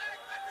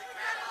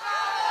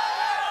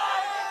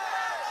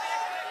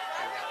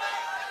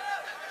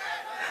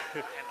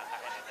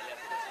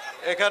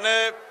এখানে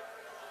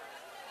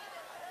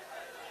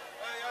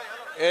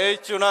এই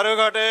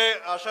চুনারুঘাটে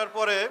আসার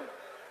পরে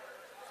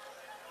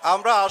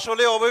আমরা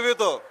আসলে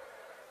অভিভূত,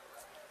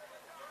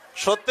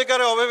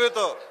 সত্যিকারে অভিভূত।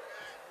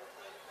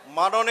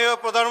 মাননীয়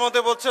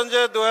প্রধানমন্ত্রী বলছেন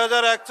যে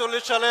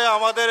 2041 সালে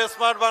আমাদের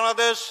স্মার্ট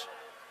বাংলাদেশ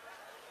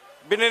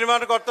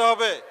বিনির্মাণ করতে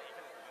হবে।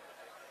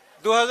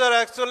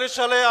 2041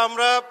 সালে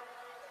আমরা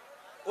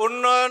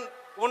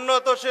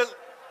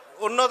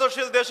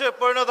উন্নতশীল দেশে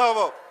পরিণত হব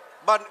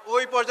বা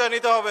ওই পর্যায়ে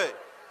নিতে হবে।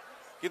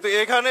 কিন্তু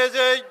এখানে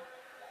যে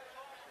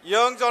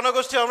ইয়ং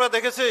জনগোষ্ঠী আমরা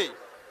দেখেছি,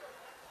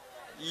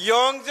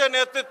 ইয়ং যে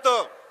নেতৃত্ব,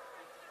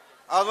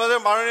 আমাদের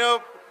মাননীয়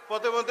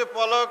প্রতিমন্ত্রী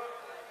পলক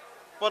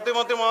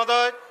প্রতিমন্ত্রী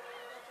মহোদয়,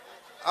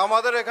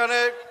 আমাদের এখানে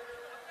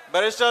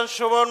ব্যারিস্টার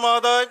সুমন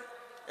মহোদয়,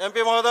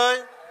 এমপি মহোদয়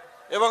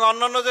এবং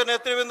অন্যান্য যে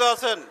নেতৃবৃন্দ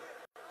আছেন,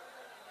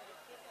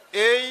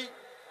 এই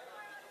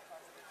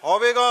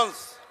হবিগঞ্জ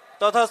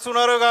তথা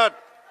সোনারঘাট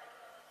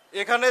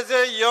এখানে যে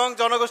ইয়ং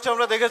জনগোষ্ঠী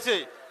আমরা দেখেছি,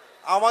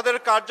 আমাদের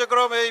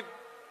কার্যক্রম এই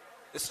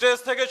স্টেজ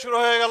থেকে শুরু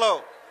হয়ে গেল।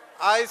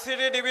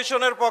 আইসিডি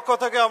ডিভিশনের পক্ষ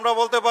থেকে আমরা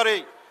বলতে পারি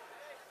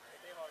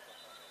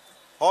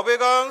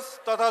হবিগঞ্জ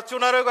তথা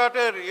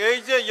চুনারঘাটের এই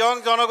যে ইয়ং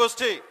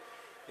জনগোষ্ঠী,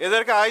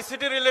 এদেরকে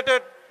আইসিটি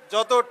রিলেটেড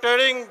যত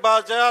ট্রেনিং বা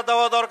যা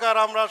দেওয়া দরকার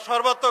আমরা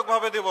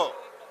সর্বাত্মকভাবে দিব।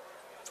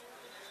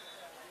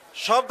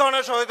 সব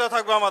ধরনের সহায়তা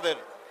থাকবে আমাদের।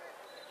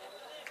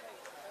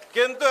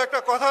 কিন্তু একটা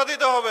কথা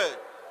দিতে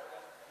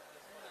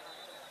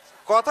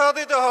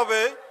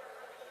হবে,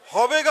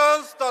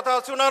 হবিগঞ্জ তথা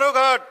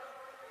চুনারঘাট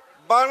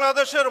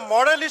বাংলাদেশের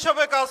মডেল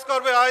হিসেবে কাজ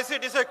করবে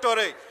আইসিটি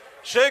সেক্টরে।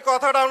 সেই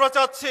কথাটা আমরা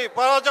চাচ্ছি,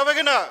 পাওয়া যাবে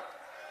কিনা?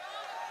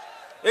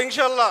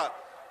 ইনশাল্লাহ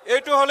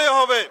একটু হলেই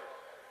হবে।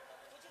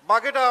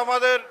 বাকিটা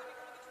আমাদের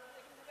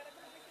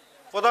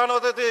প্রধান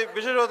অতিথি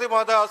বিশেষ অতিথি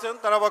মহোদয় আছেন,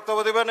 তারা বক্তব্য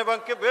দিবেন এবং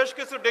বেশ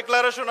কিছু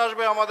ডিক্লারেশন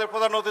আসবে আমাদের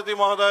প্রধান অতিথি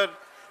মহোদয়ের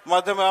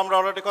মাধ্যমে। আমরা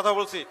অলরেডি কথা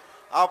বলছি।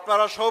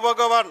 আপনারা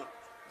সৌভাগ্যবান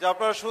যে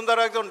আপনারা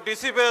সুন্দর একজন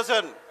ডিসি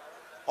পেয়েছেন।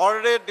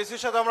 অলরেডি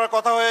ডিসির সাথে আমরা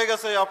কথা হয়ে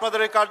গেছে আপনাদের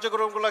এই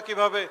কার্যক্রমগুলো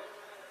কিভাবে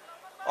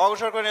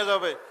অগ্রসর করে নিয়ে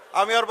যাবে।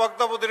 আমি আর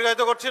বক্তব্য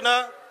দীর্ঘায়িত করছি না,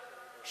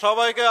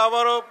 সবাইকে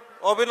আবারও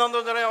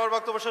অভিনন্দন জানাই আমার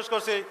বক্তব্য শেষ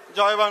করছি।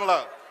 জয় বাংলা।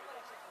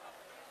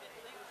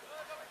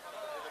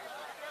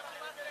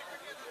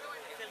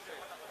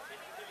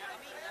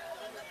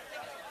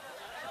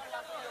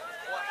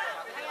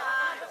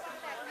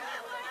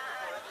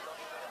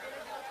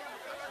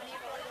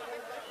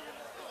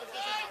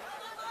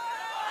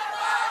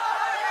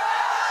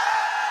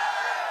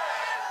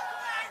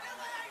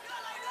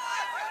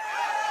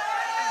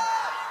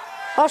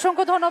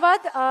 অসংখ্য ধন্যবাদ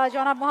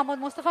জনাব মোহাম্মদ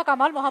মোস্তফা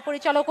কামাল,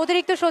 মহাপরিচালক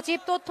অতিরিক্ত সচিব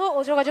তথ্য ও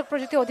যোগাযোগ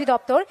প্রযুক্তি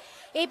অধিদপ্তর।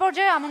 এই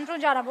পর্যায়ে আমন্ত্রণ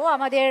জানাবো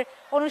আমাদের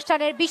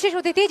অনুষ্ঠানের বিশেষ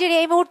অতিথি, যিনি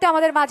এই মুহূর্তে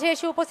আমাদের মাঝে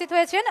এসে উপস্থিত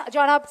হয়েছেন,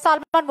 জনাব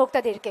সালমান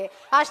মুক্তাদিরকে।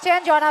 আসছেন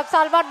জনাব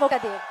সালমান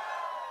মুক্তাদির।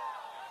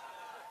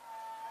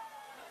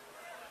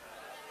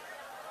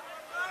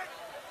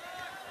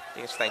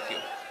 Thank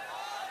you.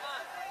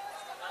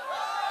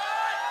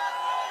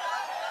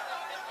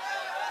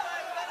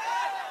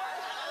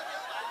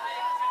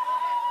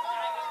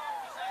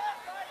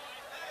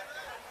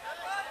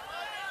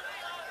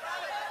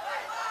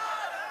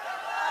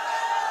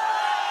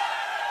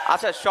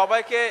 আচ্ছা,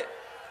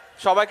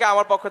 সবাইকে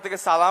আমার পক্ষ থেকে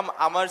সালাম।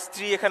 আমার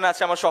স্ত্রী এখানে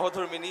আছে, আমার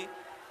সহধর্মিনী,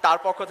 তার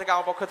পক্ষ থেকে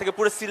আমার পক্ষ থেকে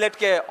পুরো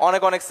সিলেটকে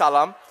অনেক অনেক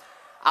সালাম।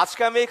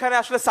 আজকে আমি এখানে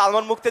আসলে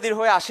সালমান মুক্তাদির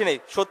হয়ে আসিনি,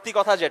 সত্যি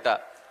কথা যেটা,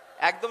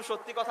 একদম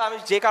সত্যি কথা। আমি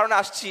যে কারণে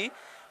আসছি,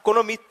 কোনো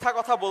মিথ্যা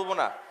কথা বলবো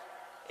না।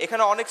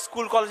 এখানে অনেক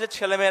স্কুল কলেজের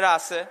ছেলেমেয়েরা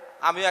আছে,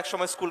 আমিও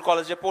একসময় স্কুল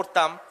কলেজে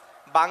পড়তাম,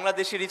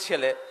 বাংলাদেশেরই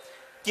ছেলে।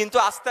 কিন্তু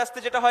আস্তে আস্তে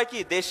যেটা হয় কি,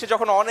 দেশে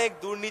যখন অনেক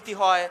দুর্নীতি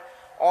হয়,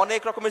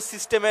 অনেক রকমের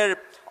সিস্টেমের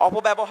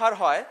অপব্যবহার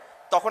হয়,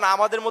 তখন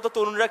আমাদের মতো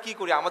তরুণরা কি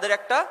করি, আমাদের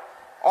একটা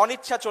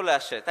অনিচ্ছা চলে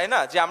আসে, তাই না,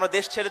 যে আমরা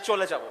দেশ ছেড়ে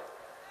চলে যাব।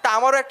 তা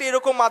আমারও একটা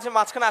এরকম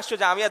মাঝখানে আসছে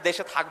যে আমি আর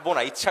দেশে থাকবো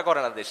না, ইচ্ছা করে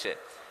না, দেশে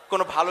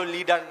কোনো ভালো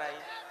লিডার নাই,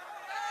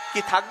 কি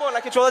থাকবো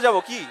নাকি চলে যাব,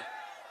 কি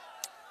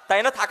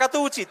তাই না, থাকা তো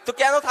উচিত, তো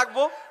কেন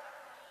থাকবো।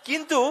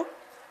 কিন্তু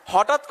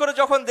হঠাৎ করে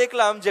যখন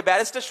দেখলাম যে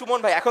ব্যারিস্টার সুমন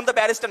ভাই, এখন তো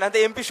ব্যারিস্টার না,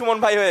 এমপি সুমন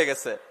ভাই হয়ে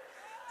গেছে,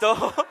 তো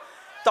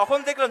তখন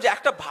দেখলাম যে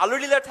একটা ভালো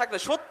লিডার থাকলে,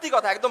 সত্যি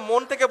কথা একদম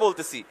মন থেকে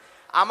বলতেছি,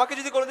 আমাকে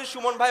যদি কোনোদিন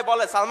সুমন ভাই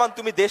বলে সালমান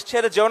তুমি দেশ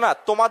ছেড়ে যেও না,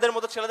 তোমাদের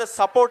মতো ছেলেদের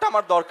সাপোর্ট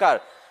আমার দরকার,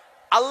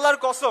 আল্লাহর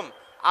কসম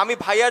আমি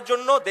ভাইয়ার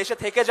জন্য দেশে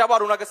থেকে যাবো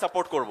আর ওনাকে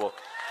সাপোর্ট করব।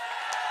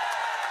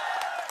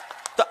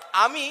 তো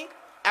আমি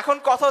এখন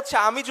কথা হচ্ছে,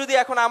 আমি যদি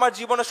এখন আমার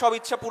জীবনে সব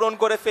ইচ্ছা পূরণ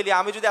করে ফেলি,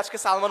 আমি যদি আজকে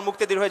সালমান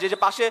মুক্তাদির হয়ে যাই, যে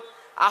পাশে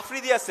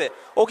আফ্রিদি আছে,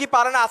 ও কি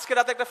পারে না আজকে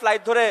রাতে একটা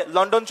ফ্লাইট ধরে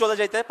লন্ডন চলে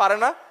যেতে, পারে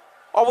না?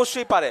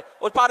 অবশ্যই পারে।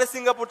 ও পারে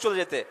সিঙ্গাপুর চলে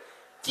যেতে।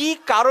 কি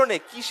কারণে,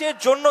 কিসের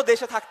জন্য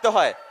দেশে থাকতে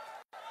হয়?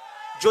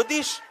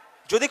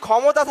 যদি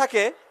ক্ষমতা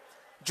থাকে,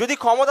 যদি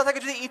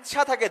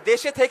ইচ্ছা থাকে,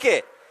 দেশে থেকে,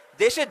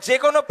 দেশের যে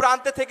কোনো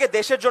প্রান্তে থেকে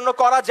দেশের জন্য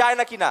করা যায়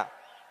নাকি না?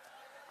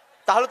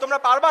 তাহলে তোমরা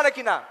পারবা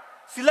নাকি না?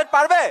 সিলেট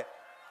পারবে?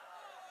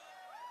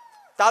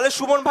 তাহলে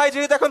সুমন ভাই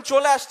যেহেতু এখন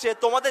চলে আসছে,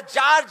 তোমাদের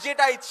যার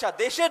যেটা ইচ্ছা,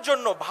 দেশের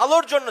জন্য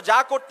ভালোর জন্য যা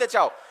করতে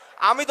চাও,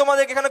 আমি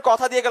তোমাদেরকে এখানে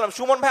কথা দিয়ে গেলাম,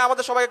 সুমন ভাই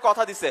আমাদের সবাইকে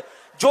কথা দিছে,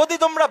 যদি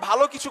তোমরা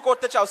ভালো কিছু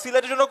করতে চাও,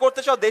 সিলেটের জন্য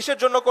করতে চাও, দেশের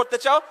জন্য করতে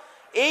চাও,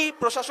 এই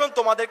প্রশাসন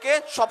তোমাদেরকে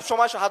সব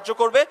সময় সাহায্য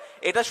করবে।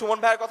 এটা সুমন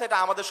ভাইয়ের কথা, এটা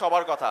আমাদের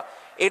সবার কথা।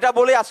 এটা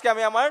বলে আজকে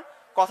আমি আমার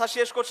কথা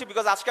শেষ করছি,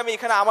 বিকজ আজকে আমি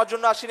এখানে আমার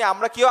জন্য আসিনি,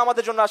 আমরা কেউ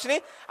আমাদের জন্য আসিনি,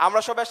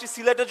 আমরা সবাই আসছি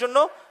সিলেটের জন্য,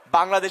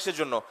 বাংলাদেশের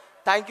জন্য।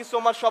 থ্যাংক ইউ সো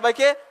মাচ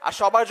সবাইকে, আর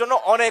সবার জন্য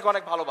অনেক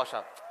অনেক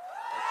ভালোবাসা।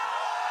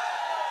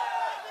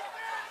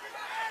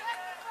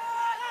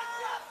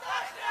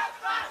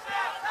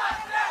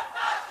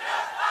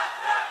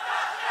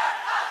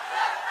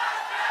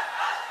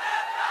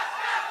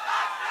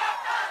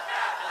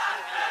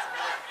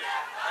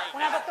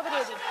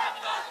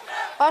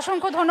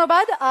 অসংখ্য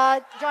ধন্যবাদ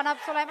জনাব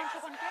সোলাইমান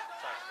খোকনকে।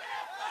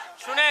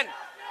 শুনেন,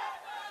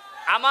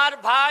 আমার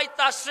ভাই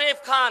তাশরিফ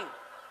খান,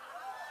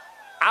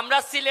 আমরা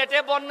সিলেটে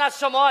বন্যার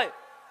সময়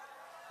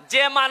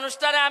যে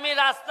মানুষটারে আমি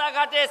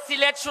রাস্তাঘাটে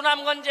সিলেট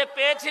সুনামগঞ্জে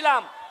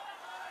পেয়েছিলাম,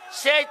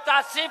 সেই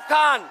তাশরিফ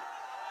খান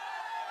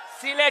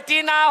সিলেটি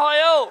না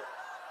হয়েও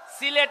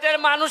সিলেটের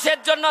মানুষের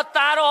জন্য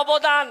তার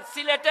অবদান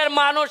সিলেটের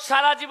মানুষ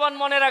সারা জীবন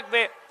মনে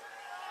রাখবে।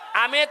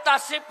 আমি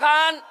তাশরিফ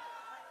খান,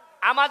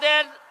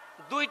 আমাদের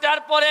 2টার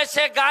পরে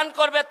সে গান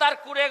করবে তার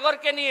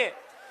কুড়েঘরকে নিয়ে।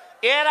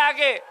 এর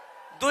আগে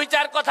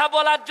 2-4 কথা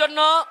বলার জন্য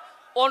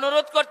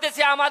অনুরোধ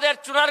করতেছি আমাদের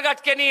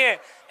চুনারঘাটকে নিয়ে।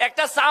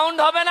 একটা সাউন্ড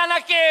হবে না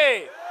নাকি?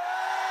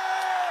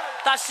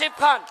 তাশরিফ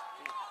খান।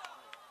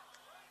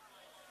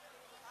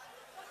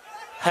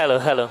 হ্যালো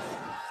হ্যালো,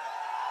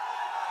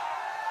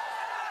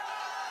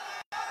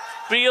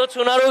 প্রিয়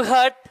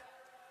চুনারুঘাট,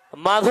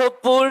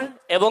 মাধবপুর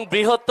এবং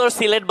বৃহত্তর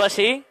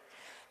সিলেটবাসী,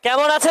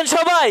 কেমন আছেন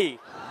সবাই?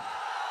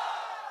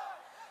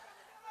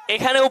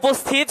 এখানে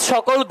উপস্থিত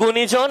সকল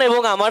গুণীজন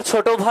এবং আমার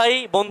ছোট ভাই,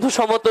 বন্ধু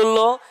সমতুল্য,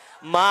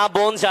 মা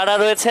বোন যারা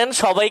রয়েছেন,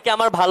 সবাইকে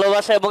আমার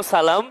ভালোবাসা এবং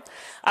সালাম।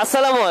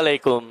 আসসালামু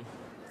আলাইকুম।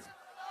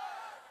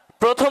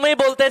 প্রথমেই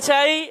বলতে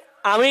চাই,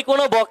 আমি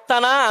কোনো বক্তা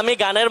না, আমি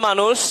গানের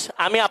মানুষ,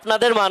 আমি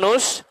আপনাদের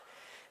মানুষ।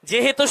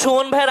 যেহেতু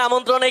সুমন ভাইয়ের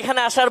আমন্ত্রণে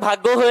এখানে আসার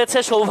ভাগ্য হয়েছে,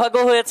 সৌভাগ্য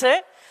হয়েছে,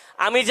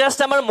 আমি জাস্ট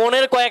আমার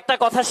মনের কয়েকটা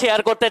কথা শেয়ার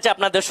করতে চাই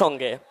আপনাদের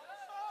সঙ্গে।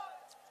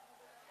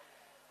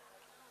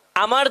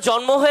 আমার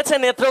জন্ম হয়েছে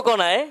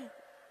নেত্রকোনায়,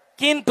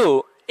 কিন্তু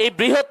এই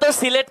বৃহত্তর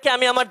সিলেটকে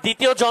আমি আমার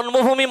দ্বিতীয়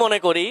জন্মভূমি মনে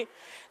করি।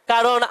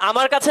 কারণ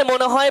আমার কাছে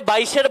মনে হয়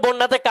 22-এর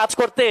বন্যাতে কাজ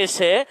করতে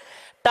এসে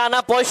টানা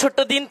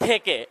 65 দিন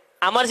থেকে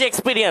আমার যে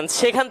এক্সপিরিয়েন্স,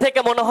 সেখান থেকে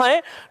মনে হয়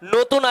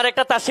নতুন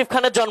আরেকটা তাশরিফ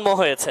খানের জন্ম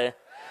হয়েছে।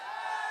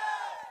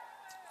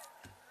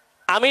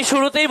 আমি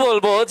শুরুতেই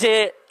বলবো যে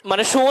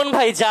মানে সুমন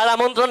ভাই যার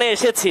আমন্ত্রণে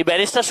এসেছি,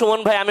 ব্যারিস্টার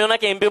সুমন ভাই, আমি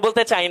ওনাকে এমপি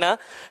বলতে চাই না,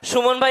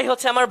 সুমন ভাই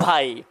হচ্ছে আমার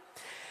ভাই।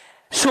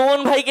 সুমন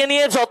ভাইকে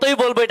নিয়ে যতই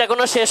বলবো এটা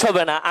কোনো শেষ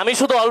হবে না। আমি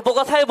শুধু অল্প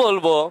কথাই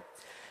বলবো,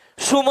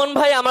 সুমন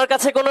ভাই আমার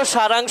কাছে কোনো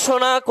সারাংশ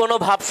না, কোনো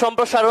ভাব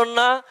সম্প্রসারণ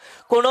না,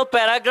 কোনো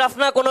প্যারাগ্রাফ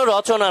না, কোনো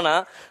রচনা না।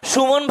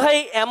 সুমন ভাই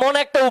এমন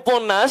একটা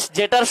উপন্যাস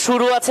যেটার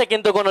শুরু আছে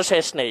কিন্তু কোনো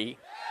শেষ নেই।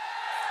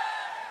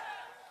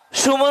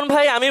 সুমন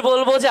ভাই, আমি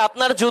বলবো যে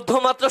আপনার যুদ্ধ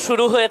মাত্র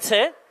শুরু হয়েছে,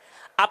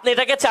 আপনি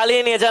এটাকে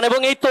চালিয়ে নিয়ে যান।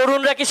 এবং এই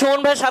তরুণরা কি সুমন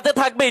ভাইয়ের সাথে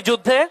থাকবে এই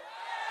যুদ্ধে?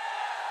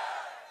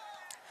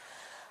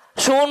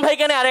 সুমন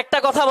ভাইকে নিয়ে আরেকটা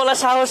কথা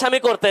বলার সাহস আমি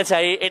করতে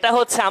চাই, এটা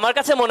হচ্ছে আমার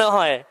কাছে মনে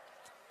হয়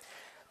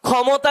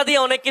ক্ষমতা দিয়ে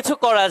অনেক কিছু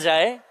করা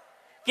যায়,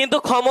 কিন্তু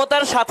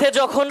ক্ষমতার সাথে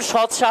যখন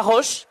সৎ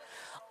সাহস,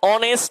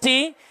 অনেস্টি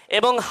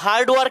এবং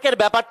হার্ড ওয়ার্কের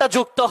ব্যাপারটা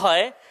যুক্ত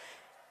হয়,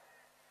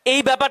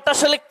 এই ব্যাপারটা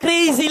আসলে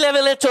ক্রেজি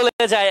লেভেলে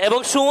চলে যায়। এবং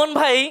সুমন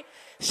ভাই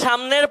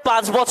সামনের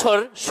 5 বছর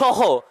সহ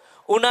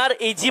উনার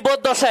এই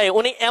জীবদ্দশায়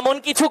উনি এমন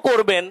কিছু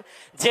করবেন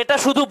যেটা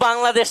শুধু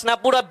বাংলাদেশ না,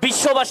 পুরো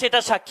বিশ্ববাসী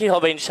এটা সাক্ষী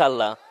হবে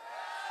ইনশাল্লাহ।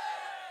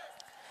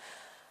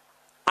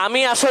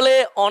 আমি আসলে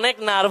অনেক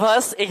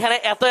নার্ভাস, এখানে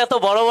এত এত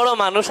বড় বড়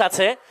মানুষ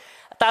আছে।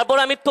 তারপর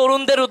আমি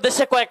তরুণদের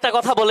উদ্দেশ্যে কয়েকটা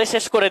কথা বলে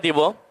শেষ করে দিব।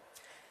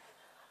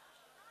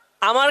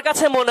 আমার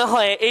কাছে মনে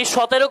হয় এই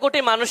 17 কোটি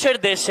মানুষের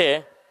দেশে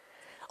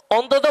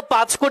অন্তত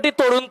 5 কোটি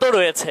তরুণ তো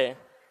রয়েছে।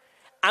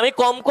 আমি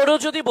কম করেও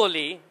যদি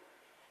বলি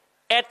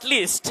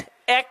অ্যাটলিস্ট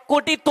 1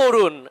 কোটি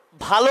তরুণ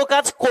ভালো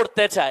কাজ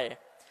করতে চায়।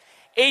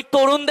 এই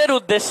তরুণদের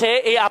উদ্দেশ্যে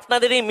এই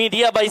আপনাদের এই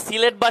মিডিয়া বা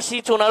সিলেটবাসী,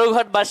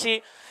 চুনারুঘাটবাসী,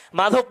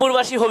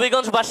 মাধবপুরবাসী,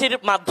 হবিগঞ্জবাসীর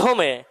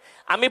মাধ্যমে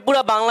আমি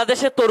পুরা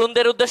বাংলাদেশের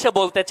তরুণদের উদ্দেশ্যে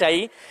বলতে চাই,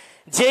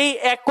 যেই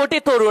 1 কোটি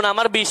তরুণ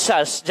আমার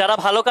বিশ্বাস যারা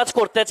ভালো কাজ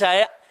করতে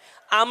চায়,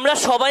 আমরা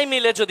সবাই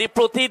মিলে যদি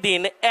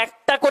প্রতিদিন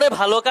একটা করে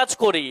ভালো কাজ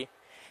করি,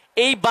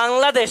 এই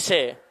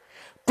বাংলাদেশে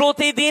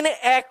প্রতিদিন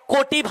 1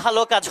 কোটি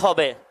ভালো কাজ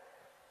হবে।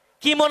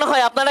 কি মনে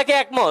হয়, আপনারা কি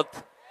একমত?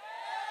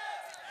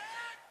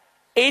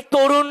 এই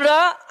তরুণরা,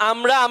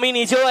 আমি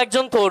নিজেও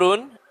একজন তরুণ,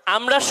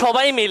 আমরা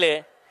সবাই মিলে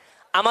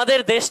আমাদের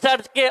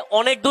দেশটাকে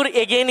অনেক দূর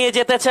এগিয়ে নিয়ে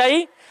যেতে চাই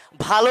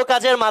ভালো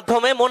কাজের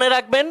মাধ্যমে। মনে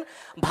রাখবেন,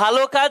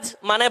 ভালো কাজ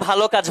মানে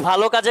ভালো কাজ,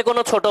 ভালো কাজে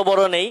কোনো ছোট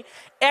বড় নেই।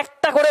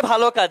 একটা করে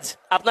ভালো কাজ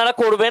আপনারা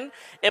করবেন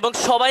এবং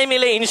সবাই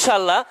মিলে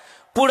ইনশাল্লাহ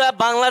পুরা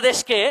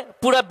বাংলাদেশকে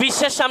পুরা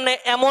বিশ্বের সামনে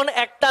এমন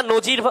একটা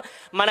নজির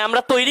মানে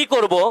আমরা তৈরি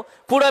করব,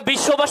 পুরা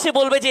বিশ্ববাসী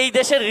বলবে যে এই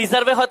দেশের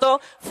রিজার্ভে হয়তো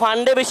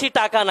ফান্ডে বেশি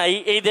টাকা নাই,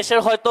 এই দেশের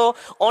হয়তো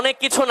অনেক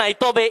কিছু নাই,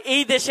 তবে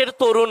এই দেশের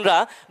তরুণরা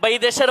বা এই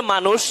দেশের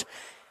মানুষ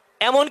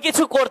এমন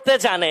কিছু করতে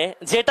জানে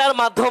যেটার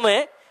মাধ্যমে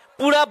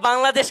পুরা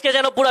বাংলাদেশকে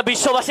যেন পুরা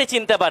বিশ্ববাসী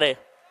চিনতে পারে।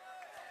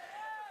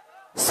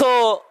 সো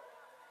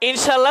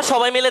ইনশাল্লাহ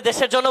সবাই মিলে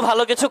দেশের জন্য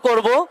ভালো কিছু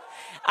করব।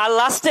 আর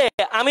লাস্টে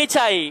আমি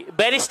চাই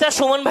ব্যারিস্টার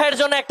সুমন ভাইয়ের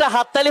জন্য একটা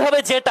হাততালি হবে,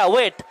 যেটা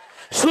ওয়েট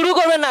শুরু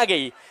করবেন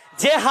আগেই,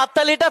 যে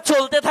হাততালিটা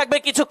চলতে থাকবে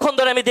কিছুক্ষণ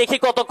ধরে, আমি দেখি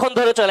কতক্ষণ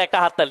ধরে চলে একটা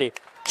হাততালি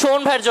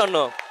সুমন ভাইয়ের জন্য।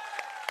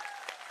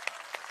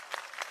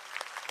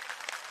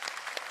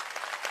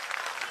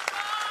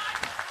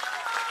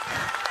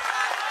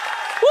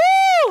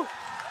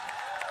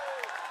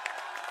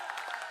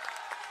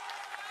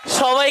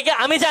 সবাইকে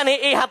আমি জানি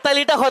এই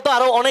হাততালিটা হয়তো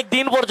আরো অনেক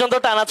দিন পর্যন্ত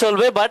টানা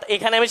চলবে, বাট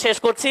এখানে আমি শেষ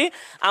করছি।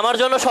 আমার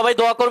জন্য সবাই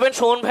দোয়া করবেন,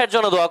 সুমন ভাইয়ের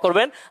জন্য দোয়া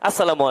করবেন।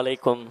 আসসালামু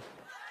আলাইকুম।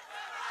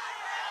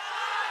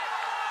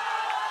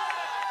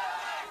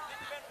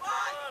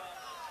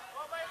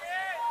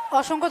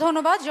 অসংখ্য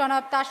ধন্যবাদ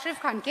জনাব তাশরিফ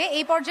খানকে।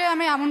 এই পর্যায়ে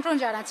আমি আমন্ত্রণ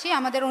জানাচ্ছি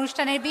আমাদের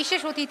অনুষ্ঠানের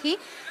বিশেষ অতিথি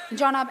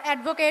জনাব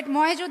অ্যাডভোকেট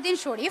ময়েজউদ্দিন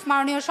শরীফ,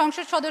 মাননীয়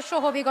সংসদ সদস্য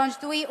হবিগঞ্জ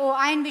 2 ও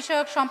আইন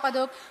বিষয়ক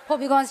সম্পাদক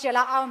হবিগঞ্জ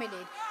জেলা আওয়ামী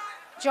লীগ।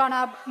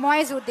 জনাব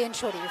ময়েজউদ্দিন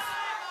শরীফ।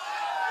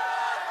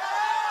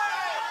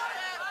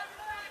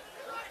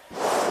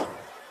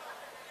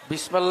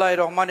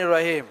 বিসমিল্লাহির রহমানির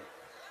রহিম।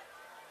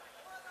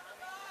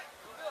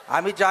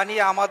 আমি জানি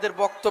আমাদের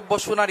বক্তব্য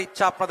শোনার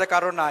ইচ্ছা আপনাদের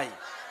কারো নাই,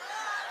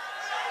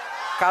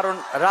 কারণ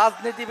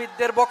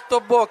রাজনীতিবিদদের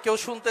বক্তব্য কেউ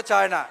শুনতে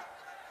চায় না।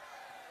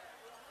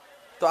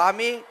 তো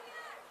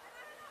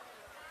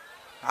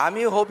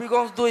আমি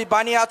হবিগঞ্জ 2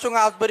 বানিয়াচং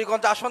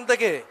আজবরিগঞ্জ আসন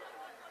থেকে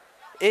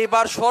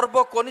এইবার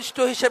সর্বকনিষ্ঠ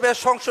হিসেবে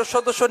সংসদ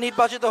সদস্য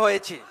নির্বাচিত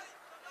হয়েছি।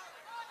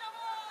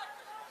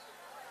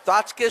 তো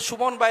আজকে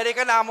সুমন ভাইয়ের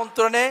এখানে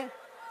আমন্ত্রণে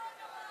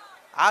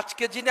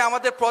আজকে যিনি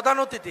আমাদের প্রধান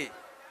অতিথি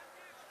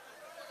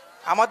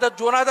আমাদের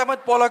জুনায়েদ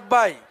আহমেদ পলক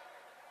ভাই,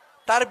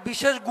 তার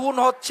বিশেষ গুণ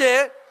হচ্ছে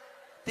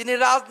তিনি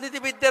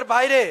রাজনীতিবিদদের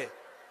বাইরে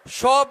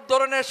সব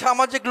ধরনের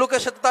সামাজিক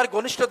লোকের সাথে তার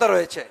ঘনিষ্ঠতা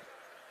রয়েছে।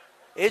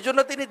 এই জন্য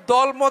তিনি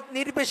দলমত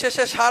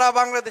নির্বিশেষে সারা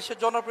বাংলাদেশে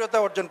জনপ্রিয়তা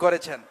অর্জন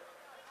করেছেন।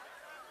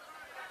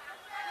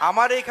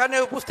 আমার এখানে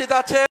উপস্থিত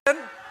আছেন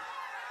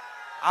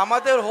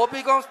আমাদের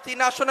হবিগঞ্জ 3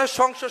 আসনের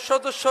সংসদ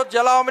সদস্য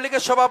জেলা আওয়ামী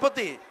লীগের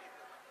সভাপতি,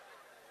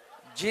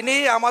 যিনি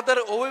আমাদের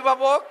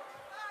অভিভাবক,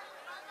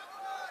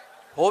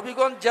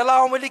 হবিগঞ্জ জেলা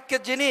আওয়ামী লীগকে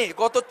যিনি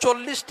গত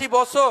 40টি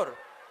বছর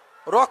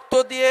রক্ত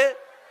দিয়ে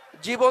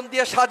জীবন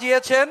দিয়ে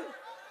সাজিয়েছেন,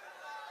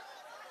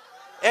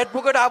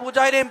 অ্যাডভোকেট আবু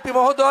জাহির এমপি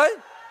মহোদয়,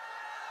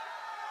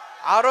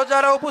 আরো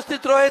যারা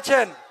উপস্থিত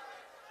রয়েছেন,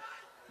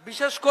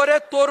 বিশেষ করে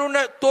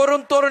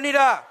তরুণ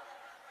তরুণীরা।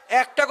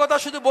 একটা কথা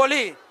শুধু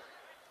বলি,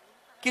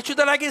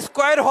 কিছুদিন আগে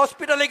স্কয়ার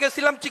হসপিটালে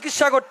গেছিলাম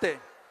চিকিৎসা করতে।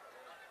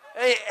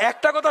 এই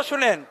একটা কথা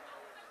শুনেন,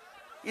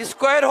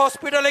 স্কয়ার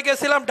হসপিটালে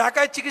গেছিলাম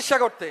ঢাকায় চিকিৎসা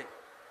করতে।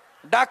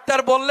 ডাক্তার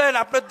বললেন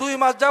আপনি 2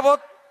 মাস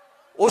যাবত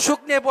অসুখ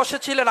নিয়ে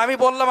বসেছিলেন। আমি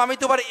বললাম আমি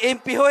তো এবার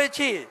এমপি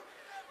হয়েছি,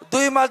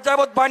 2 মাস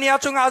যাবত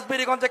বানিয়াচং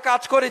আজবেরিগঞ্জে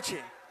কাজ করেছি।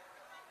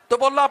 তো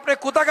বললো আপনি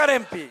কোথাকার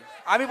এমপি?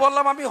 আমি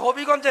বললাম আমি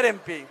হবিগঞ্জের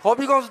এমপি,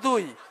 হবিগঞ্জ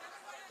 2।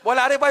 বলে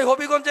আরে ভাই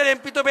হবিগঞ্জের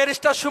এমপি তো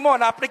ব্যারিস্টার সুমন,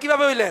 আপনি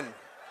কিভাবে হইলেন?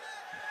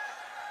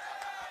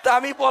 তা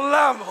আমি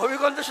বললাম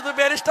হবিগঞ্জে শুধু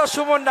ব্যারিস্টার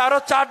সুমন না, আরো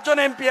 4 জন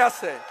এমপি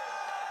আছে।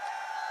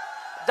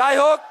 যাই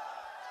হোক,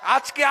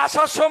 আজকে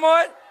আসার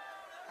সময়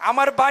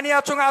আমার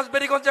বানিয়াচং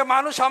আজবেরিগঞ্জে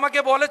মানুষ আমাকে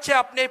বলেছে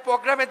আপনি এই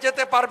প্রোগ্রামে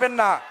যেতে পারবেন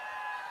না।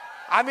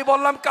 আমি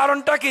বললাম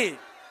কারণটা কি?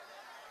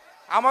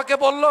 আমাকে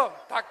বলল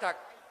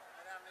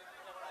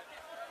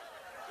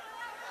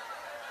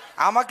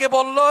আমাকে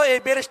বলল এই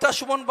ব্যারিস্টার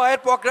সুমন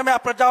ভাইয়ের প্রোগ্রামে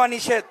আপনার যাওয়া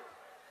নিষেধ।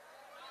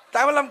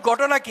 তাই বললাম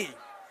ঘটনা কি?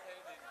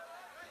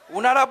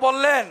 উনারা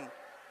বললেন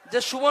যে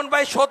সুমন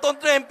ভাই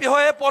স্বতন্ত্র এমপি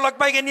হয়ে পলক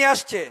ভাইকে নিয়ে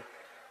আসছে,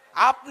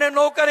 আপনি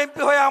নৌকার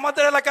এমপি হয়ে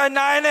আমাদের এলাকায়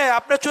না এনে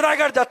আপনি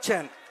চুনারঘাট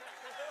যাচ্ছেন।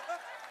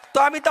 তো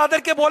আমি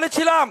তাদেরকে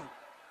বলেছিলাম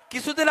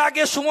কিছুদিন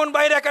আগে সুমন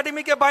ভাইয়ের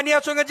একাডেমিকে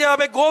বানিয়াচংয়ে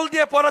যেভাবে গোল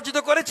দিয়ে পরাজিত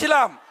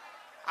করেছিলাম,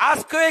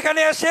 আজকে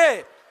এখানে এসে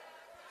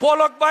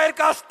পলক ভাইয়ের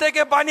কাছ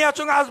থেকে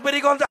বানিয়াচং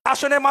আজবেরিগঞ্জ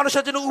আসনে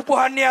মানুষের জন্য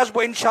উপহার নিয়ে আসবো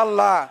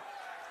ইনশাল্লাহ।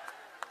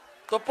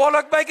 তো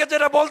পলক ভাইকে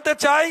যেটা বলতে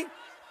চাই,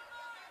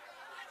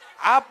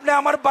 আপনি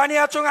আমার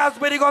বানিয়াচং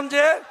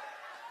আজবেরিগঞ্জে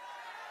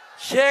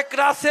শেখ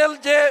রাসেল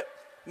যে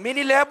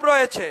মিনি ল্যাব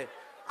রয়েছে,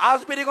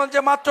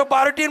 আজবেরিগঞ্জে মাত্র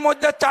 12টির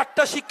মধ্যে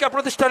 4টা শিক্ষা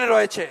প্রতিষ্ঠানে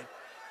রয়েছে।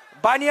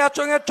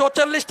 বানিয়াচংয়ে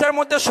 44টার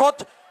মধ্যে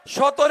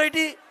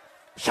 17টি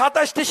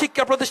 27টি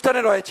শিক্ষা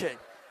প্রতিষ্ঠানে রয়েছে।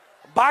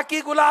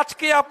 বাকিগুলো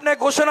আজকে আপনি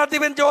ঘোষণা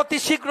দিবেন যে অতি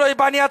শীঘ্রই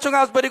বানিয়াচং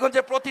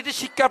আজবেরিগঞ্জে প্রতিটি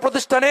শিক্ষা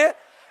প্রতিষ্ঠানে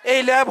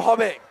এই ল্যাব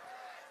হবে।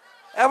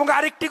 এবং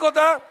আরেকটি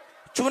কথা,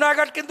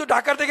 চুনারঘাট কিন্তু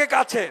ঢাকা থেকে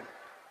কাছে,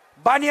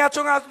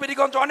 বানিয়াচং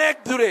আজবেরিগঞ্জ অনেক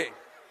দূরে।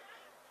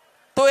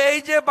 তো এই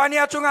যে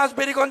বানিয়াচং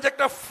আজবেরিগঞ্জ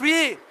একটা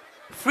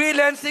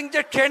ফ্রিল্যান্সিং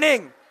যে ট্রেনিং,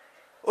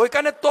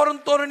 ওইখানে তরুণ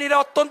তরুণীরা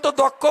অত্যন্ত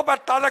দক্ষ, বা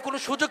তারা কোনো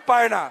সুযোগ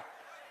পায় না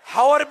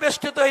হাওয়ার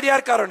বেষ্টিত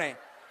এরিয়ার কারণে।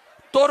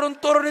 তরুণ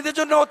তরুণীদের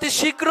জন্য অতি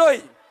শীঘ্রই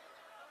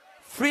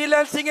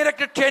ফ্রিল্যান্সিং এর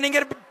একটা ট্রেনিং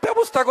এর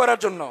ব্যবস্থা করার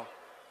জন্য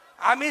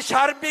আমি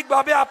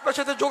সার্বিকভাবে আপনার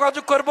সাথে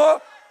যোগাযোগ করব।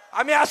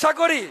 আমি আশা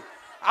করি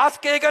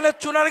আজকে এখানে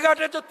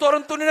চুনারঘাটের যে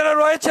তরুণ তরুণীরা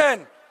রয়েছেন,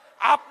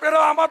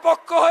 আপনারাও আমার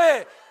পক্ষ হয়ে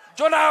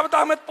জনাব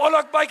আহমেদ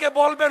পলক ভাইকে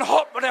বলবেন,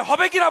 মানে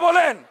হবে কিনা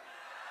বলেন।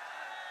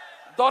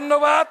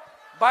 ধন্যবাদ।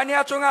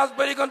 বানিয়াচং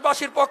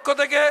আজবেরিগঞ্জবাসীর পক্ষ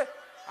থেকে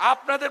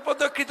আপনাদের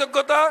প্রতি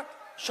কৃতজ্ঞতা।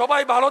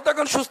 সবাই ভালো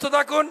থাকুন, সুস্থ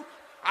থাকুন।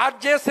 আর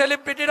যে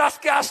সেলিব্রিটির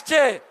আজকে আসছে,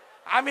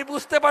 আমি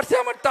বুঝতে পারছি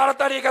আমার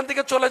তাড়াতাড়ি এখান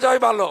থেকে চলে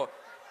যাওয়াই ভালো।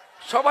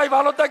 সবাই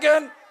ভালো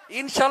থাকেন।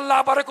 ইনশাল্লাহ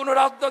আবার কোনো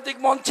রাজনৈতিক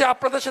মঞ্চে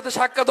আপনাদের সাথে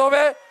সাক্ষাৎ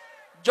হবে।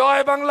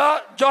 জয় বাংলা,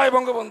 জয়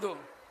বঙ্গবন্ধু।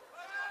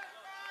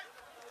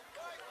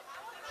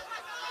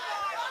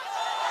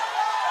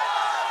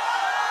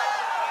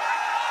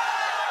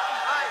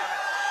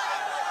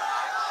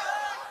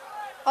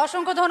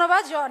 অসংখ্য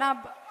ধন্যবাদ জনাব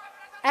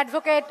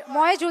অ্যাডভোকেট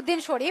ময়েজউদ্দিন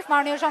শরীফ,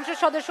 মাননীয় সংসদ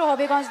সদস্য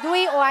হবিগঞ্জ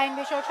 2 ও আইন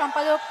বিষয়ক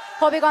সম্পাদক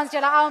হবিগঞ্জ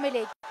জেলা আওয়ামী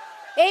লীগ।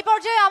 এই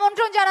পর্যায়ে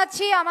আমন্ত্রণ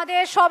জানাচ্ছি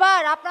আমাদের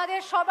সবার, আপনাদের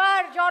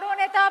সবার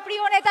জননেতা,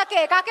 প্রিয় নেতাকে।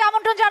 কাকে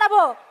আমন্ত্রণ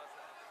জানাবো?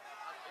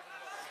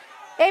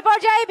 এই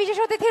পর্যায়ে বিশেষ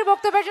অতিথির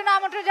বক্তব্যের জন্য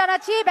আমন্ত্রণ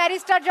জানাচ্ছি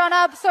ব্যারিস্টার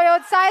জনাব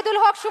সৈয়দ সাইদুল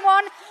হক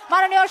সুমন,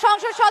 মাননীয়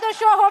সংসদ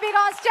সদস্য,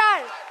 হবিগঞ্জ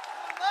 ৪।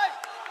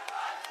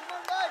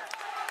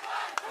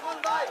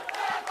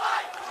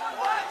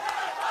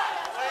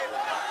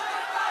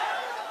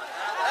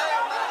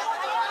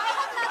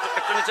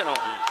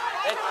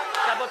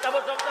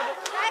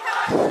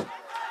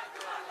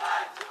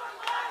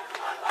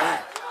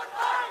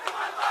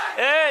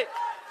 এই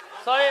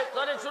সরি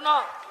সরি শুনো,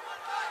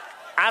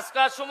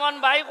 আজকা সুমন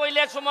ভাই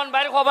কইলে সুমন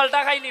ভাইয়ের খবরটা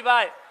খাইলি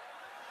ভাই।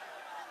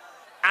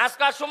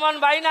 আজকা সুমন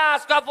ভাই না,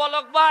 আজকা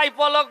পলক ভাই।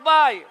 পলক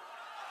ভাই,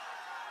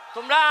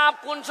 তোমরা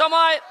কোন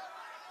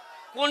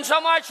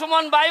সময়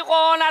সুমন ভাই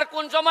কোন আর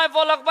কোন সময়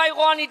পলক ভাই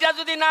কোন, এটা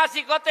যদি না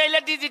শিখো তাইলে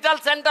ডিজিটাল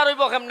সেন্টার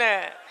হইব কেমনে?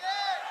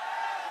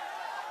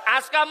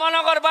 আজকা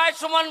মনে কর ভাই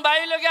সুমন ভাই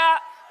লগা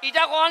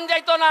এটা কোন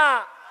যাইতো না।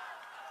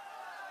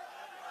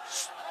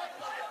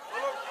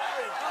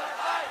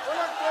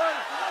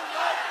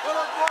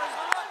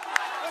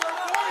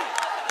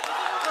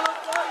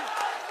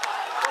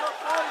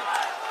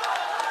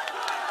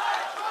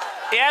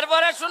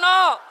 এরপরে শুনো,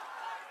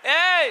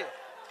 এই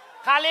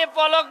খালি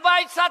পলক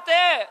ভাইয়ের সাথে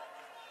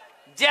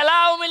জেলা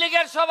আওয়ামী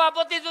লীগের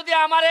সভাপতি যদি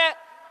আমারে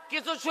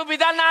কিছু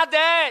সুবিধা না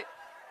দেয়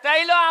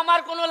তাইলে আমার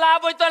কোনো লাভ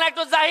হইতো না।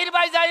 একটু জাহির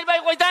ভাই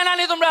কইতাই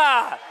নানি তোমরা?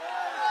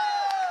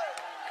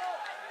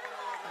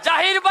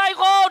 জাহির ভাই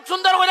কো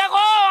সুন্দর করে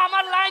কো,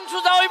 আমার লাইন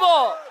সোজা হইব।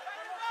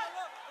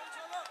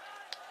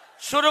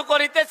 শুরু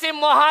করিতেছি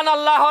মহান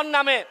আল্লাহর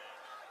নামে,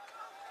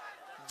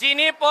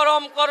 যিনি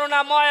পরম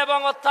করুণাময় এবং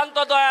অত্যন্ত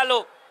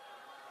দয়ালু।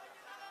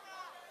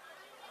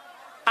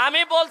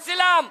 আমি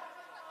বলছিলাম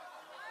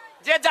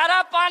যে যারা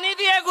পানি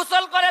দিয়ে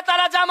গোসল করে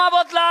তারা জামা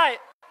বদলায়,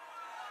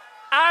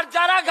 আর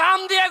যারা ঘাম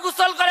দিয়ে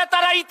গোসল করে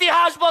তারা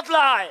ইতিহাস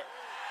বদলায়।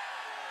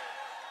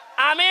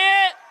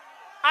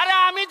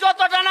 আমি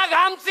যতটা না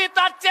ঘামছি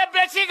তার চেয়ে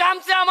বেশি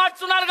ঘামছে আমার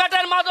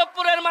চুনারঘাটের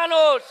মাধবপুরের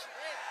মানুষ।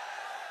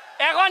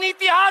 এখন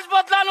ইতিহাস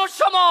বদলানোর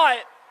সময়।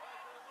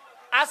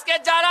 আজকে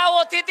যারা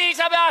অতিথি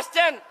হিসাবে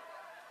আসছেন,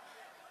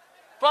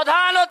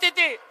 প্রধান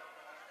অতিথি,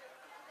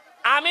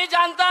 আমি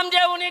জানতাম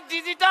যে উনি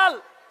ডিজিটাল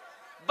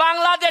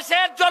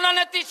বাংলাদেশের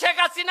জননেত্রী শেখ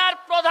হাসিনার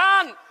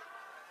প্রধান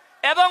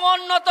এবং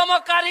অন্যতম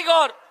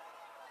কারিগর।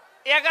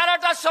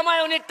 11টার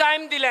সময় উনি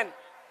টাইম দিলেন।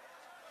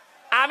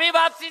 আমি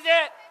ভাবছি যে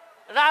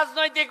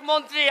রাজনৈতিক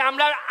মন্ত্রী,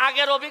 আমরা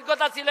আগের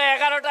অভিজ্ঞতা ছিল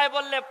 11টায়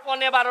বললে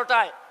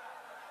 12:15।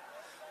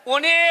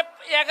 উনি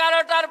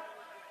 11টার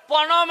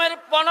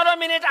 15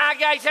 মিনিট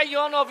আগে আইসা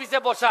ইউন অফিসে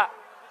বসা।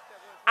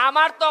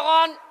 আমার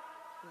তখন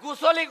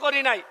গোসলই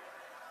করি নাই।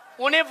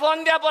 উনি ফোন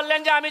দিয়ে বললেন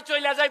যে আমি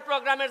চলে যাই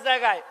প্রোগ্রামের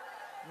জায়গায়।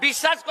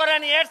 বিশ্বাস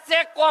করেন, এর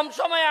চেয়ে কম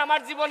সময়ে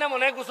আমার জীবনে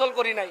মনে গোসল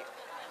করি নাই।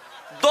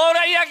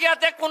 দৌড়াইয়া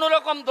গিয়াতে কোন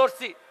রকম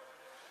দৌড়ছি।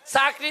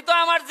 চাকরি তো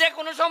আমার যে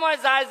কোনো সময়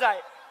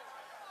যায়।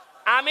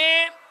 আমি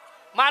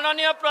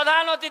মাননীয়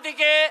প্রধান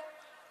অতিথিকে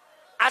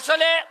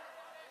আসলে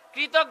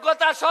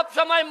কৃতজ্ঞতা সব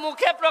সময়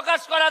মুখে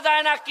প্রকাশ করা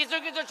যায় না, কিছু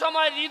কিছু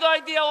সময়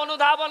হৃদয় দিয়ে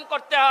অনুধাবন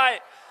করতে হয়।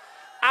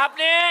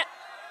 আপনি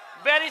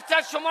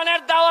ব্যারিস্টার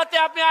সুমনের দাওয়াতে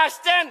আপনি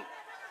আসছেন।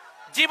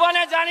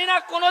 জীবনে জানি না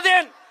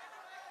কোনোদিন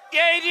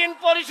এই ঋণ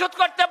পরিশোধ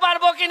করতে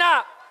পারবো কিনা,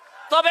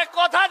 তবে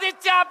কথা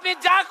দিচ্ছি আপনি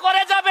যা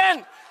করে যাবেন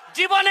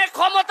জীবনে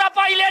ক্ষমতা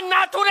পাইলে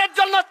নাটুরের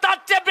জন্য তার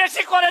চেয়ে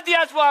বেশি করে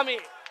দিয়ে আসবো আমি।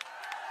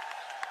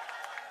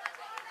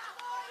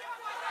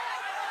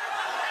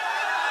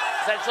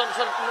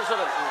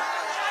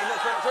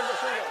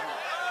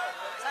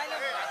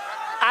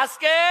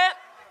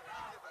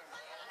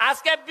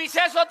 আজকে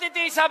বিশেষ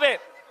অতিথি হিসাবে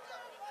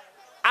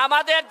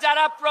আমাদের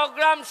যারা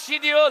প্রোগ্রাম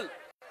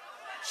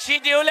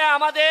শিডিউলে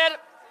আমাদের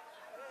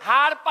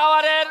হার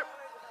পাওয়ারের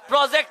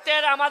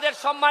প্রজেক্টের আমাদের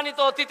সম্মানিত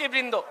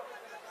অতিথিবৃন্দ,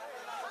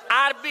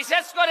 আর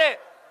বিশেষ করে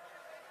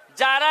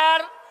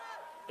যারার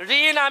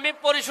ঋণ আমি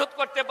পরিশোধ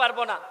করতে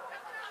পারবো না,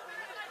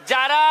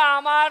 যারা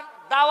আমার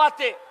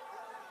দাওয়াতে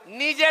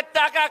নিজের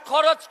টাকা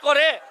খরচ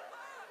করে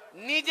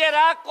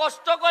নিজেরা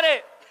কষ্ট করে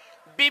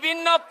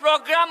বিভিন্ন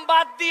প্রোগ্রাম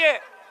বাদ দিয়ে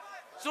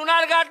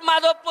চুনারঘাট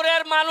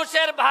মাধবপুরের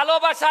মানুষের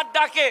ভালোবাসার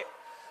ডাকে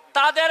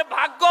তাদের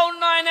ভাগ্য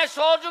উন্নয়নে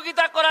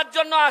সহযোগিতা করার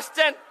জন্য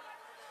আসছেন।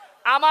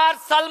 আমার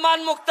সালমান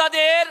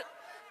মুক্তাদের,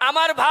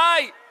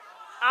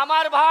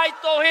 আমার ভাই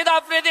তৌহিদ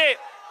আফ্রিদি,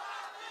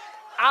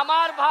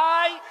 আমার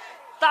ভাই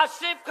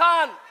তাশরিফ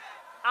খান,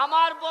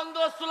 আমার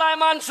বন্ধু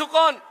সুলাইমান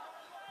সুকন,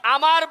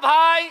 আমার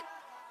ভাই,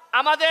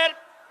 আমাদের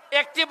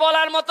একটি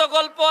বলার মতো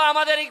গল্প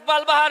আমাদের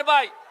ইকবাল বাহার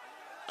ভাই,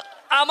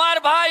 আমার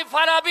ভাই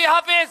ফারাবি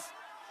হাফিজ,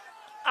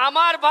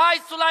 আমার ভাই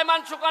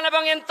সুলাইমান সুকন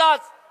এবং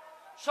ইনতাজ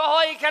সহ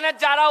এখানে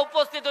যারা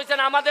উপস্থিত হয়েছেন,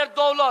 আমাদের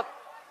দৌলত,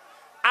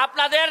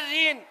 আপনাদের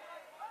ঋণ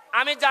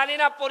আমি জানি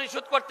না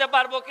পরিশোধ করতে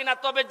পারবো কিনা,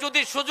 তবে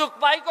যদি সুযোগ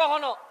পাই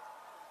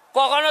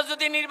কখনো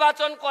যদি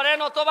নির্বাচন করেন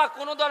অথবা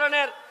কোনো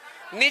ধরনের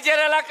নিজের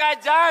এলাকায়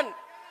যান,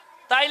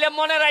 তাইলে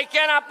মনে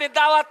রাখেন আপনি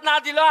দাওয়াত না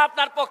দিলেও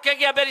আপনার পক্ষে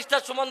গিয়ে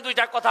ব্যারিস্টার সুমন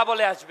দুইটা কথা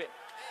বলে আসবে।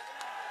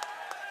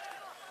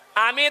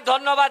 আমি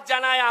ধন্যবাদ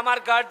জানাই আমার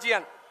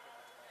গার্জিয়ান,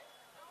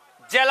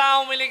 জেলা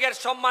আওয়ামী লীগের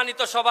সম্মানিত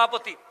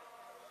সভাপতি,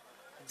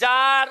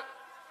 যার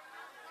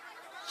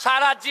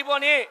সারা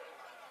জীবনে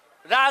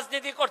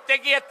রাজনীতি করতে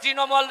গিয়ে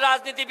তৃণমূল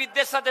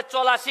রাজনীতিবিদদের সাথে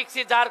চলা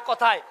শিখছি, যার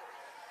কথায়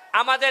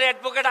আমাদের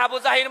অ্যাডভোকেট আবু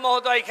জাহির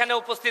মহোদয় এখানে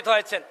উপস্থিত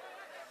হয়েছেন।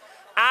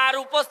 আর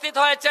উপস্থিত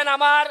হয়েছেন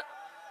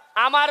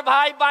আমার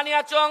ভাই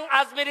বানিয়াচং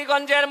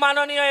আজমিরিগঞ্জের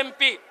মাননীয়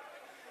এমপি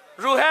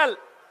রুহেল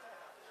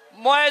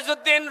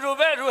ময়েজউদ্দিন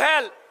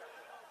রুহেল।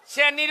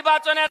 সে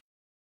নির্বাচনের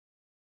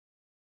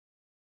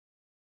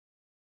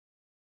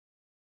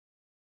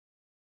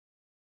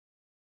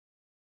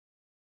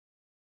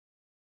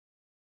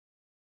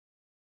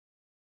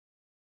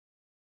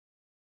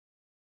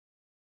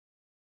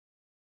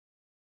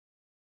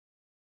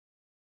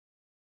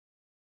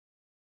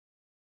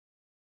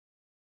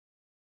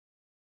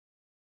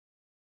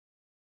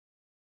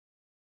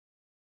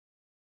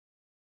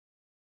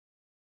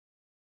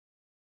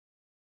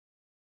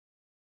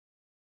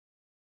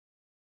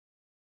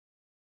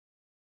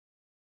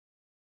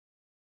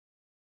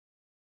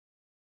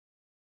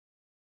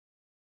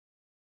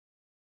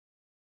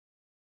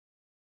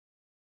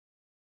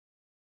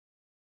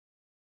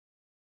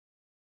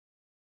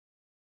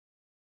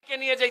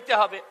নিয়ে যেতে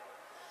হবে।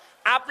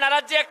 আপনারা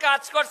যে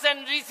কাজ করছেন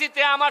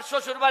রিসিতে আমার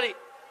শ্বশুর বাড়ি,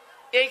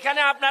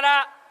 এইখানে আপনারা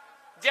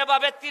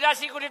যেভাবে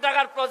 83 কোটি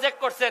টাকার প্রজেক্ট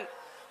করছেন,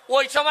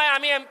 ওই সময়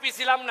আমি এমপি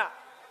ছিলাম না,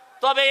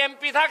 তবে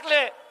এমপি থাকলে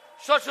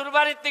শ্বশুর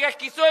বাড়ির থেকে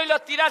কিছু হইলো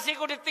 83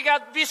 কোটির থেকে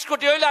 20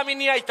 কোটি হইলো আমি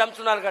নিয়ে আইতাম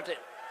সোনারঘাটে।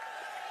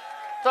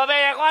 তবে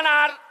এখন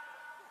আর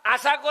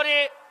আশা করি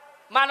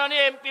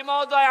মাননীয় এমপি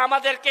মহোদয়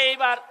আমাদেরকে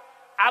এইবার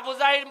আবু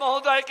জাহির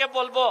মহোদয়কে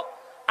বলবো,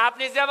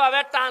 আপনি যেভাবে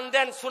টান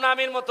দেন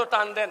সুনামির মতো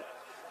টান দেন,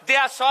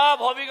 দেয়া সব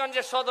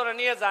হবিগঞ্জের সদরে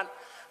নিয়ে যান।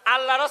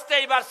 আল্লাহর হস্তে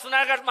এইবার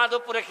সোনারঘাট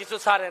মাধবপুরে কিছু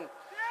ছাড়েন।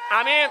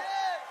 আমি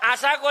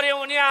আশা করি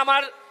উনি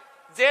আমার,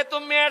 যেহেতু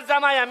মেয়ের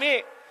জামাই আমি,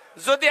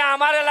 যদি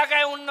আমার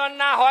এলাকায় উন্নয়ন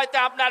না হয় তো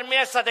আপনার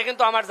মেয়ের সাথে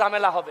কিন্তু আমার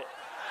ঝামেলা হবে।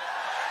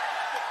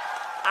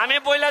 আমি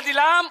বলে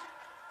দিলাম,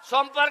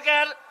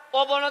 সম্পর্কের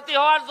অবনতি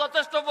হওয়ার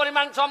যথেষ্ট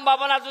পরিমাণ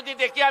সম্ভাবনা যদি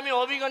দেখি আমি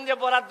হবিগঞ্জে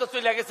বরাদ্দ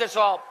চলে গেছে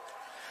সব।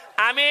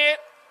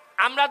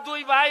 আমরা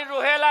দুই ভাই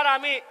রুহেল আর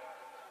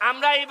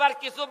আমরা এইবার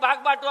কিছু ভাগ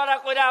বাটোয়ারা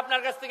করে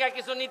আপনার কাছ থেকে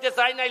কিছু নিতে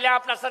চাই, নাইলে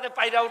আপনার সাথে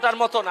পায়রা ওঠার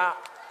মতো না।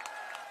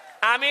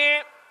 আমি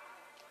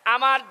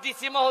আমার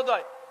ডিসি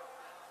মহোদয়,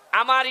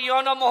 আমার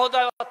ইউনো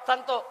মহোদয়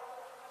অত্যন্ত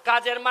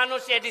কাজের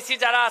মানুষ, এডিসি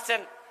যারা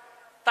আছেন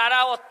তারা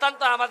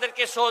অত্যন্ত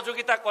আমাদেরকে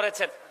সহযোগিতা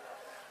করেছেন।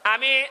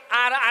 আমি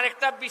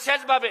আরেকটা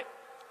বিশেষভাবে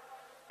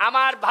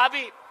আমার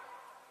ভাবি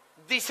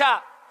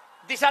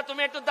দিশা,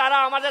 তুমি একটু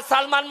দাঁড়াও, আমাদের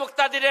সালমান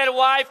মুক্তাদিরের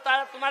ওয়াইফ,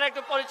 তোমার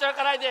একটু পরিচয়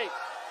করাই দেই।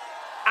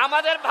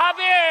 আমাদের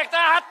ভাবি,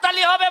 একটা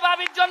হাততালি হবে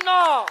ভাবির জন্য।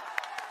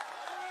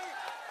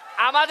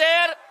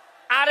 আমাদের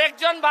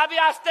আরেকজন ভাবি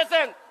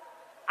আসতেছেন,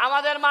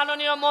 আমাদের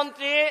মাননীয়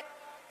মন্ত্রী,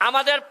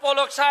 আমাদের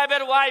পলক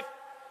সাহেবের ওয়াইফ,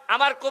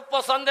 আমার খুব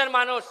পছন্দের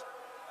মানুষ।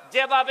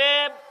 যেভাবে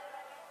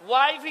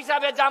ওয়াইফ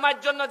হিসাবে জামাইয়ের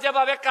জন্য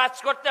যেভাবে কাজ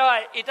করতে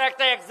হয়, এটা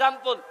একটা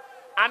এক্সাম্পল।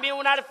 আমি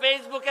উনার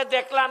ফেসবুকে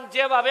দেখলাম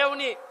যেভাবে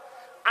উনি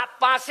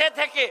পাশে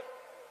থেকে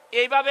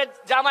এইভাবে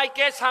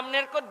জামাইকে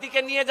সামনের দিকে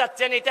নিয়ে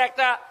যাচ্ছেন, এটা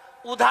একটা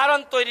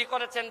উদাহরণ তৈরি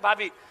করেছেন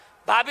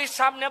ভাবির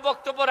সামনে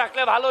বক্তব্য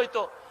রাখলে ভালো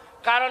হইতো,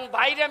 কারণ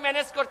বাইরে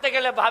ম্যানেজ করতে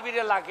গেলে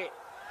ভাবিরে লাগে।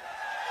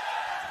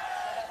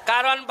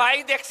 কারণ ভাই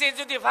দেখছি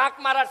যদি ফাঁক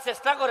মারার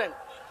চেষ্টা করেন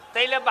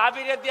তাইলে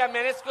ভাবিরে দিয়া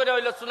ম্যানেজ করে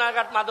হইলো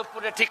সোনারঘাট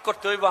মাধবপুরে ঠিক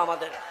করতে হইব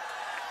আমাদের।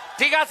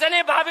 ঠিক আছে নি?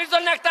 ভাবির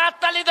জন্য একটা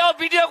হাততালি দাও,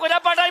 ভিডিও করে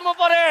পাঠাইমু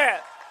পরে।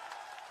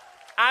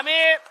 আমি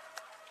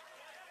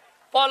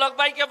পলক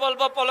ভাইকে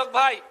বলবো, পলক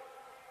ভাই,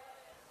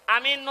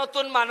 আমি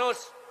নতুন মানুষ,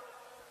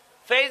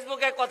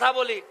 ফেসবুকে কথা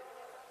বলি,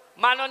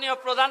 মাননীয়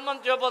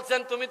প্রধানমন্ত্রীও বলছেন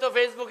তুমি তো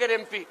ফেসবুকের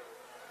এমপি,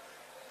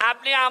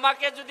 আপনি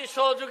আমাকে যদি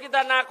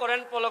সহযোগিতা না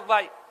করেন পলক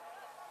ভাই,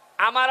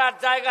 আমার আর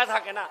জায়গা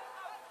থাকে না।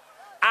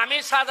 আমি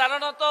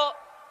সাধারণত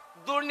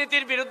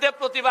দুর্নীতির বিরুদ্ধে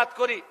প্রতিবাদ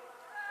করি,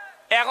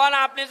 এখন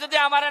আপনি যদি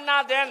আমারে না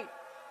দেন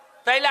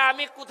তাইলে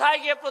আমি কোথায়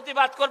গিয়ে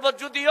প্রতিবাদ করব?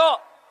 যদিও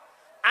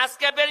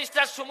আজকে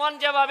ব্যারিস্টার সুমন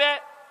যেভাবে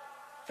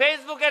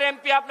ফেসবুকের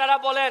এমপি আপনারা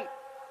বলেন,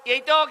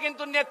 এইটাও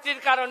কিন্তু নেত্রীর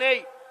কারণেই,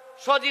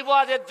 সজীব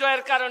ওয়াজের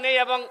জয়ের কারণেই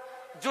এবং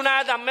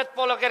জুনায়েদ আহমেদ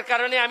পলকের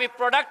কারণে আমি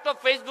প্রোডাক্ট অফ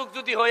ফেসবুক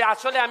যদি হই,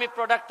 আসলে আমি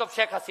প্রোডাক্ট অফ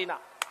শেখ হাসিনা।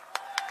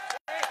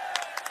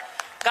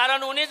 কারণ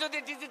উনি যদি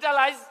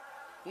ডিজিটালাইজ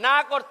না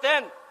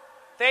করতেন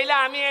তাইলে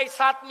আমি এই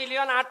 7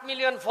 মিলিয়ন 8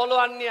 মিলিয়ন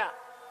ফলোয়ার নিয়ে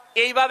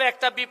এইভাবে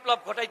একটা বিপ্লব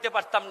ঘটাইতে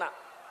পারতাম না।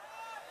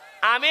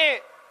 আমি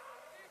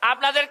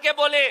আপনাদেরকে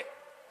বলি,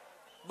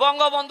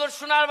 বঙ্গবন্ধুর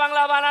সোনার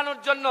বাংলা বানানোর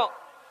জন্য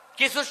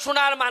কিছু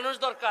সোনার মানুষ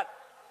দরকার।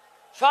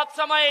 সব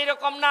সময়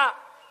এইরকম না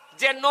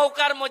যে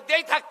নৌকার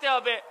মধ্যেই থাকতে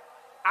হবে,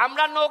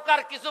 আমরা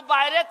নৌকার কিছু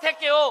বাইরে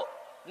থেকেও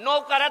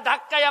নৌকারে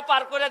ধাক্কাইয়া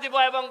পার করে দিব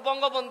এবং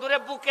বঙ্গবন্ধুরে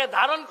বুকে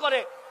ধারণ করে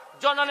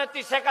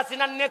জননেত্রী শেখ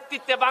হাসিনার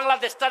নেতৃত্বে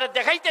বাংলাদেশটারে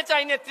দেখাইতে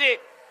চাই। নেত্রী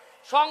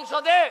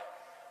সংসদে,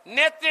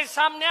 নেত্রীর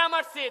সামনে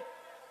আমার সিট,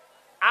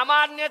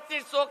 আমার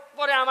নেত্রীর চোখ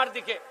পড়ে আমার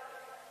দিকে।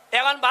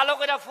 এখন ভালো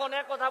করে ফোনে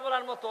কথা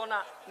বলার মতো না,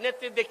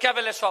 নেত্রী দেখা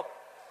পেলে সব।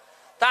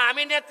 তা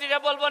আমি নেত্রীরে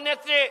বলবো,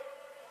 নেত্রী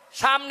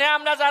সামনে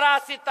আমরা যারা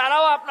আছি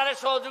তারাও আপনার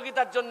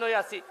সহযোগিতার জন্যই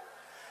আছি।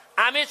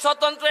 আমি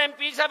স্বতন্ত্র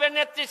এমপি হিসাবে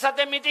নেত্রীর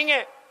সাথে মিটিংয়ে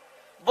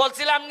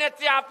বলছিলাম,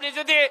 নেত্রী আপনি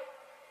যদি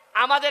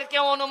আমাদেরকে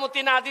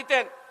অনুমতি না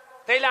দিতেন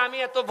তাইলে আমি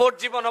এত ভোট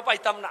জীবনও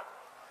পাইতাম না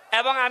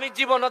এবং আমি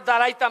জীবনও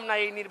দাঁড়াইতাম না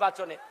এই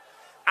নির্বাচনে।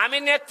 আমি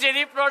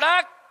নেত্রীর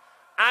প্রোডাক্ট।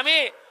 আমি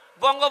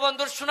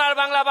বঙ্গবন্ধুর সোনার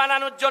বাংলা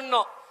বানানোর জন্য,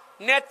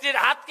 নেত্রীর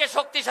হাতকে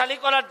শক্তিশালী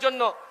করার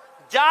জন্য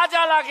যা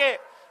যা লাগে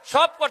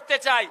সব করতে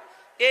চাই।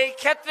 এই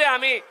ক্ষেত্রে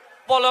আমি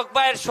পলক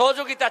ভাইয়ের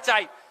সহযোগিতা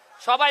চাই।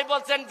 সবাই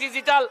বলছেন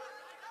ডিজিটাল,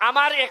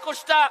 আমার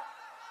 21টা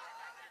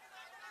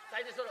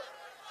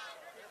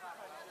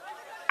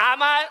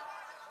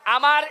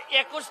আমার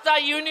 21টা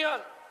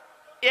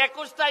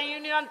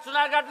ইউনিয়ন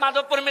সোনারঘাট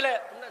মাধবপুর মিলে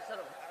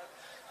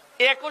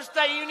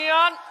 21টা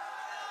ইউনিয়ন,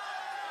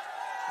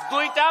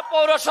 2টা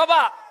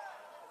পৌরসভা,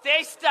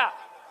 23টা।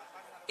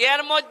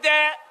 এর মধ্যে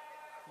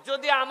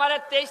যদি আমার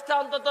 23টা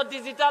অন্তত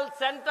ডিজিটাল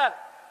সেন্টার,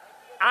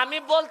 আমি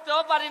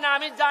বলতেও পারি না,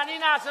 আমি জানি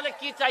না আসলে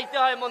কি চাইতে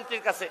হয়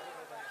মন্ত্রীর কাছে।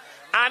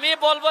 আমি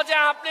বলবো যে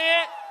আপনি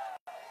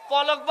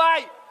পলক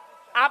ভাই,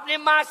 আপনি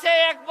মাসে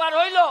একবার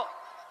হইলো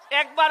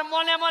একবার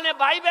মনে মনে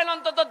ভাইবেন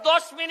অন্তত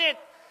 10 মিনিট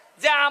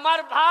যে আমার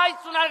ভাই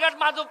সোনারঘাট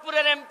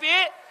মাধবপুরের এমপি,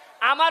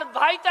 আমার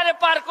ভাইটারে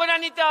পার করে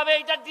নিতে হবে।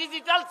 এটা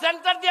ডিজিটাল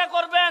সেন্টার দিয়ে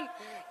করবেন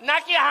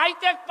নাকি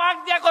হাইটেক পার্ক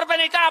দিয়ে করবেন,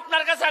 এটা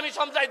আপনার কাছে আমি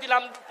সমঝাই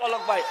দিলাম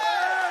পলক ভাই।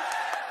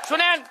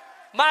 শুনেন,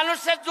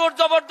 মানুষের জোর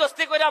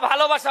জবরদস্তি করে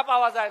ভালোবাসা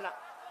পাওয়া যায় না।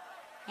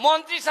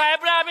 মন্ত্রী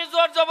সাহেবরা আমি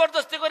জোর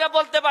জবরদস্তি করে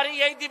বলতে পারি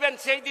এই দিবেন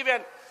সেই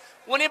দিবেন,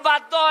 উনি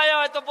বাধ্য হয়ে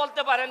হয়তো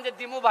বলতে পারেন যে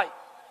দিমু ভাই,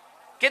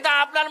 কিন্তু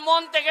আপনার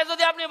মন থেকে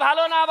যদি আপনি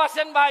ভালো না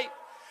বাসেন ভাই,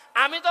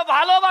 আমি তো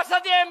ভালোবাসা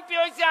দিয়ে এমপি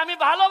হয়েছি, আমি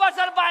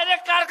ভালোবাসার বাইরে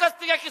কার কাছ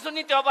থেকে কিছু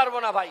নিতেও পারবো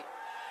না ভাই।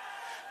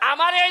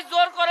 আমার এই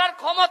জোর করার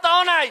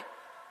ক্ষমতাও নাই।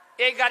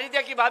 এই গাড়ি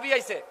দিয়ে কি ভাবি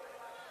আইছে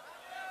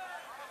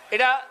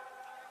এটা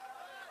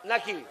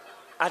নাকি?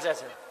 আচ্ছা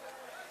আচ্ছা,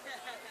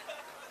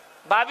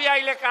 ভাবি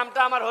আইলে কামটা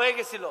আমার হয়ে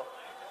গেছিল।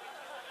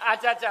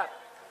 আচ্ছা আচ্ছা,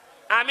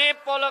 আমি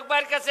পলক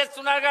ভাইয়ের কাছে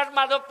সোনারঘাট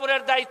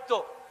মাধবপুরের দায়িত্ব,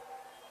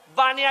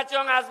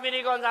 বানিয়াচং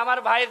আজমিরিগঞ্জ আমার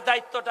ভাইয়ের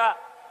দায়িত্বটা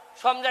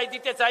সমঝাই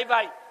দিতে চাই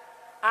ভাই।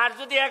 আর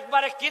যদি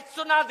একবারে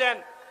কিচ্ছু না দেন,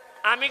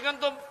 আমি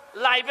কিন্তু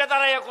লাইভে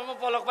দাঁড়াই কোনো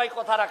পলক ভাই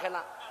কথা রাখে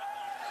না।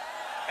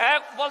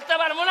 বলতে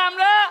পারবো না,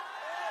 আমরা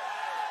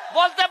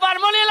বলতে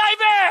পারবো না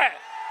লাইভে।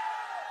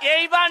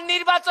 এইবার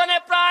নির্বাচনে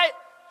প্রায়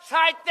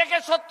 60 থেকে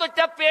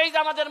 70টা পেজ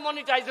আমাদের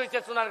মনিটাইজ হয়েছে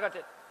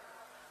সোনারঘাটে।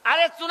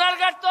 আরে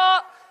সোনারঘাট তো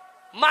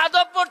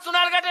মাধবপুর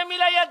সোনারঘাটে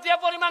মিলাইয়া যে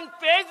পরিমাণ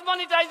পেজ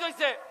মনিটাইজ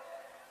হয়েছে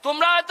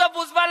তোমরা হয়তো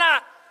বুঝবা না।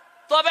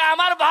 তবে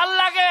আমার ভাল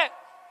লাগে,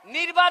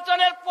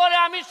 নির্বাচনের পরে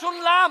আমি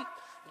শুনলাম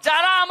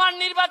যারা আমার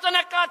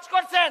নির্বাচনে কাজ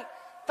করছেন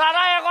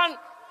তারা এখন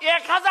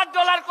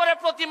 $1000 করে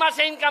প্রতি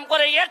মাসে ইনকাম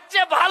করে। এর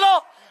চেয়ে ভালো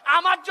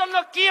আমার জন্য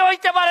কি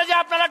হইতে পারে যে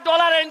আপনারা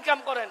ডলারে ইনকাম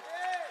করেন।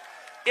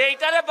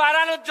 এইটারে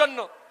বাড়ানোর জন্য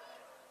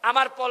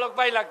আমার পলক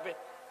ভাই লাগবে।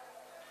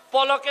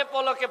 পলকে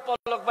পলকে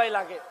পলক ভাই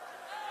লাগে,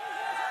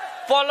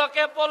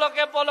 পলকে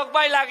পলকে পলক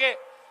ভাই লাগে।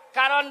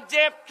 কারণ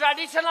যে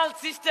ট্র্যাডিশনাল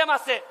সিস্টেম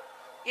আছে,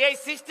 এই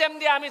সিস্টেম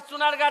দিয়ে আমি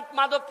সোনারঘাট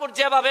মাধবপুর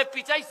যেভাবে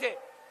পিছাইছে,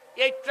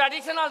 এই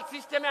ট্র্যাডিশনাল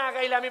সিস্টেমে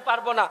আগাইলে আমি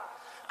পারবো না।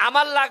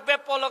 আমার লাগবে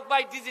পলক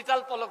ভাই,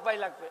 ডিজিটাল পলক ভাই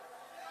লাগবে,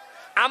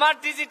 আমার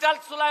ডিজিটাল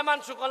সুলাইমান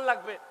সুকন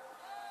লাগবে।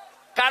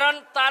 কারণ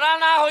তারা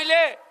না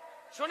হইলে,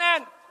 শুনেন,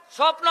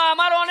 স্বপ্ন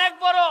আমার অনেক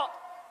বড়।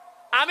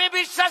 আমি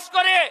বিশ্বাস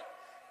করি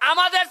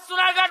আমাদের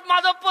সোনারঘাট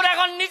মাধবপুর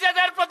এখন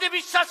নিজেদের প্রতি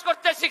বিশ্বাস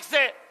করতে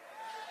শিখছে।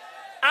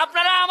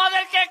 আপনারা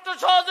আমাদেরকে একটু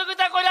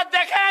সহযোগিতা করে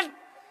দেখেন।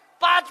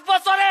 5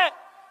 বছরে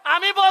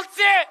আমি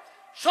বলছি,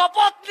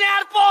 শপথ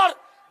নেওয়ার পর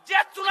যে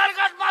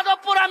সোনারঘাট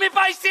মাধবপুর আমি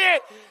পাইছি,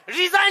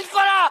 রিজাইন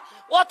করা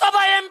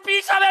অথবা এমপি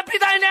হিসাবে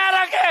বিদায় নেওয়ার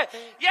আগে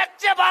এর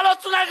চেয়ে ভালো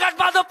সোনারঘাট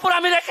মাধবপুর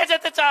আমি রেখে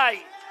যেতে চাই।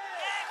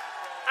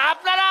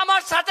 আপনারা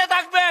আমার সাথে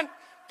থাকবেন।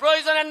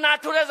 প্রয়োজনে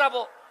নাটুরে যাব,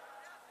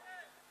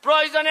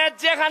 প্রয়োজনে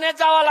যেখানে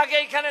যাওয়া লাগে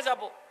এইখানে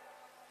যাব।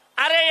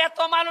 আরে এত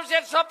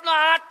মানুষের স্বপ্ন,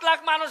 8 লাখ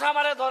মানুষ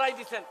আমারে ধরাই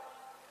দিচ্ছেন,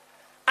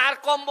 আর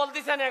কম্বল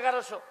দিচ্ছেন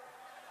 1100।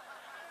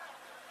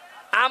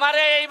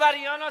 আমারে এইবার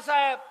ইউনো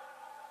সাহেব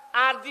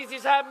আর ডিসি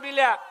সাহেব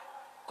মিলে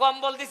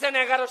কম্বল দিচ্ছেন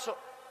 1100,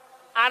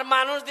 আর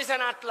মানুষ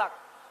দিচ্ছেন 8 লাখ।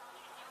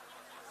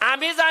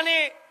 আমি জানি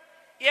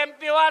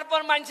এমপি হওয়ার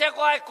পর মানুষে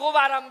কয় খুব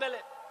আরাম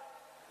বেলে।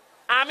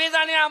 আমি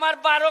জানি আমার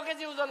 12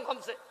 কেজি ওজন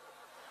কমছে,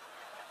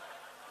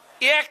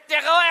 1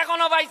 টাকাও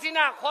এখনো পাইছি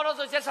না, খরচ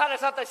হয়েছে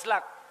 27.5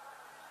 লাখ।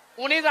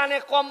 উনি জানে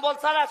কম্বল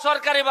ছাড়া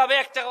সরকারি ভাবে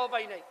 1 টাকাও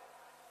পাই নাই।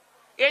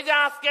 এই যে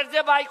আজকের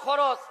যে ভাই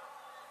খরচ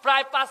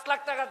প্রায় 5 লাখ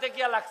টাকা থেকে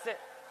লাগছে।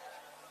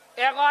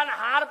 এখন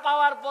হার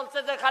পাওয়ার বলছে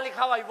যে খালি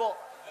খাওয়াইবো,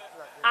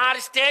 আর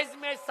স্টেজ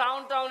মেজ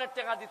সাউন্ড টাউনের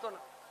টাকা দিত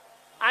না।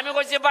 আমি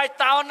কইছি ভাই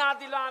তাও না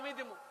দিল আমি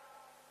দিব,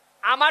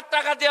 আমার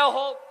টাকা দেওয়া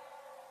হোক।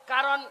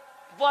 কারণ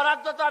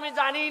বরাদ্দ তো আমি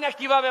জানি না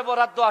কিভাবে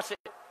বরাদ্দ আসে।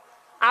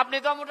 আপনি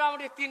তো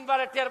মোটামুটি 3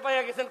 বারে টের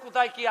পাইয়া গেছেন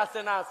কোথায় কি আছে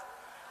না আছে।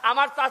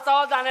 আমার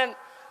চাচাও জানেন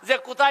যে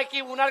কোথায় কি,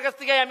 উনার কাছ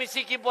থেকে আমি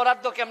শিখি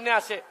বরাদ্দ কেমনে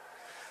আসে।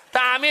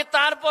 তা আমি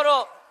তারপরও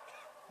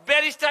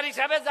ব্যারিস্টার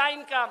হিসাবে যা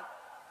ইনকাম,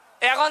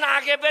 এখন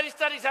আগে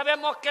ব্যারিস্টার হিসাবে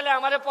মক্কেলে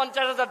আমারে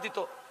 50,000 দিত,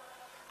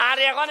 আর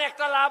এখন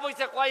একটা লাভ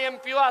হয়েছে, কয়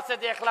এমপিও আছে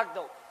যে 1 লাখ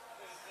দাও।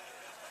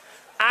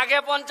 আগে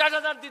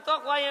 50,000 দিত,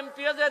 কয়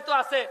এমপিও যেহেতু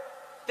আছে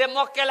তে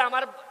মক্কেলে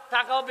আমার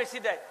টাকাও বেশি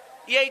দেয়।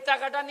 এই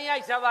টাকাটা নিয়ে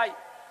আইসা ভাই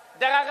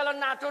দেখা গেল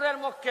নাটোরের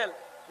মক্কেল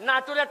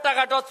নাটোরের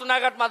টাকাটাও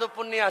চুনাঘাট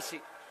মাধবপুর নিয়ে আসি।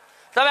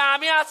 তবে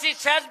আমি আছি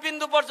শেষ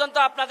বিন্দু পর্যন্ত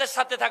আপনাদের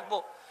সাথে থাকব।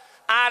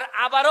 আর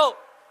আবারও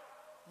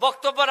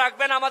বক্তব্য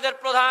রাখবেন আমাদের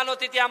প্রধান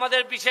অতিথি,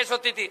 আমাদের বিশেষ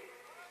অতিথি।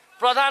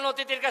 প্রধান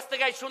অতিথির কাছ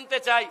থেকে শুনতে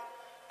চাই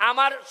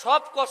আমার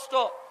সব কষ্ট।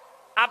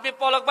 আপনি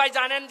পলক ভাই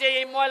জানেন যে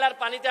এই ময়লার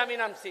পানিতে আমি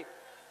নামছি,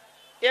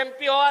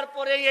 এমপি হওয়ার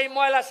পরে এই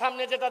ময়লার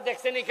সামনে যেটা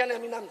দেখছেন এখানে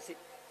আমি নামছি,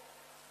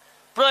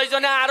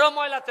 প্রয়োজনে আরো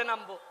ময়লাতে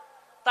নামবো।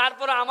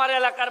 তারপর আমার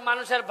এলাকার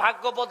মানুষের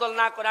ভাগ্য বদল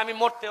না করে আমি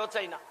মরতেও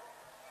চাই না।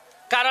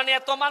 কারণ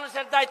এত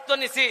মানুষের দায়িত্ব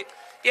নিছি,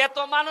 এত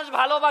মানুষ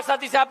ভালোবাসা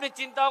দিছে, আপনি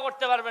চিন্তাও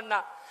করতে পারবেন না।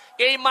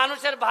 এই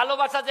মানুষের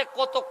ভালোবাসা যে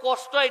কত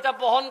কষ্ট এটা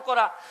বহন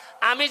করা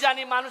আমি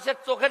জানি। মানুষের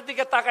চোখের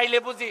দিকে তাকাইলে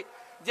বুঝি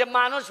যে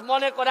মানুষ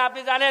মনে করে।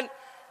 আপনি জানেন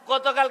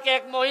গতকালকে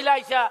এক মহিলা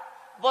আইসা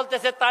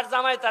বলতেছে তার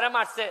জামাই তারে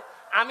মারছে,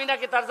 আমি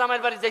নাকি তার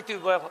জামাইয়ের বাড়ি যাই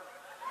তুইব, এখন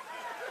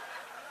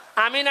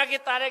আমি নাকি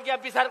তারে গিয়া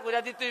বিচার করে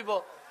দিতেইব।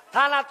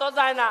 থানা তো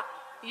যায় না,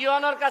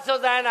 ইউএনওর কাছেও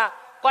যায় না,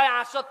 কয়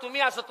আসো তুমি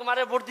আসো,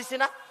 তোমারে ভোট দিছি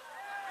না।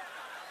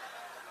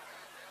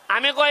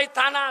 আমি কই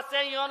থানা আছে,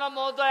 ইউএনও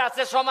মহোদয়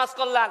আছে, সমাজ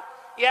কল্যাণ,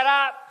 এরা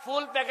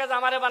ফুল প্যাকেজ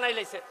আমারে বানাই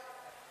লাইছে।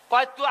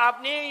 কয় তুই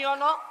আপনি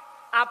ইউএনও,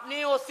 আপনি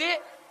ওসি,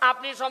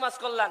 আপনি সমাজ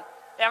কল্যাণ।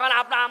 এখন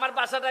আপনার আমার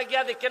বাসাটা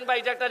গিয়া দেখেন বা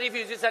এটা একটা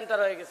রিফিউজি সেন্টার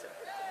হয়ে গেছে।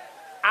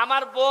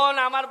 আমার বোন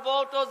আমার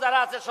বউ তো যারা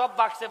আছে সব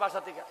বাকছে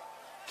বাসা থেকে,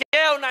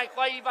 কেউ নাই।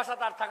 কয় এই বাসা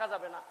তার থাকা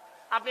যাবে না।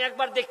 আপনি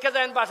একবার দেখে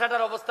যান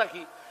বাসাটার অবস্থা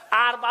কি।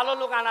 আর ভালো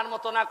লোক আনার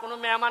মতো না, কোনো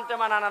মেহমান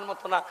টেমান আনার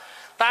মতো না।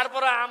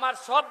 তারপরে আমার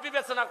সব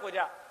বিবেচনা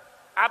করিয়া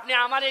আপনি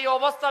আমার এই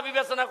অবস্থা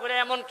বিবেচনা করে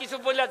এমন কিছু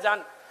বলে যান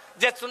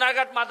যে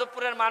চুনারঘাট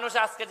মাধবপুরের মানুষ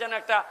আজকে যেন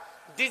একটা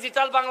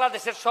ডিজিটাল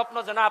বাংলাদেশের স্বপ্ন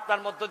যেন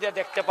আপনার মধ্য দিয়ে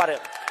দেখতে পারে।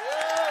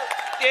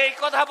 এই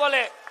কথা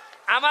বলে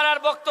আমার আর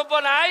বক্তব্য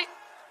নাই।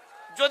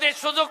 যদি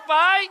সুযোগ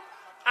পাই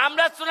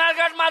আমরা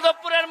চুনারঘাট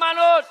মাধবপুরের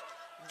মানুষ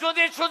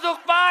যদি সুযোগ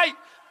পাই,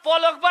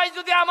 পলক ভাই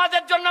যদি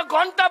আমাদের জন্য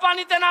ঘন্টা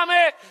পানিতে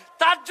নামে,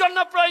 তার জন্য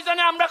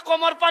প্রয়োজনে আমরা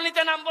কোমর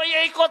পানিতে নামবো,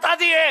 এই কথা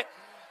দিয়ে।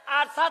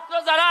 আর ছাত্র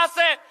যারা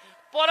আছে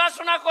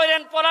পড়াশোনা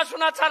করেন,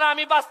 পড়াশোনা ছাড়া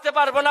আমি বাঁচতে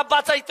পারবো না,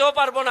 বাঁচাইতেও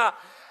পারবো না।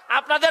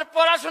 আপনাদের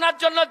পড়াশোনার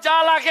জন্য যা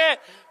লাগে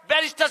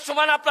ব্যারিস্টার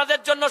সমান আপনাদের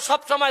জন্য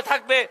সব সময়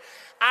থাকবে।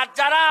 আর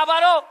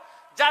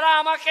যারা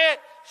আমাকে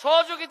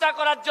সহযোগিতা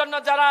করার জন্য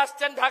যারা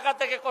আসছেন ঢাকা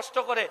থেকে কষ্ট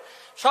করে,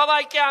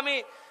 সবাইকে আমি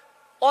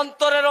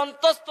অন্তরের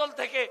অন্তঃস্থল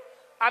থেকে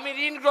আমি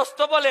ঋণগ্রস্ত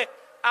বলে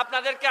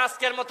আপনাদেরকে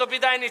আজকের মতো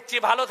বিদায় নিচ্ছি।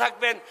 ভালো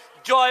থাকবেন।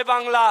 জয়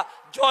বাংলা,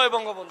 জয়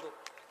বঙ্গবন্ধু।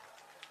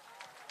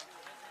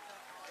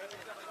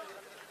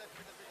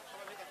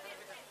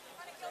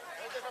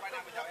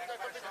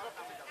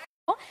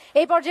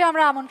 এই পর্যায়ে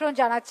আমরা আমন্ত্রণ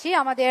জানাচ্ছি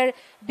আমাদের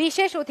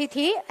বিশেষ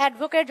অতিথি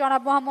অ্যাডভোকেট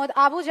জনাব মোহাম্মদ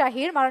আবু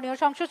জাহির, মাননীয়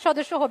সংসদ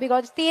সদস্য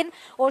হবিগঞ্জ ৩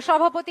 ও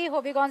সভাপতি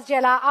হবিগঞ্জ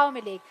জেলা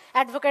আওয়ামী লীগ।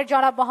 অ্যাডভোকেট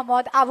জনাব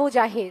মোহাম্মদ আবু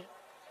জাহির।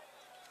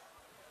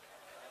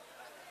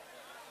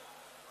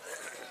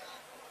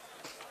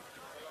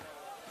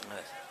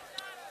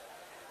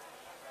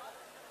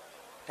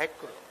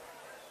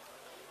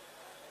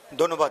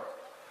 ধন্যবাদ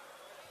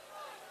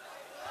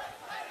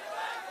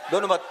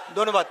ধন্যবাদ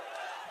ধন্যবাদ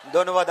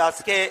ধন্যবাদ।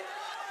 আজকে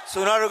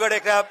সোনারগড়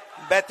একটা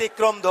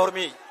ব্যতিক্রম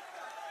ধর্মী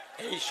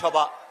এই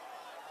সভা,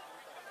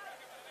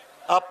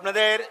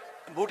 আপনাদের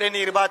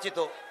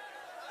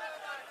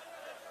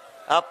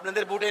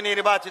ভোটে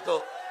নির্বাচিত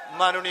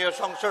মাননীয়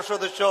সংসদ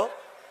সদস্য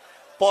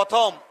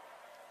প্রথম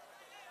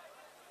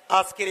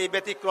আজকের এই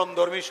ব্যতিক্রম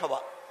ধর্মী সভা।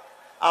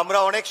 আমরা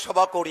অনেক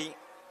সভা করি,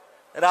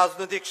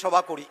 রাজনৈতিক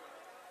সভা করি,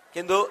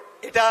 কিন্তু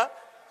এটা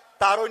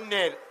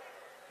তারুণ্যের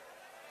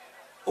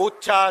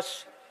উচ্ছ্বাস,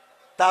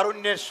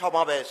 তারুণ্যের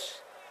সমাবেশ।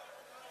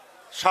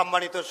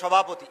 সম্মানিত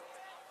সভাপতি,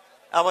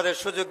 আমাদের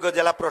সুযোগ্য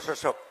জেলা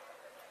প্রশাসক,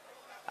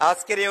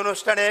 আজকের এই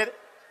অনুষ্ঠানের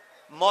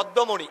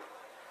মধ্যমণি,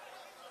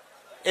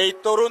 এই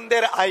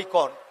তরুণদের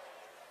আইকন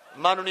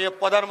মাননীয়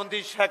প্রধানমন্ত্রী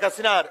শেখ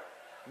হাসিনার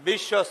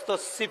বিশ্বস্ত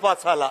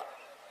সিপাশালা,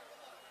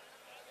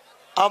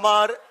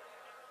 আমার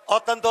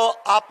অত্যন্ত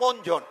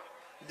আপনজন,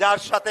 যার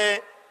সাথে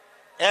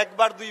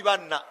একবার দুইবার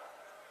না,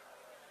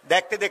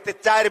 দেখতে দেখতে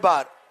 4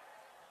 বার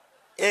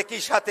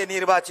একই সাথে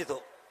নির্বাচিত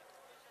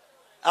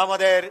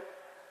আমাদের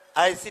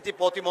আইসিটি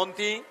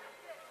প্রতিমন্ত্রী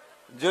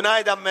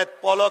জুনাইদ আহমেদ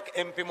পলক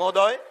এমপি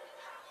মহোদয়,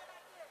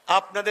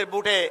 আপনাদের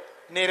ভোটে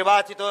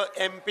নির্বাচিত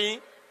এমপি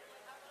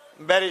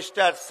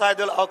ব্যারিস্টার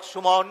সাইদুল হক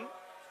সুমন,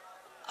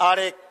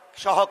 আরেক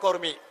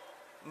সহকর্মী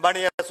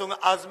বানিয়াচং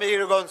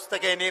আজমিরগঞ্জ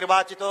থেকে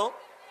নির্বাচিত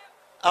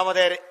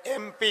আমাদের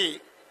এমপি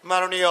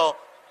মাননীয়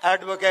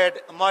অ্যাডভোকেট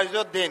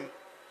মইজউদ্দিন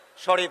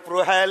শরীফ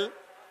রুহেল,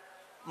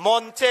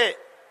 মঞ্চে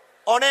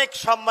অনেক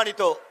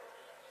সম্মানিত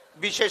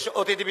বিশেষ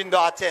অতিথিবৃন্দ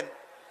আছেন,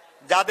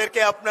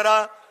 যাদেরকে আপনারা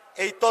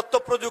এই তথ্য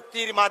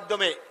প্রযুক্তির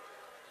মাধ্যমে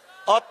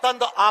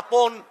অত্যন্ত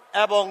আপন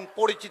এবং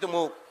পরিচিত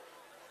মুখ।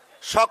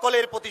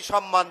 সকলের প্রতি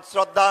সম্মান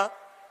শ্রদ্ধা,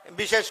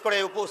 বিশেষ করে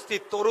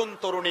উপস্থিত তরুণ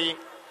তরুণী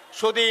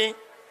সুধী,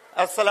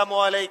 আসসালামু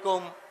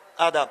আলাইকুম,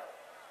 আদাব।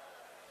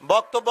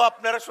 বক্তব্য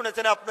আপনারা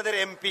শুনেছেন আপনাদের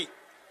এমপি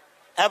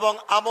এবং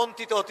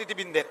আমন্ত্রিত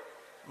অতিথিবৃন্দের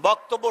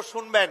বক্তব্য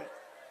শুনবেন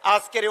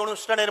আজকের এই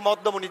অনুষ্ঠানের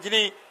মধ্যমণি,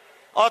 যিনি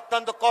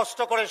অত্যন্ত কষ্ট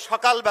করে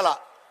সকালবেলা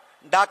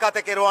ঢাকা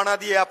থেকে রওনা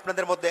দিয়ে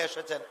আপনাদের মধ্যে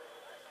এসেছেন।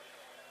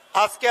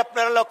 আজকে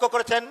আপনারা লক্ষ্য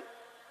করেছেন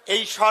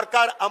এই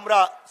সরকার আমরা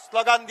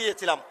স্লোগান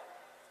দিয়েছিলাম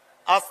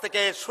আজ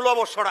থেকে 16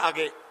 বছর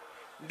আগে,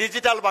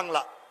 ডিজিটাল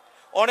বাংলা।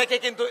 অনেকে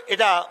কিন্তু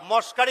এটা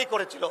মস্কারি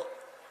করেছিল,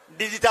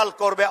 ডিজিটাল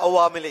করবে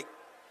আওয়ামী লীগ।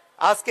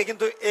 আজকে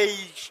কিন্তু এই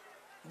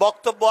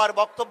বক্তব্য আর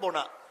বক্তব্য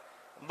না,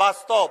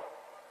 বাস্তব।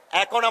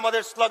 এখন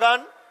আমাদের স্লোগান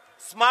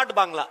স্মার্ট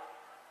বাংলা।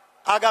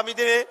 আগামী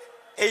দিনে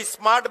এই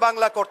স্মার্ট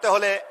বাংলা করতে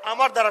হলে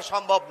আমার দ্বারা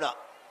সম্ভব না।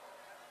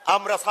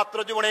 আমরা ছাত্র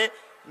জীবনে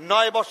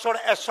 9 বছর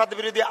এরশাদ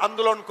বিরোধী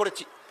আন্দোলন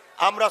করেছি।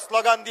 আমরা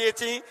স্লোগান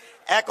দিয়েছি,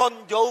 এখন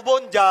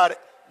যৌবন যার,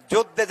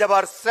 যুদ্ধে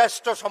যাবার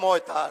শ্রেষ্ঠ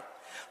সময় তার।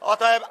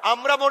 অতএব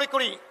আমরা মনে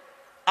করি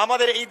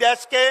আমাদের এই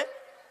দেশকে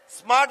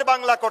স্মার্ট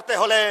বাংলা করতে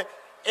হলে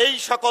এই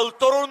সকল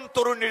তরুণ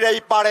তরুণীরাই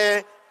পারে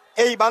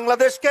এই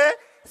বাংলাদেশকে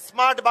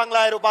স্মার্ট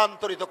বাংলায়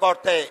রূপান্তরিত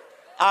করতে।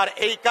 আর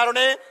এই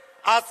কারণে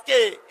আজকে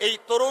এই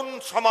তরুণ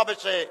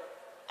সমাবেশে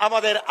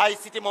আমাদের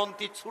আইসিটি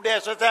মন্ত্রী ছুটে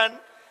এসেছেন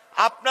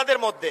আপনাদের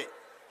মধ্যে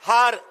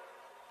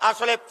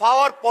আসলে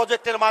পাওয়ার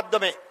প্রজেক্টের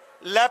মাধ্যমে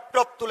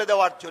ল্যাপটপ তুলে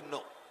দেওয়ার জন্য।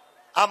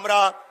 আমরা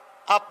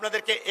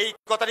আপনাদেরকে এই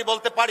কথাটি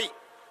বলতে পারি,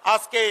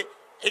 আজকে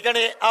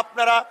এখানে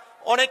আপনারা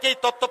অনেকেই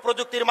তথ্য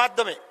প্রযুক্তির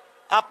মাধ্যমে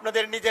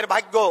আপনাদের নিজের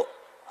ভাগ্য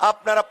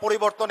আপনারা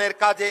পরিবর্তনের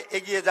কাজে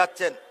এগিয়ে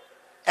যাচ্ছেন।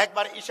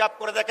 একবার হিসাব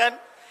করে দেখেন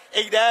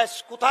এই দেশ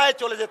কোথায়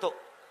চলে যেত।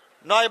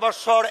 9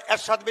 বছর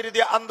এরশাদ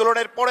বিরোধী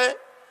আন্দোলনের পরে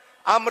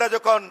আমরা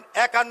যখন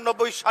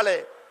 91 সালে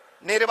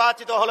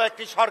নির্বাচিত হলো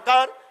একটি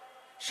সরকার,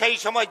 সেই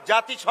সময়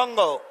জাতিসংঘ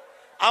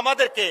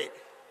আমাদেরকে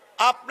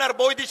আপনার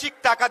বৈদেশিক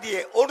টাকা দিয়ে,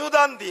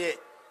 অনুদান দিয়ে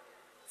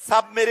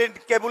সাবমেরিন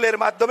কেবলের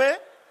মাধ্যমে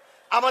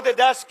আমাদের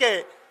দেশকে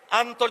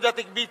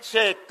আন্তর্জাতিক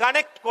বিশ্বে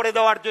কানেক্ট করে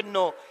দেওয়ার জন্য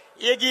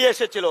এগিয়ে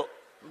এসেছিল।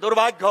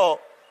 দুর্ভাগ্য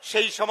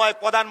সেই সময়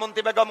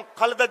প্রধানমন্ত্রী বেগম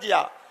খালেদা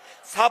জিয়া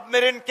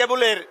সাবমেরিন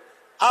কেবলের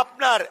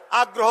আপনার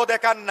আগ্রহ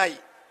দেখান নাই,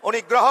 উনি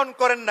গ্রহণ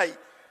করেন নাই।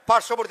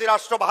 পার্শ্ববর্তী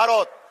রাষ্ট্র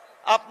ভারত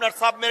আপনার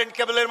সাবমেরিন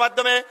কেবলের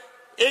মাধ্যমে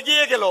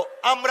এগিয়ে গেল,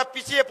 আমরা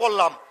পিছিয়ে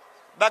পড়লাম।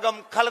 বেগম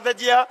খালেদা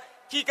জিয়া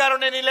কি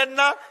কারণে নিলেন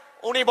না?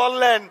 উনি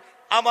বললেন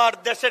আমার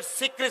দেশের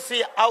সিক্রেসি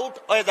আউট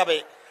হয়ে যাবে।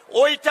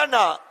 ওইটা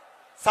না,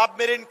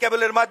 সাবমেরিন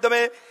কেবলের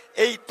মাধ্যমে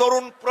এই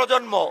তরুণ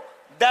প্রজন্ম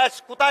দেশ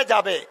কোথায়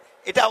যাবে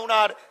এটা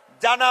উনার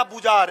জানা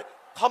বুঝার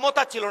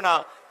ক্ষমতা ছিল না,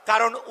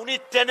 কারণ উনি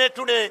টেনে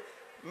টুনে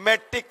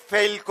ম্যাট্রিক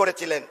ফেল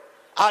করেছিলেন।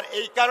 আর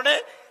এই কারণে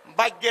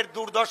ভাগ্যের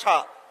দুর্দশা।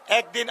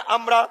 একদিন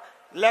আমরা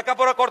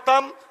লেখাপড়া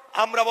করতাম,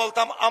 আমরা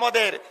বলতাম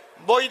আমাদের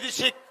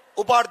বৈদেশিক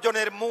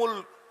উপার্জনের মূল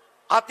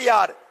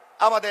হাতিয়ার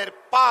আমাদের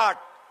পাট,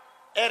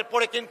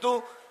 এরপরে কিন্তু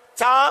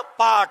চা,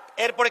 পাট,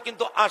 এরপরে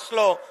কিন্তু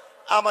আসলো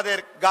আমাদের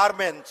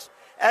গার্মেন্টস।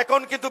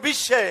 এখন কিন্তু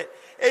বিশ্বে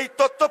এই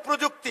তথ্য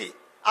প্রযুক্তি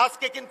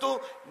আজকে কিন্তু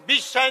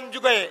বিশ্বায়ন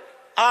যুগে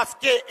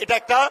আজকে এটা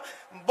একটা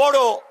বড়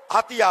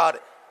হাতিয়ার।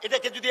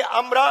 এটাকে যদি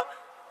আমরা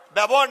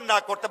ব্যবহার না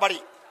করতে পারি,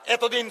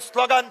 এতদিন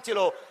স্লোগান ছিল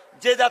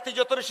যে জাতি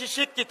যত বেশি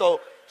শিক্ষিত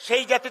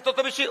সেই জাতি তত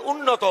বেশি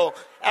উন্নত।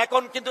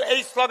 এখন কিন্তু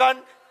এই স্লোগান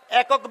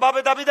এককভাবে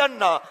দাবিদার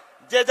না,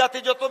 যে জাতি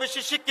যত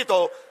বেশি শিক্ষিত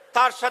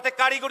তার সাথে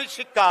কারিগরি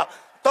শিক্ষা,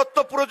 তথ্য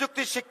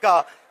প্রযুক্তির শিক্ষা,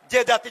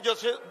 যে জাতি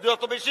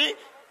যত বেশি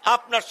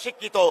আপনার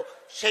শিক্ষিত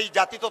সেই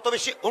জাতি তত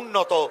বেশি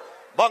উন্নত।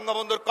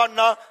 বঙ্গবন্ধুর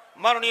কন্যা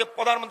মাননীয়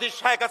প্রধানমন্ত্রী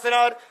শেখ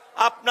হাসিনার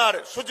আপনার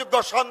সুযোগ্য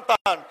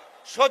সন্তান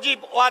সজীব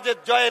ওয়াজেদ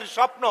জয়ের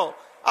স্বপ্ন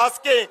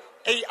আজকে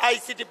এই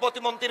আইসিটি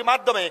প্রতিমন্ত্রীর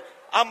মাধ্যমে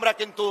আমরা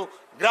কিন্তু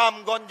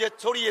গ্রামগঞ্জে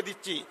ছড়িয়ে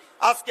দিচ্ছি।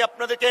 আজকে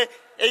আপনাদেরকে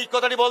এই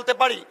কথাটি বলতে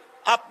পারি,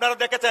 আপনারা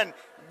দেখেছেন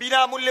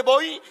বিনামূল্যে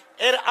বই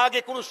এর আগে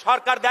কোনো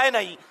সরকার দেয়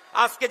নাই।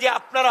 আজকে যে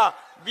আপনারা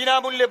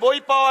বিনামূল্যে বই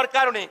পাওয়ার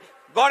কারণে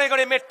গড়ে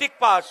গড়ে মেট্রিক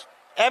পাস,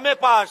 MA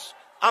পাস,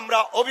 আমরা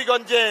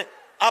অভিগঞ্জে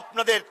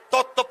আপনাদের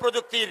তথ্য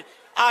প্রযুক্তির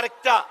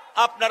আরেকটা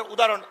আপনার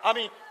উদাহরণ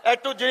আমি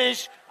একটু জিনিস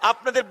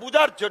আপনাদের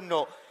বুঝার জন্য,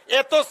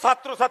 এত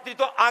ছাত্রছাত্রী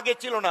তো আগে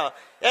ছিল না,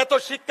 এত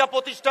শিক্ষা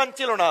প্রতিষ্ঠান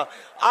ছিল না।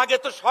 আগে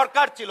তো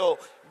সরকার ছিল,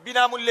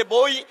 বিনামূল্যে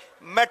বই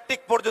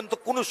ম্যাট্রিক পর্যন্ত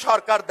কোনো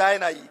সরকার দেয়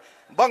নাই।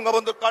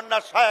 বঙ্গবন্ধুর কন্যা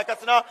শেখ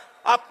হাসিনা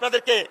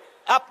আপনাদেরকে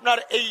আপনার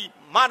এই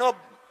মানব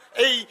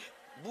এই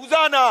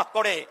বুঝা না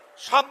করে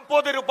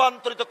সম্পদে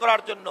রূপান্তরিত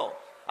করার জন্য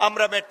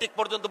আমরা ম্যাট্রিক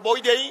পর্যন্ত বই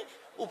দেই,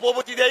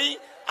 উপবৃত্তি দেই,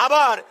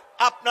 আবার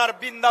আপনার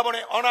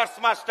বৃন্দাবনে অনার্স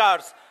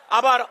মাস্টার্স,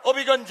 আবার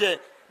অভিগঞ্জে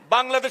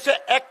বাংলাদেশে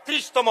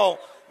 31তম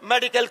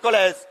মেডিকেল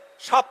কলেজ,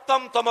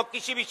 7তম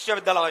কৃষি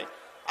বিশ্ববিদ্যালয়।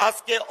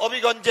 আজকে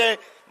অভিগঞ্জে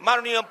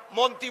মাননীয়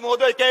মন্ত্রী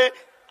মহোদয়কে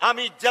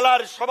আমি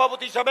জেলার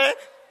সভাপতি হিসাবে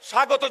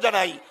স্বাগত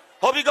জানাই।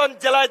 হবিগঞ্জ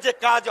জেলায় যে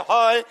কাজ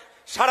হয়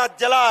সারা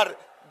জেলার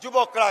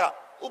যুবকরা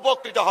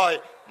উপকৃত হয়।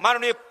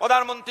 মাননীয়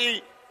প্রধানমন্ত্রী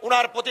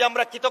উনার প্রতি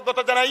আমরা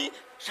কৃতজ্ঞতা জানাই।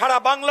 সারা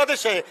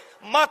বাংলাদেশে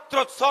মাত্র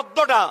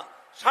 14টা,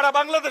 সারা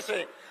বাংলাদেশে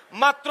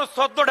মাত্র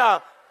 14টা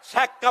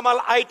শেখ কামাল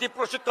আইটি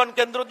প্রশিক্ষণ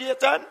কেন্দ্র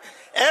দিয়েছেন।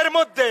 এর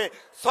মধ্যে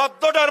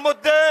 14টার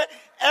মধ্যে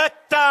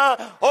একটা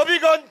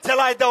হবিগঞ্জ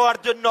জেলায় দেওয়ার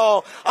জন্য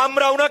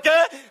আমরা উনাকে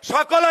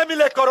সকলে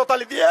মিলে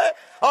করতালি দিয়ে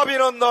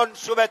অভিনন্দন,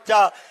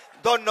 শুভেচ্ছা,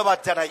 ধন্যবাদ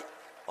জানাই।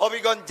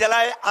 হবিগঞ্জ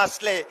জেলায়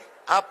আসলে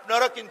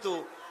আপনারা কিন্তু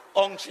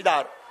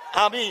অংশীদার।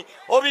 আমি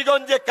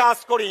হবিগঞ্জে কাজ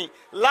করি,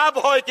 লাভ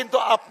হয় কিন্তু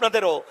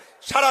আপনাদেরও।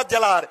 সারা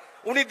জেলার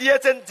উনি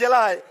দিয়েছেন,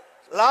 জেলায়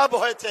লাভ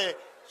হয়েছে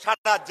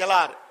সারা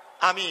জেলার।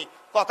 আমি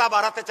কথা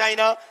বাড়াতে চাই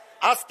না,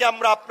 আজকে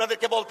আমরা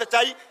আপনাদেরকে বলতে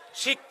চাই,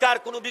 শিক্ষার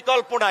কোনো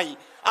বিকল্প নাই।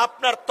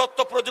 আপনার তথ্য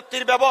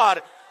প্রযুক্তির ব্যবহার,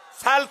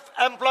 সেলফ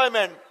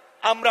এমপ্লয়মেন্ট,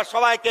 আমরা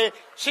সবাইকে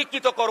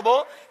শিক্ষিত করব,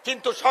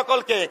 কিন্তু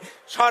সকলকে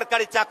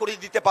সরকারি চাকরি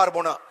দিতে পারবো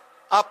না।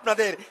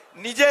 আপনাদের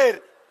নিজের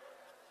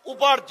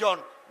উপার্জন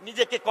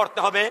নিজেকে করতে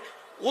হবে,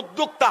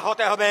 উদ্যোক্তা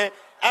হতে হবে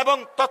এবং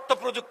তথ্য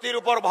প্রযুক্তির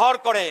উপর ভর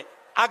করে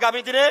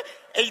আগামী দিনে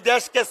এই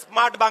দেশকে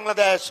স্মার্ট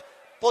বাংলাদেশ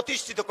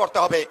প্রতিষ্ঠিত করতে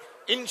হবে।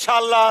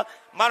 ইনশাআল্লাহ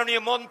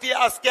মাননীয় মন্ত্রী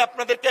আজকে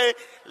আপনাদেরকে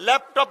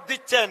ল্যাপটপ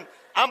দিচ্ছেন।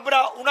 আমরা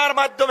উনার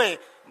মাধ্যমে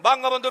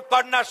বঙ্গবন্ধুর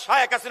কন্যা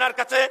শেখ হাসিনার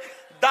কাছে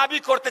দাবি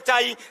করতে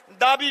চাই,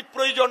 দাবি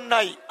প্রয়োজন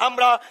নাই,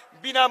 আমরা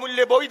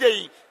বিনামূল্যে বই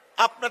দেই।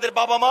 আপনাদের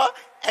বাবা মা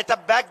একটা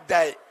ব্যাগ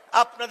দেয়,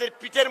 আপনাদের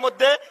পিঠের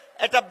মধ্যে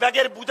একটা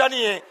ব্যাগের বোঝা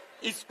নিয়ে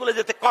স্কুলে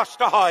যেতে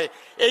কষ্ট হয়।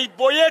 এই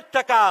বইয়ের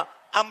টাকা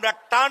আমরা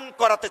টান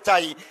করাতে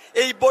চাই,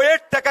 এই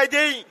বইয়ের টাকায়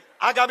দিয়েই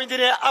আগামী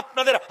দিনে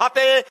আপনাদের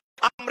হাতে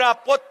আমরা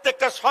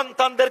প্রত্যেকটা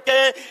সন্তানদেরকে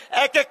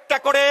এক একটা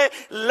করে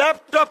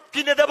ল্যাপটপ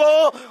কিনে দেব।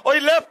 ওই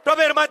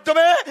ল্যাপটপের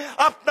মাধ্যমে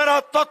আপনারা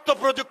তথ্য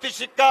প্রযুক্তি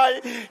শিক্ষায়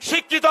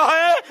শিক্ষিত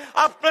হয়ে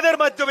আপনাদের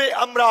মাধ্যমে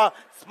আমরা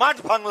স্মার্ট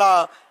বাংলা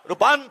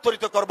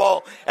রূপান্তরিত করব।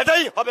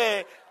 এটাই হবে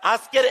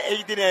আজকের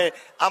এই দিনে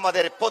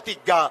আমাদের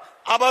প্রতিজ্ঞা।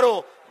 আবারও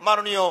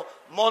মাননীয়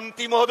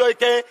মন্ত্রী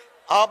মহোদয়কে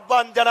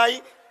আহ্বান জানাই,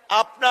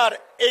 আপনার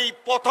এই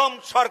প্রথম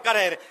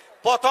সরকারের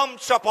প্রথম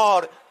সফর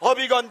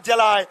হবিগঞ্জ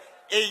জেলায়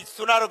এই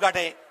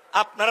সোনারঘাটে।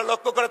 আপনারা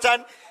লক্ষ্য করেছেন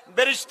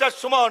ব্যারিস্টার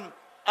সুমন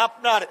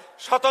আপনার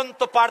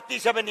স্বতন্ত্র প্রার্থী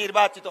হিসেবে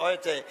নির্বাচিত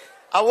হয়েছে,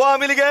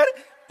 আওয়ামী লীগের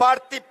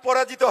প্রার্থী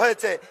পরাজিত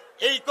হয়েছে।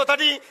 এই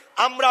কথাটি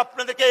আমরা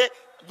আপনাদেরকে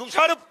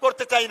দোষারোপ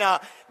করতে চাই না।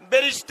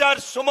 ব্যারিস্টার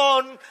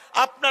সুমন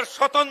আপনার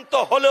স্বতন্ত্র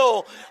হলেও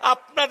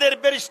আপনাদের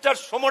ব্যারিস্টার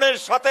সুমনের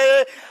সাথে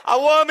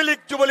আওয়ামী লীগ,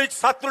 যুবলীগ,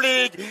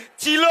 ছাত্রলীগ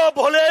ছিল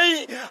বলেই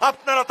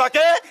আপনারা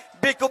তাকে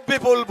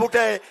বিপুল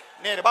ভোটে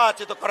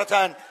নির্বাচিত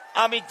করেছেন।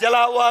 আমি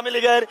জেলা আওয়ামী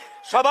লীগের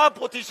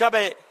সভাপতি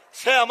হিসাবে,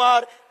 সে আমার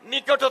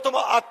নিকটতম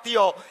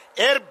আত্মীয়।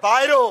 এর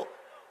বাইরেও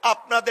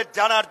আপনাদের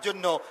জানার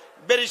জন্য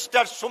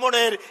ব্যারিস্টার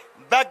সুমনের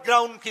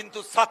ব্যাকগ্রাউন্ড কিন্তু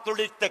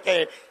ছাত্রলীগ থেকে।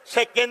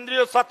 সে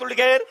কেন্দ্রীয়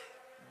ছাত্রলীগের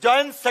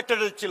জয়েন্ট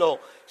সেক্রেটারি ছিল,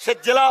 সে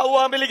জেলা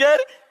আওয়ামী লীগের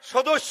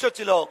সদস্য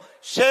ছিল,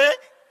 সে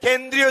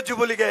কেন্দ্রীয়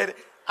যুবলীগের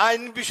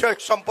আইন বিষয়ক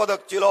সম্পাদক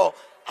ছিল,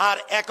 আর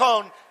এখন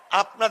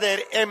আপনাদের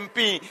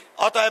এমপি।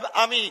 অতএব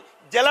আমি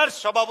জেলার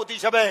সভাপতি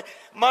হিসাবে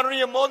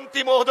মাননীয়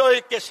মন্ত্রী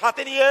মহোদয়কে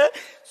সাথে নিয়ে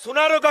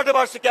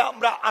সোনারঘাটবাসীকে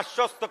আমরা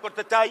আশ্বস্ত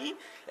করতে চাই,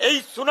 এই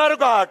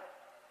সোনারঘাট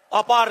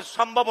অপার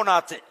সম্ভাবনা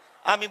আছে।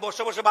 আমি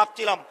বসে বসে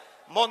ভাবছিলাম,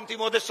 মন্ত্রী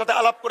মহোদয়ের সাথে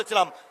আলাপ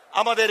করেছিলাম,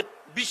 আমাদের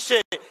বিশ্বে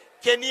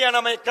কেনিয়া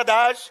নামে একটা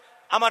দেশ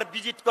আমার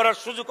ভিজিট করার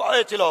সুযোগ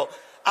হয়েছিল।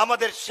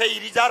 আমাদের সেই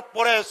রিজার্ভ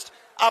ফরেস্ট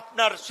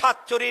আপনার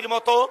সাতচুরির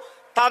মতো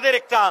তাদের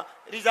একটা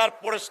রিজার্ভ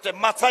ফরেস্টে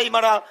মাছাই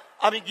মারা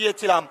আমি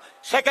গিয়েছিলাম।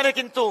 সেখানে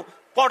কিন্তু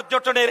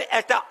পর্যটনের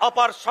একটা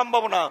অপার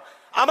সম্ভাবনা।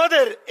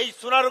 আমাদের এই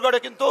সোনারগড়ে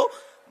কিন্তু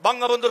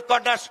বঙ্গবন্ধুর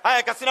কন্যা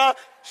শেখ হাসিনা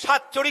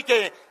সাতচুরিকে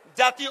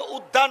জাতীয়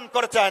উদ্যান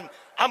করেছেন।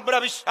 আমরা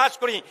বিশ্বাস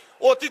করি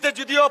অতীতে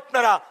যদিও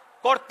আপনারা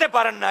করতে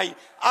পারেন নাই,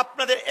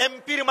 আপনাদের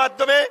এমপির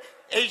মাধ্যমে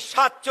এই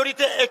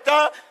সাতচুরিতে একটা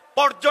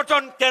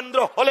পর্যটন কেন্দ্র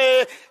হলে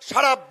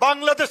সারা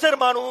বাংলাদেশের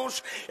মানুষ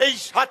এই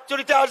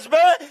সাতচুরিতে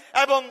আসবে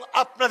এবং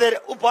আপনাদের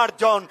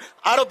উপার্জন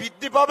আরো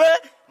বৃদ্ধি পাবে,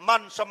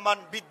 মান সম্মান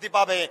বৃদ্ধি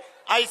পাবে।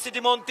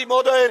 আইসিটি মন্ত্রী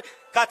মহোদয়ের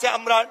কাছে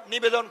আমরা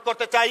নিবেদন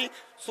করতে চাই,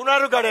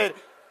 সোনারগড়ের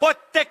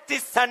প্রত্যেকটি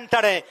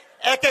সেন্টারে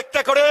এক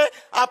একটা করে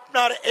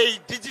আপনার এই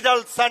ডিজিটাল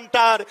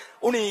সেন্টার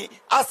উনি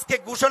আজকে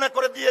ঘোষণা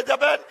করে দিয়ে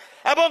যাবেন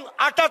এবং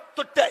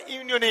 78টা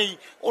ইউনিয়নেই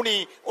উনি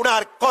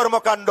উনার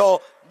কর্মকাণ্ড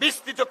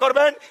বিস্তৃত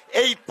করবেন।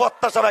 এই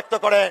প্রত্যাশা ব্যক্ত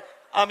করে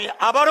আমি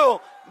আবারও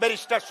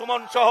ব্যারিস্টার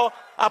সুমন সহ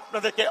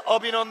আপনাদেরকে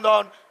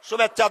অভিনন্দন,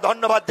 শুভেচ্ছা,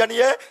 ধন্যবাদ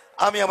জানিয়ে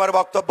আমি আমার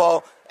বক্তব্য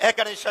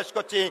এখানেই শেষ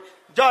করছি।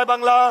 জয়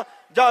বাংলা,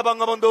 জয়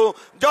বঙ্গবন্ধু,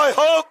 জয়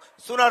হোক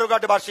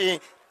সোনারঘাটবাসী,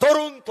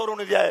 তরুণ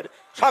তরুণীদের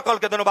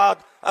সকলকে ধন্যবাদ।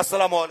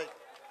 আসসালামু আলাইকুম।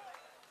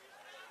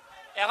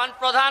 এখন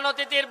প্রধান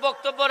অতিথির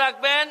বক্তব্য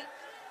রাখবেন।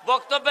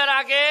 বক্তব্যের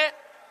আগে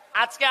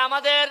আজকে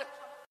আমাদের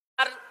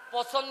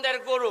পছন্দের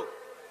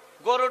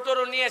গরু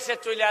টরু নিয়ে এসে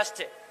চলে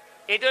আসছে।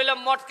 এটা হইলো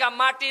মটকা,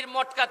 মাটির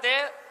মটকাতে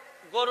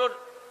গরুর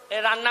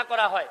রান্না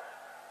করা হয়,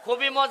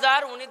 খুবই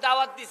মজার। উনি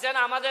দাওয়াত দিচ্ছেন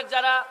আমাদের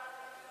যারা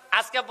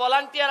আজকে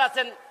ভলান্টিয়ার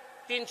আছেন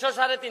 300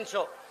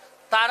 350,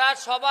 তারা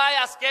সবাই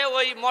আজকে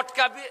ওই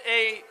মটকা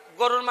এই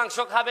গরুর মাংস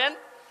খাবেন,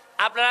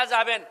 আপনারা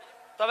যাবেন।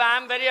 তবে আই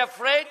এম ভেরি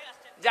অ্যাফ্রেড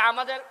যে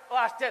আমাদের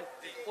আসছেন,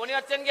 উনি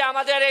হচ্ছেন কি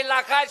আমাদের এই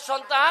লাখার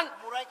সন্তান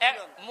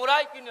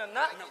মুরাই ইউনিয়ন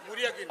না,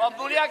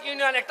 মুরিয়া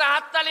ইউনিয়ন। একটা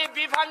হাততালি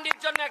বিফ হান্ডির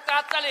জন্য, একটা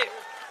হাততালি।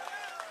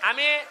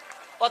 আমি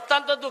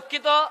অত্যন্ত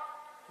দুঃখিত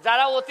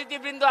যারা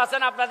অতিথিবৃন্দ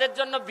আছেন, আপনাদের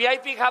জন্য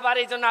ভিআইপি খাবার,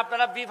 এই জন্য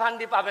আপনারা বিফ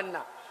হান্ডি পাবেন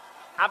না,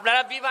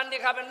 আপনারা বিফ হান্ডি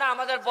খাবেন না,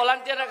 আমাদের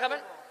ভলান্টিয়াররা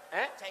খাবেন।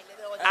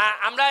 হ্যাঁ,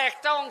 আমরা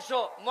একটা অংশ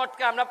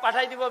মটকা আমরা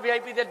পাঠাই দিব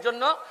ভিআইপিদের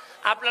জন্য,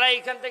 আপনারা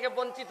এইখান থেকে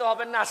বঞ্চিত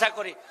হবেন না আশা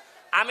করি।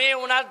 আমি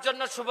ওনার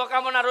জন্য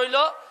শুভকামনা রইল।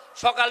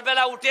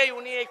 সকালবেলা উঠেই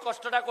উনি এই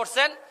কষ্টটা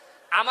করছেন।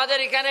 আমাদের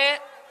এখানে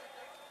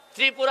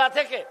ত্রিপুরা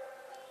থেকে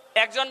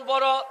একজন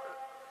বড়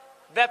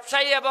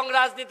ব্যবসায়ী এবং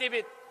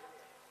রাজনীতিবিদ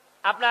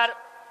আপনার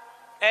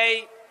এই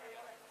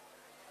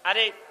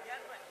আরে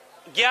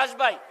গিয়াস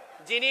ভাই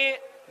যিনি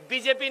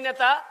বিজেপি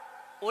নেতা,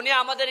 উনি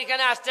আমাদের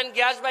এখানে আসছেন।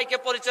 গিয়াস ভাইকে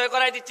পরিচয়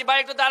করাই দিচ্ছি। ভাই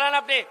একটু দাঁড়ান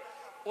আপনি।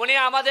 উনি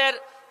আমাদের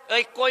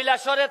ওই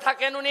কৈলাসরে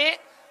থাকেন।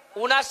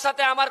 উনার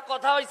সাথে আমার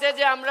কথা হয়েছে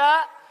যে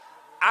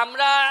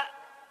আমরা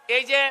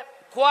এই যে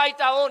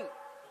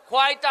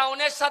খোয়াই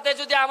টাউনের সাথে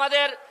যদি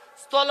আমাদের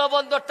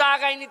স্থলবন্দরটা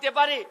আগাই নিতে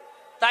পারি,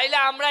 তাইলে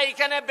আমরা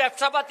এখানে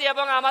ব্যবসাপাতি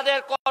এবং আমাদের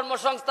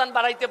কর্মসংস্থান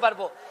বাড়াইতে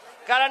পারবো।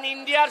 কারণ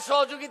ইন্ডিয়ার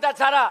সহযোগিতা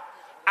ছাড়া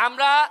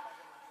আমরা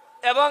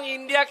এবং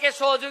ইন্ডিয়াকে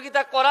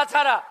সহযোগিতা করা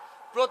ছাড়া,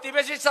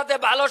 প্রতিবেশীর সাথে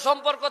ভালো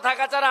সম্পর্ক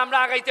থাকা ছাড়া আমরা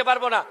আগাইতে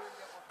পারবো না।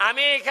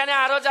 আমি এখানে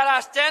আরো যারা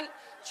আসছেন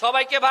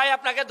সবাইকে ভাই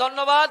আপনাকে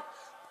ধন্যবাদ।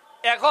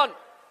 এখন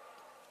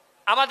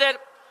আমাদের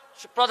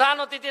প্রধান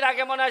অতিথির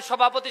আগে মনে হয়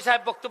সভাপতি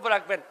সাহেব বক্তব্য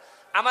রাখবেন,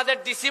 আমাদের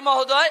ডিসি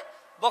মহোদয়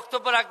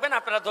বক্তব্য রাখবেন,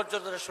 আপনারা ধৈর্য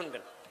ধরে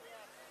শুনবেন।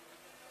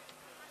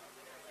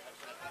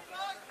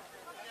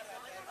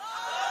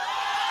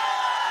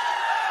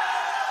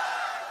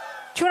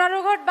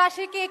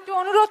 সোনারুঘাটবাসীকে একটু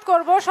অনুরোধ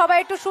করব, সবাই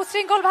একটু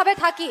সুশৃঙ্খল ভাবে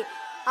থাকি।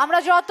 আমরা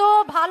যত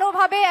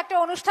ভালোভাবে একটা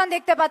অনুষ্ঠান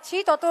দেখতে পাচ্ছি,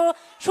 তত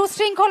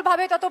সুশৃঙ্খল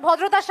ভাবে, তত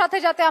ভদ্রতার সাথে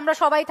যাতে আমরা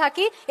সবাই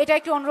থাকি, এটা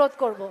একটু অনুরোধ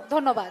করব।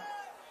 ধন্যবাদ।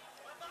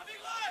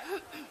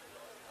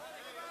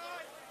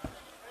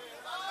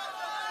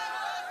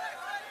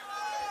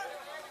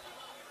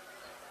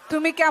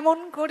 তুমি কেমন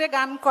করে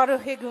গান করো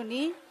হে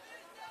গুনি,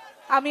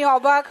 আমি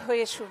অবাক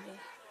হয়ে শুনি।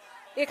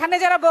 এখানে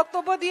যারা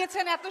বক্তব্য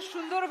দিয়েছেন এত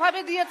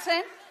সুন্দরভাবে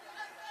দিয়েছেন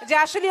যে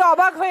আসলে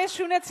অবাক হয়ে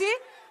শুনেছি।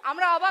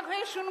 আমরা অবাক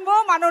হয়ে শুনবো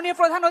মাননীয়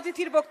প্রধান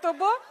অতিথির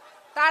বক্তব্য।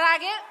 তার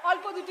আগে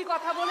অল্প দুটি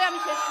কথা বলে আমি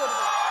শেষ করব।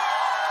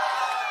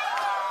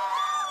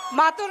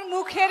 মাতর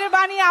মুখের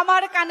বাণী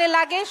আমার কানে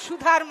লাগে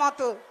সুধার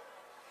মতো।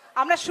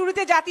 আমরা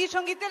শুরুতে জাতীয়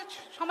সঙ্গীতের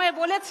সময়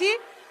বলেছি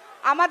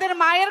আমাদের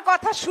মায়ের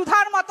কথা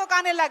সুধার মতো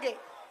কানে লাগে।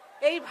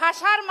 এই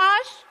ভাষার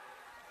মাস,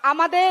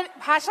 আমাদের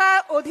ভাষা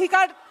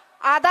অধিকার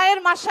আদায়ের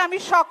মাসে আমি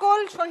সকল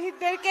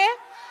শহীদদেরকে,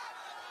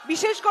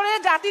 বিশেষ করে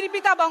জাতির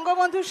পিতা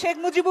বঙ্গবন্ধু শেখ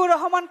মুজিবুর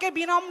রহমানকে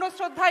বিনম্র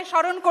শ্রদ্ধায়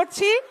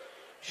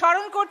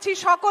স্মরণ করছি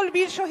সকল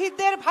বীর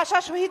শহীদদের, ভাষা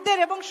শহীদদের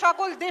এবং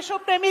সকল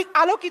দেশপ্রেমিক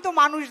আলোকিত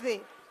মানুষদের।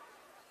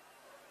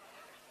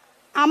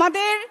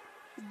 আমাদের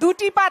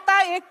দুটি পাতা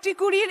একটি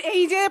কুড়ির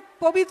এই যে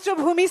পবিত্র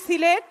ভূমি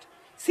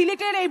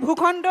সিলেটের এই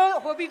ভূখণ্ড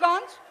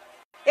হবিগঞ্জ,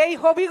 এই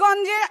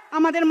হবিগঞ্জে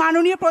আমাদের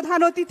মাননীয় প্রধান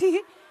অতিথি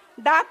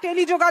ডাক,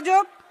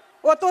 টেলিযোগাযোগ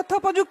ও তথ্য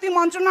প্রযুক্তি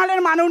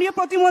মন্ত্রণালয়ের মাননীয়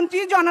প্রতিমন্ত্রী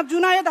জনাব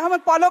জুনায়েদ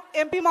আহমেদ পলক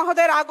এমপি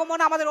মহোদয়ের আগমন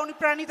আমাদের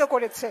অনুপ্রাণিত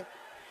করেছে।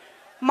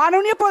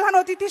 মাননীয় প্রধান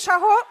অতিথি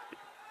সহ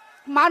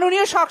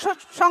মাননীয়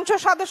সংসদ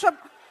সদস্য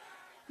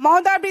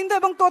মহোদয়বৃন্দ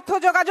এবং তথ্য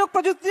যোগাযোগ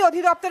প্রযুক্তি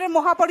অধিদপ্তরের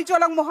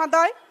মহাপরিচালক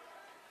মহোদয়,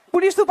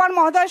 পুলিশ সুপার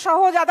মহোদয় সহ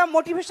যারা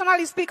মোটিভেশনাল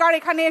স্পিকার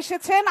এখানে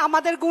এসেছেন,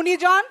 আমাদের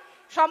গুণীজন,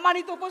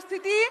 সম্মানিত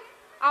উপস্থিতি,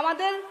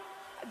 আমাদের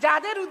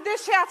যাদের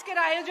উদ্দেশ্যে আজকের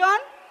আয়োজন,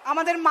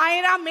 আমাদের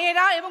মায়েরা,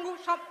 মেয়েরা এবং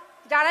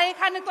যারা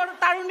এখানে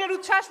তারুণ্যের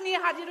উচ্ছ্বাস নিয়ে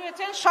হাজির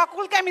হয়েছেন,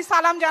 সকলকে আমি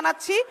সালাম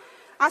জানাচ্ছি।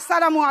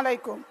 আসসালামু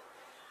আলাইকুম।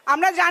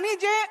 আমরা জানি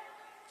যে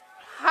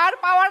হার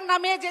পাওয়ার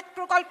নামে যে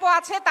প্রকল্প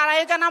আছে, তার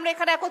আয়োজন আমরা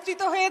এখানে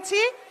একত্রিত হয়েছি।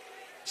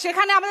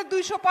 সেখানে আমাদের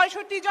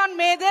 265 জন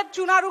মেয়েদের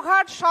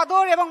চুনারুঘাট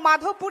সদর এবং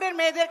মাধবপুরের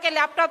মেয়েদেরকে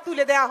ল্যাপটপ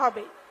তুলে দেওয়া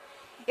হবে।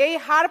 এই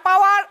হার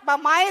পাওয়ার বা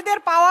মায়েদের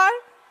পাওয়ার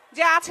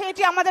যে আছে,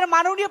 এটি আমাদের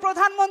মাননীয়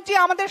প্রধানমন্ত্রী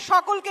আমাদের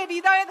সকলকে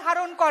হৃদয়ে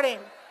ধারণ করেন।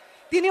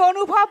 তিনি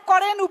অনুভব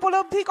করেন,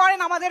 উপলব্ধি করেন,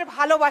 আমাদের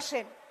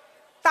ভালোবাসেন।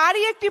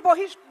 তারই একটি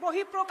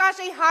বহিঃপ্রকাশ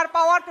এই হার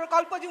পাওয়ার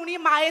প্রকল্প, যে উনি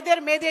মায়েদের,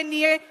 মেয়েদের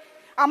নিয়ে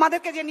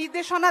আমাদেরকে যে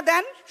নির্দেশনা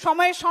দেন,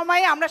 সময়ে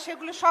সময়ে আমরা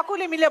সেগুলো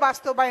সকলে মিলে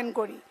বাস্তবায়ন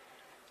করি।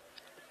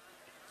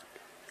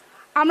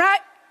 আমরা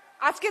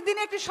আজকের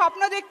দিনে একটি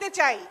স্বপ্ন দেখতে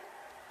চাই।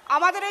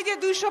 আমাদের এই যে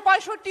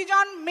 265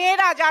 জন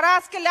মেয়েরা যারা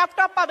আজকে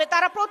ল্যাপটপ পাবে,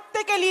 তারা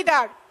প্রত্যেকে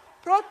লিডার।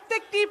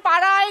 প্রত্যেকটি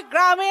পাড়ায়,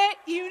 গ্রামে,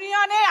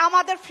 ইউনিয়নে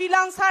আমাদের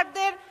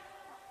ফ্রিল্যান্সারদের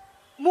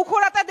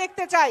মুখরতা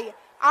দেখতে চাই।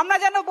 আমরা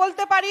যেন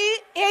বলতে পারি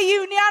এই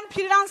ইউনিয়ন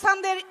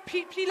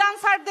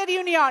ফ্রিল্যান্সারদের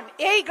ইউনিয়ন,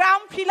 এই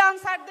গ্রাম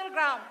ফ্রিল্যান্সারদের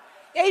গ্রাম।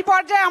 এই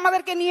পর্যায়ে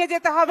আমাদেরকে নিয়ে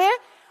যেতে হবে।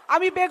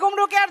 আমি বেগম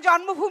রোকেয়ার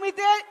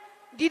জন্মভূমিতে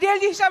ডিডেল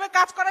হিসাবে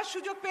কাজ করার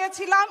সুযোগ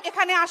পেয়েছিলাম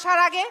এখানে আসার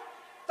আগে।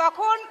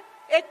 তখন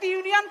একটি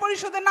ইউনিয়ন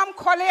পরিষদের নাম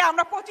খলে,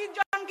 আমরা 25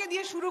 জনকে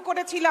দিয়ে শুরু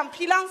করেছিলাম,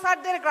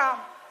 ফ্রিল্যান্সারদের গ্রাম।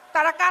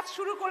 তারা কাজ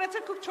শুরু করেছে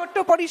খুব ছোট্ট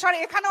পরিসরে।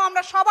 এখানেও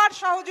আমরা সবার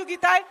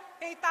সহযোগিতায়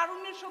এই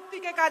তারুণ্যের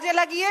শক্তিকে কাজে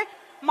লাগিয়ে,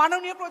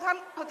 মাননীয় প্রধান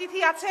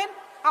অতিথি আছেন,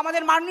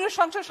 আমাদের মাননীয়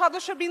সংসদ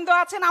সদস্যবৃন্দ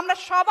আছেন, আমরা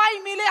সবাই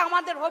মিলে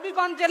আমাদের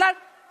হবিগঞ্জ জেলার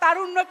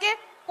তারুণ্যকে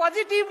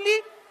পজিটিভলি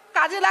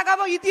কাজে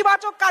লাগাবো,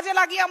 ইতিবাচক কাজে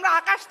লাগিয়ে আমরা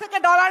আকাশ থেকে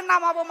ডলার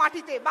নামাবো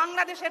মাটিতে,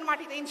 বাংলাদেশের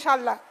মাটিতে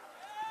ইনশাল্লাহ।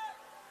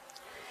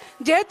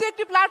 যেহেতু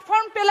একটি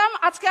প্ল্যাটফর্ম পেলাম,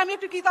 আজকে আমি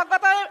একটু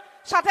কৃতজ্ঞতার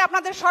সাথে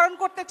আপনাদের স্মরণ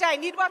করতে চাই।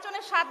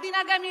 নির্বাচনের 7 দিন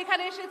আগে আমি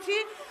এখানে এসেছি,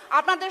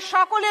 আপনাদের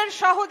সকলের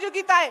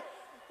সহযোগিতায়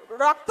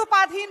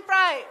রক্তপাতহীন,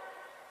 প্রায়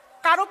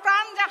কারো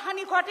প্রাণ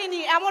হানি ঘটেনি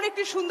এমন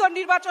একটি সুন্দর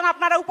নির্বাচন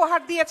আপনারা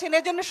উপহার দিয়েছেন।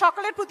 এজন্য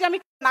সকলের প্রতি আমি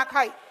না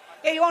খাই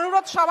এই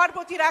অনুরোধ সবার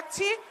প্রতি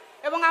রাখছি।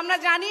 এবং আমরা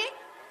জানি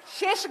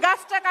শেষ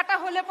গাছটা কাটা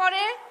হলে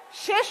পরে,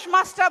 শেষ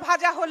মাছটা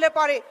ভাজা হলে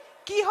পরে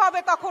কি হবে,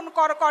 তখন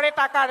করে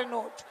টাকার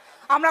নোট।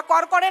 আমরা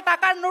করকরে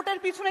টাকার নোটের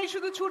পিছনেই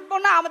শুধু ছুটবো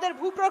না, আমাদের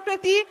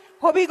ভূপ্রকৃতি,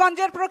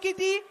 হবিগঞ্জের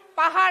প্রকৃতি,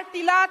 পাহাড়,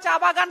 টিলা, চা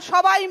বাগান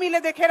সবাই মিলে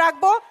দেখে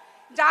রাখবো,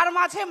 যার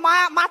মাঝে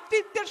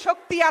মাতৃত্বের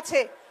শক্তি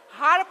আছে।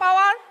 হার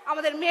পাওয়ার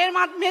আমাদের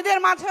মেয়েদের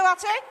মাঝেও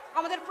আছে,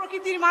 আমাদের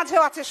প্রকৃতির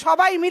মাঝেও আছে,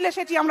 সবাই মিলে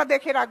সেটি আমরা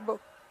দেখে রাখবো।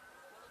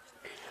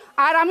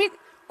 আর আমি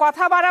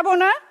কথা বাড়াবো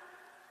না,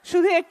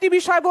 শুধু একটি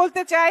বিষয়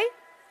বলতে চাই,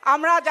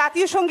 আমরা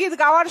জাতীয় সঙ্গীত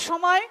গাওয়ার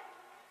সময়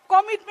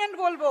কমিটমেন্ট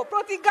বলবো,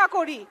 প্রতিজ্ঞা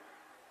করি,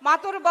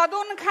 মাতর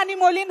বদন খানি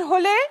মলিন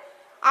হলে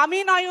আমি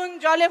নয়ন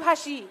জলে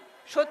ভাসি।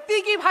 সত্যি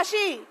কি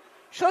ভাসি?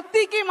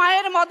 সত্যি কি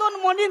মায়ের মদন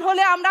মলিন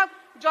হলে আমরা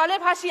জলে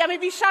ভাসি? আমি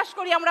বিশ্বাস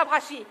করি আমরা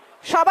ভাসি।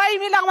 সবাই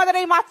মিলে আমাদের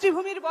এই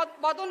মাতৃভূমির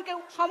বদনকে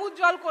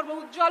সমুজ্জ্বল করব,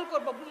 উজ্জ্বল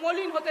করব,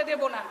 মলিন হতে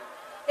দেব না।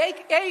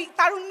 এই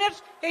তারুণ্যের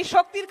এই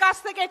শক্তির কাছ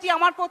থেকে এটি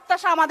আমার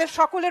প্রত্যাশা, আমাদের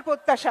সকলের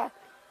প্রত্যাশা।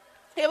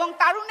 এবং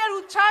তারুণ্যের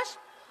উচ্ছ্বাস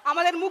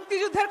আমাদের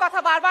মুক্তিযুদ্ধের কথা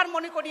বারবার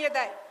মনে করিয়ে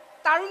দেয়।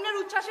 তারুণ্যের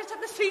উচ্ছ্বাসের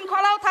সাথে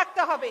শৃঙ্খলাও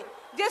থাকতে হবে।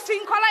 যে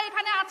শৃঙ্খলা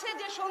এখানে আছে,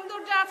 যে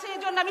সৌন্দর্য আছে, এই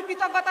জন্য আমি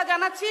কৃতজ্ঞতা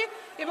জানাচ্ছি।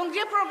 এবং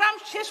যে প্রোগ্রাম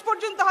শেষ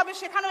পর্যন্ত হবে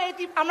সেখানেও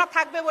এটি আমরা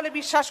থাকবে বলে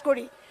বিশ্বাস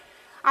করি।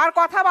 আর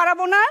কথা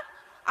বাড়াবো না,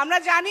 আমরা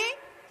জানি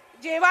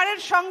যে এবারের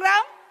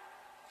সংগ্রাম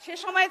সে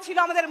সময় ছিল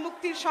আমাদের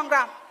মুক্তির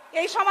সংগ্রাম,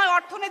 এই সময়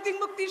অর্থনৈতিক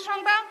মুক্তির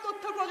সংগ্রাম,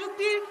 তথ্য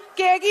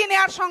প্রযুক্তিকে এগিয়ে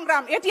নেওয়ার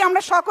সংগ্রাম, এটি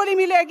আমরা সকলেই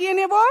মিলে এগিয়ে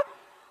নেব।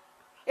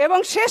 এবং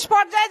শেষ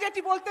পর্যায়ে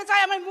যেটি বলতে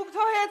চাই, আমি মুগ্ধ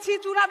হয়েছি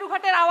চুনারু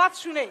ঘাটের আওয়াজ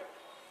শুনে,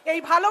 এই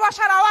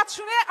ভালোবাসার আওয়াজ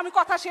শুনে আমি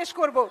কথা শেষ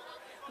করব।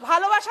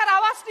 ভালোবাসার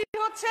আওয়াজটি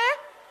হচ্ছে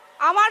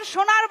আমার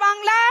সোনার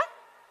বাংলা।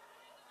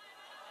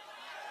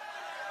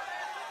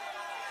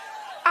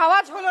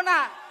 আওয়াজ হলো না।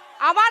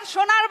 আমার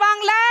সোনার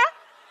বাংলা,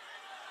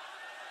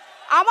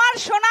 আমার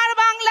সোনার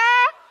বাংলা,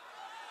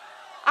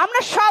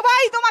 আমরা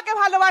সবাই তোমাকে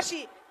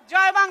ভালোবাসি।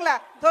 জয় বাংলা।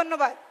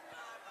 ধন্যবাদ।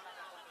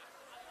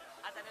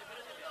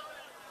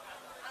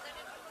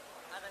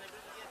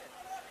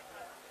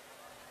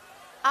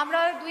 আমরা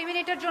 2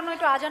 মিনিটের জন্য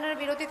একটু আজানের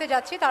বিরতিতে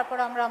যাচ্ছি, তারপর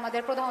আমরা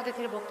আমাদের প্রধান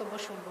অতিথির বক্তব্য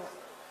শুনবো।